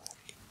at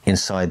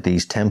inside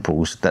these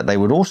temples that they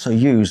would also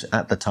use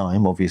at the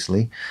time,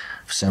 obviously,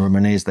 for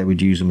ceremonies. They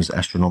would use them as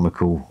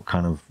astronomical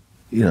kind of,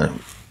 you know,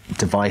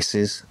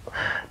 devices.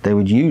 They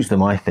would use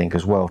them, I think,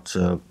 as well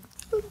to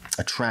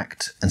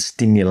attract and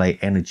stimulate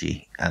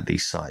energy at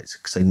these sites,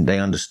 because they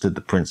understood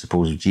the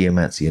principles of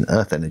geomancy and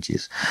earth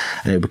energies,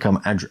 and it would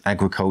become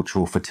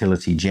agricultural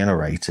fertility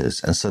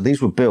generators. And so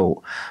these were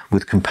built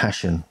with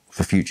compassion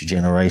for future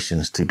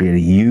generations to be able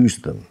to use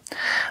them.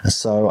 And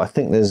so I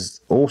think there's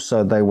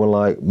also, they were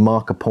like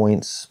marker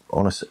points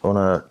on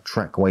a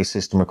trackway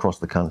system across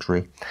the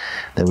country.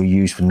 They were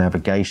used for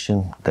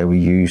navigation. They were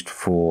used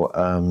for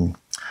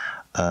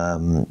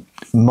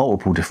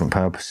multiple different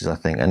purposes, I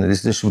think, and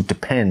this would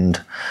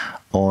depend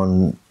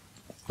on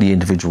the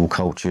individual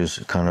culture's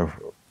kind of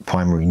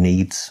primary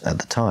needs at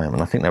the time.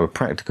 And I think they were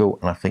practical,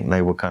 and I think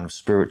they were kind of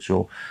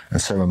spiritual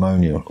and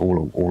ceremonial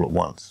all at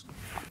once.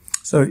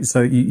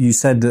 So you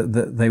said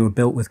that they were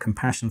built with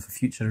compassion for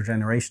future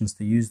generations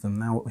to use them.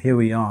 Now here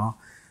we are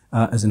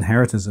as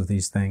inheritors of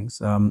these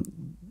things.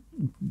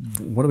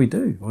 What do we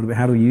do?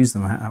 How do we use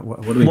them?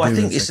 What do we do? Well, I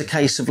think it's a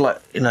case of, like,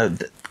 you know,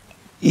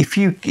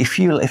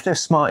 if they're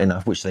smart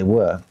enough, which they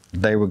were,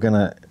 they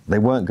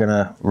weren't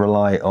gonna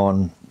rely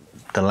on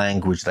the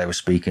language they were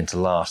speaking to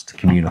last to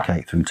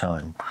communicate through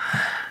time.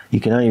 You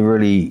can only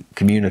really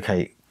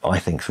communicate, I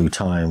think, through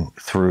time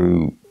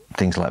through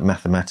things like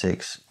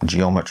mathematics,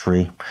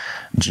 geometry,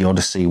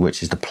 geodesy,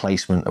 which is the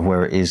placement of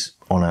where it is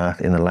on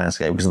Earth in the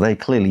landscape, because they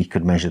clearly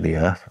could measure the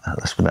Earth,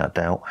 that's without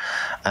doubt,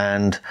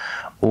 and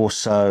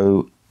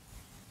also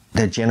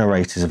they're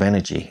generators of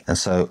energy. And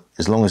so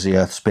as long as the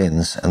Earth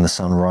spins and the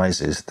sun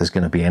rises, there's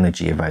going to be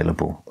energy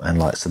available. And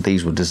like, so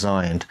these were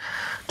designed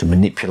to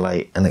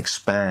manipulate and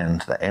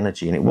expand that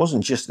energy. And it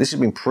wasn't just, this has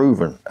been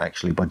proven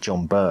actually by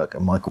John Burke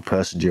and Michael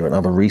Persinger and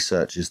other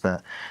researchers,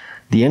 that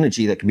the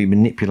energy that can be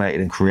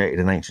manipulated and created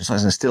in ancient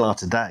sites, and still are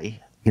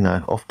today, you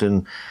know,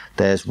 often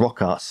there's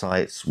rock art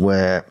sites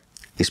where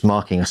it's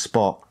marking a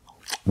spot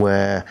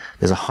where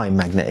there's a high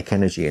magnetic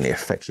energy and it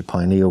affects your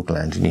pineal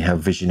gland, and you have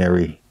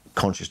visionary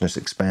consciousness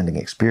expanding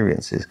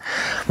experiences.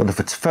 But the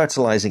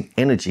fertilizing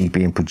energy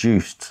being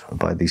produced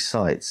by these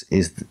sites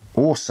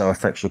also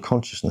affects your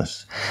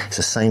consciousness. It's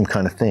the same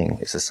kind of thing.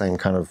 It's the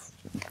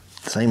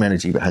same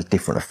energy, but has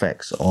different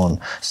effects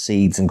on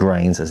seeds and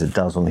grains as it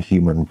does on the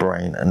human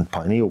brain and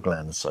pineal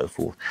gland and so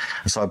forth.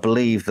 And so I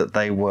believe that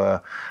they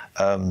were,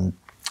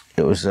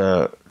 it was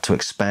to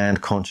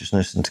expand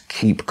consciousness and to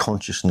keep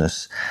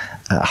consciousness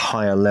at a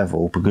higher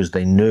level, because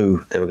they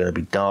knew there were going to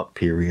be dark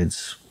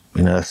periods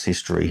in Earth's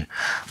history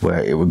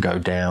where it would go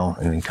down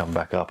and then come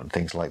back up and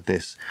things like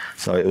this.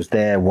 So it was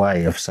their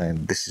way of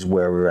saying, this is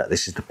where we're at,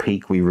 this is the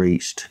peak we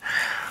reached,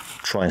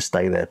 try and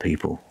stay there,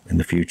 people, in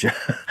the future.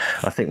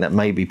 I think that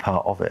may be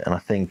part of it. And I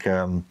think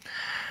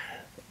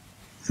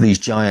these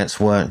giants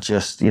weren't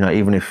just, you know,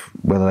 even if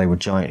whether they were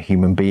giant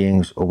human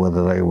beings or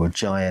whether they were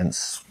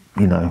giants,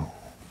 you know,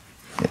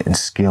 in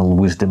skill,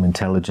 wisdom,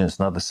 intelligence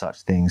and other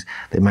such things,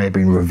 they may have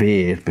been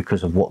revered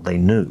because of what they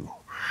knew.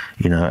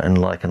 You know,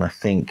 and I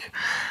think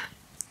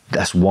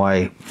that's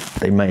why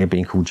they may have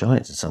been called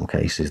giants in some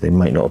cases. They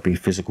might not have been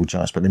physical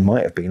giants, but they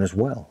might have been as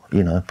well,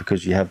 you know,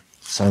 because you have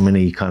so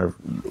many kind of,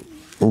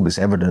 all this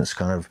evidence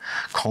kind of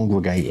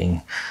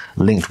congregating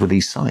linked with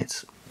these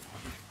sites.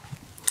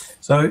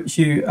 So,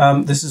 Hugh,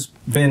 this has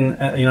been,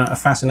 you know, a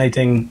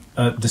fascinating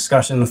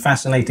discussion,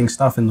 fascinating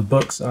stuff in the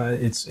books.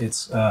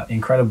 It's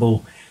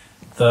incredible,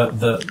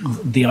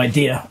 the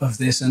idea of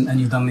this, and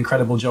you've done an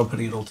incredible job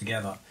putting it all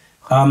together.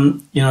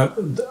 You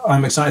know,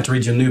 I'm excited to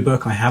read your new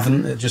book. I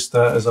haven't. Just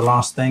as a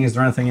last thing, is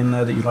there anything in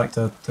there that you'd like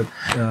to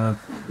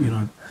you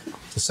know,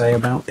 to say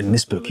about? In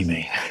this book, you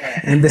mean?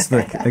 In this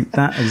book,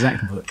 that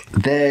exact book.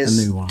 There's,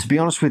 the new one. To be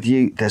honest with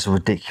you, there's a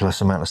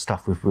ridiculous amount of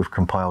stuff we've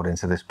compiled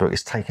into this book.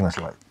 It's taken us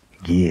like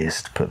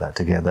years to put that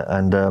together.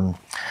 And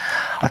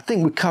I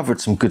think we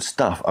covered some good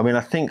stuff. I mean,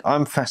 I think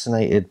I'm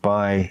fascinated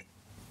by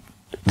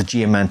the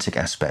geomantic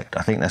aspect.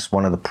 I think that's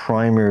one of the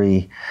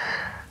primary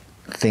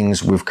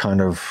things we've kind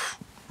of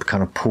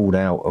pulled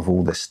out of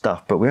all this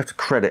stuff. But we have to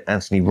credit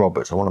Anthony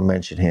Roberts. I want to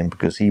mention him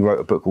because he wrote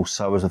a book called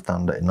Sowers of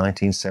Thunder in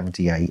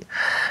 1978,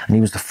 and he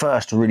was the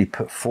first to really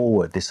put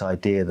forward this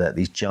idea that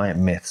these giant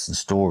myths and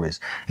stories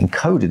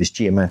encoded this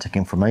geomantic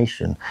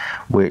information,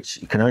 which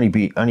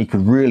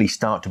could really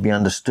start to be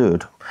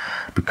understood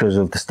because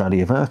of the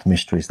study of Earth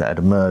mysteries that had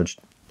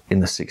emerged in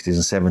the 60s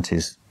and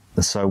 70s.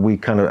 And so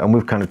we've kind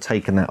of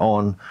taken that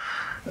on.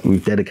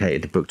 We've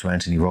dedicated the book to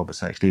Anthony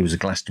Roberts, actually. He was a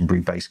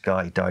Glastonbury-based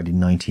guy. He died in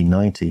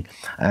 1990.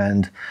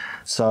 And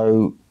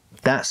so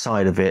that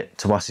side of it,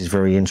 to us, is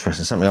very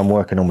interesting. Something I'm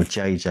working on with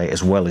JJ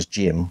as well as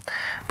Jim,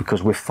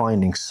 because we're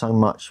finding so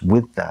much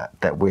with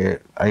that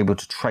we're able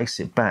to trace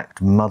it back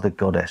to mother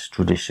goddess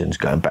traditions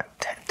going back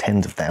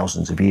tens of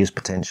thousands of years,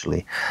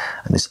 potentially.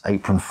 And this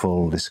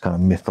apronful, this kind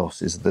of mythos,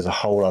 there's a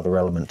whole other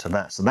element to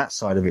that. So that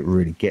side of it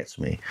really gets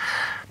me.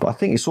 But I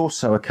think it's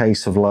also a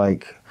case of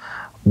like,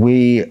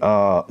 we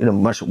are,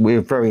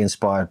 we're very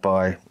inspired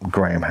by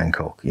Graham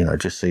Hancock.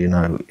 Just so you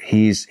know,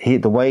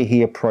 the way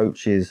he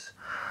approaches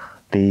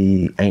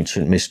the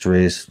ancient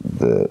mysteries,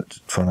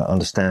 trying to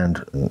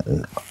understand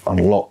and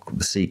unlock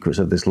the secrets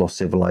of this lost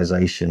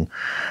civilization,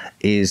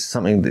 is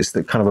something that's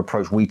the kind of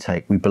approach we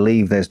take. We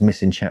believe there's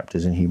missing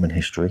chapters in human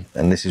history,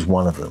 and this is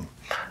one of them.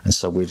 And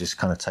so we're just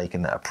kind of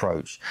taking that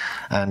approach.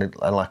 And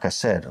like I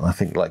said, and I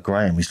think like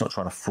Graham, he's not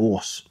trying to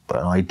force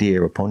an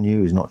idea upon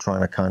you. He's not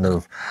trying to kind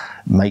of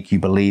make you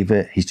believe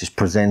it. He's just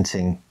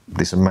presenting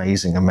this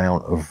amazing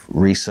amount of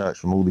research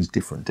from all these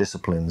different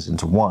disciplines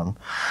into one.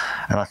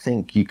 And I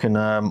think you can,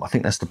 I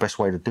think that's the best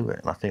way to do it.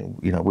 And I think,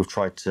 we've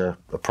tried to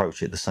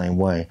approach it the same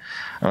way.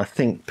 And I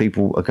think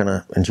people are going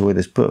to enjoy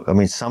this book. I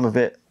mean, some of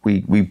it,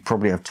 we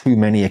probably have too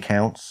many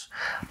accounts,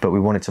 but we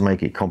wanted to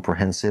make it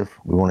comprehensive.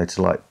 We wanted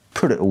to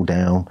put it all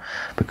down,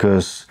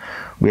 because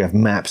we have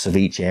maps of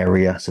each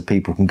area so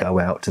people can go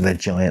out to their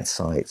giant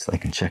sites. They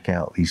can check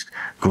out these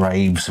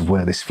graves of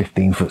where this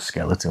 15-foot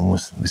skeleton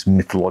this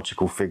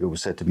mythological figure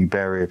was said to be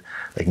buried.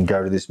 They can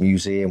go to this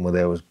museum where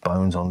there was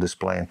bones on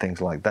display and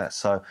things like that.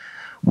 So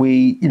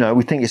we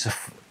think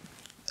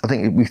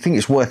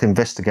it's worth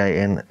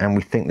investigating, and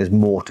we think there's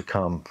more to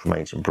come from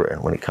ancient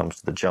Britain when it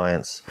comes to the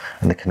giants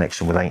and the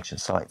connection with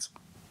ancient sites.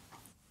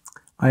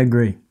 I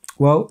agree.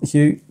 Well,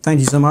 Hugh, thank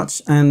you so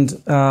much. And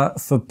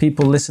for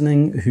people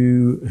listening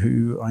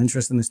who are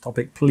interested in this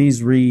topic,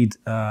 please read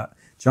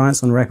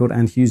Giants on Record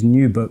and Hugh's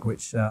new book,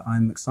 which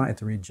I'm excited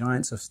to read,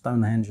 Giants of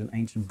Stonehenge and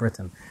Ancient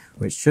Britain,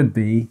 which should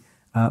be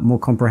a more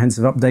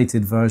comprehensive,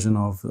 updated version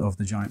of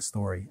the giant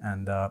story.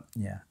 And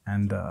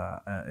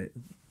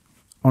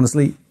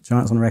honestly,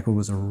 Giants on Record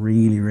was a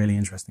really, really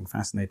interesting,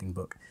 fascinating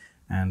book.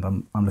 And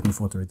I'm looking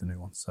forward to read the new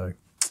one. So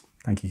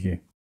thank you, Hugh.